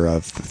quarter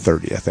of the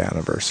 30th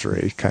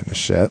anniversary kind of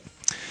shit.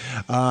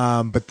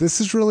 But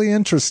this is really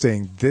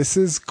interesting. This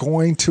is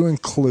going to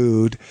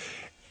include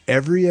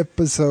every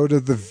episode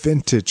of the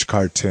Vintage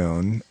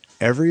cartoon,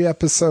 every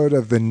episode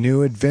of the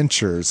New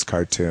Adventures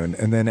cartoon,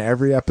 and then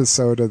every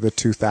episode of the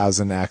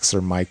 2000X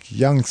or Mike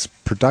Young's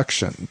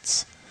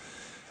Productions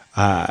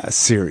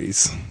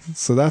series.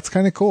 So that's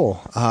kind of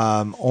cool.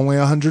 Only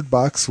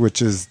 $100, which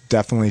is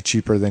definitely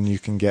cheaper than you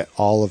can get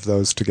all of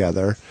those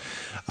together.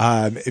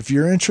 If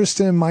you're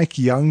interested in Mike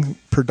Young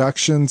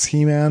Productions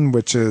He-Man,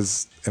 which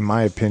is, in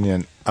my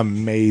opinion,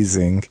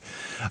 amazing,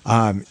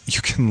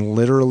 you can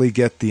literally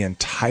get the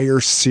entire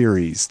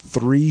series,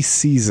 3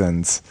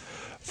 seasons,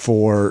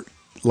 for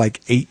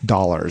like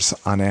 $8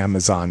 on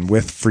Amazon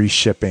with free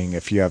shipping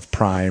if you have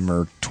Prime,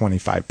 or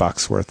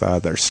 $25 worth of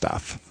other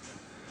stuff.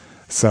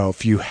 So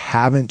if you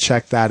haven't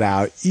checked that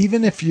out,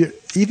 even if you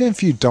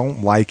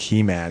don't like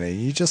He-Man and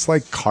you just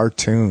like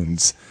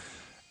cartoons,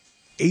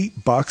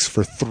 $8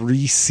 for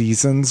 3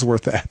 seasons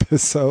worth of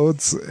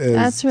episodes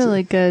That's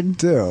really good,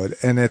 dude.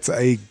 And it's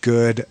a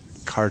good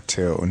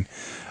cartoon.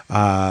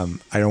 I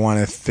don't want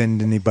to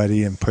offend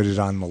anybody and put it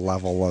on the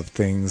level of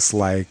things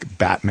like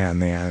Batman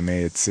the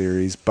Animated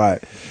Series,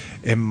 but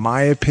in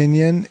my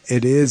opinion,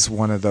 it is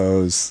one of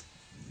those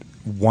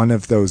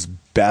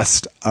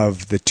best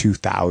of the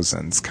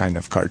 2000s kind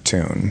of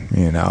cartoon,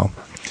 you know.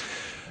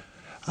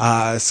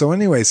 So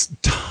anyways,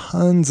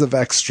 tons of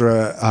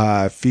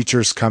extra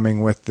features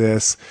coming with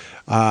this.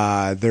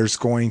 There's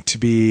going to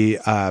be,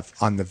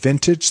 on the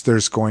Vintage,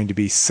 there's going to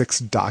be 6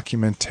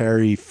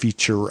 documentary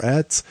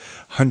featurettes,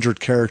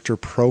 100 character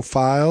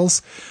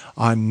profiles.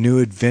 On New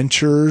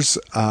Adventures,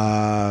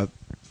 oh,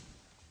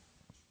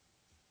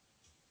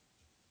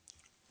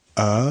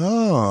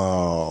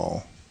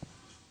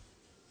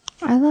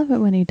 I love it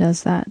when he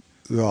does that.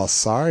 well,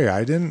 sorry,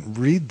 I didn't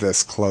read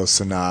this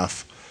close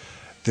enough.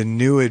 The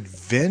New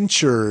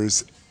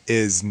Adventures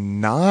is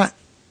not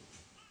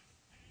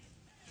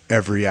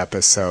every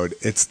episode.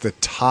 It's the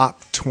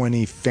top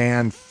 20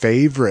 fan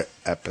favorite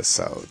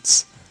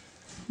episodes.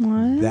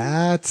 What?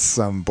 That's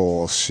some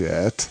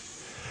bullshit.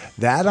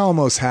 That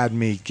almost had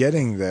me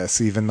getting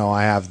this, even though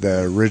I have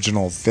the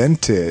original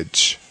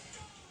Vintage.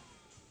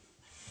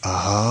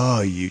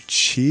 Oh, you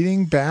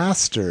cheating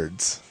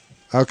bastards.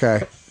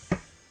 Okay.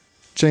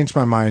 Changed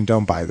my mind.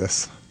 Don't buy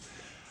this.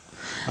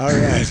 All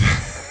right.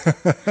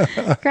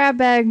 Grab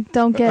bag,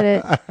 don't get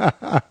it.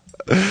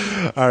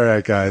 All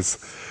right, guys.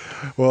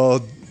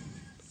 Well,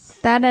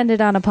 That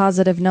ended on a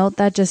positive note.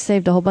 That just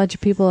saved a whole bunch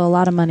of people a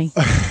lot of money.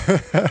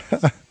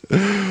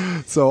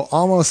 so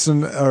almost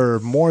or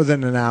more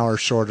than an hour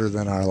shorter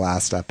than our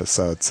last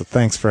episode. So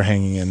thanks for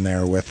hanging in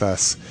there with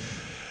us.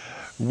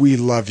 We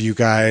love you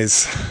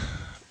guys.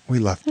 We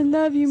love I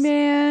love you,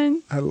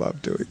 man. I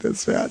love doing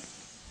this, man.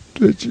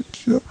 It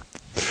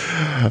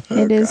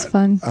is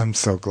fun. I'm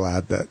so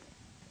glad that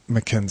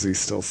Mackenzie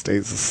still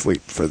stays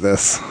asleep for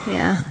this.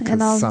 Yeah, and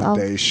Because I'll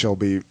someday she'll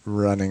be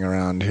running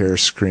around here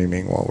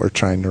screaming while we're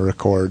trying to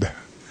record.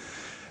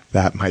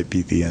 That might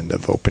be the end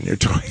of Open Your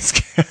Toys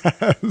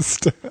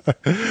cast.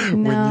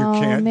 When you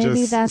can't maybe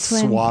just that's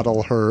when-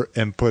 swaddle her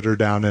and put her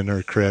down in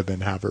her crib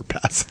and have her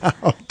pass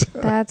out.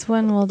 That's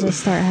when we'll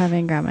just start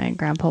having Grandma and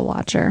Grandpa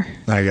watch her.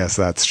 I guess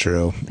that's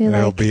true.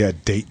 It'll like- be a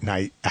date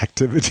night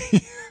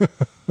activity.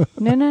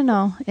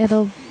 No.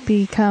 It'll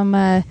become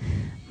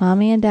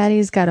Mommy and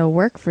Daddy's got to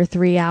work for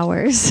 3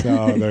 hours.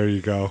 Oh, there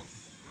you go.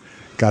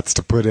 Gots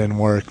to put in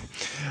work.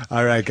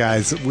 All right,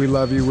 guys. We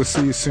love you. We'll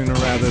see you sooner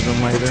rather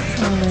than later.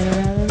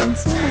 Rather than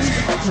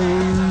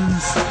sooner.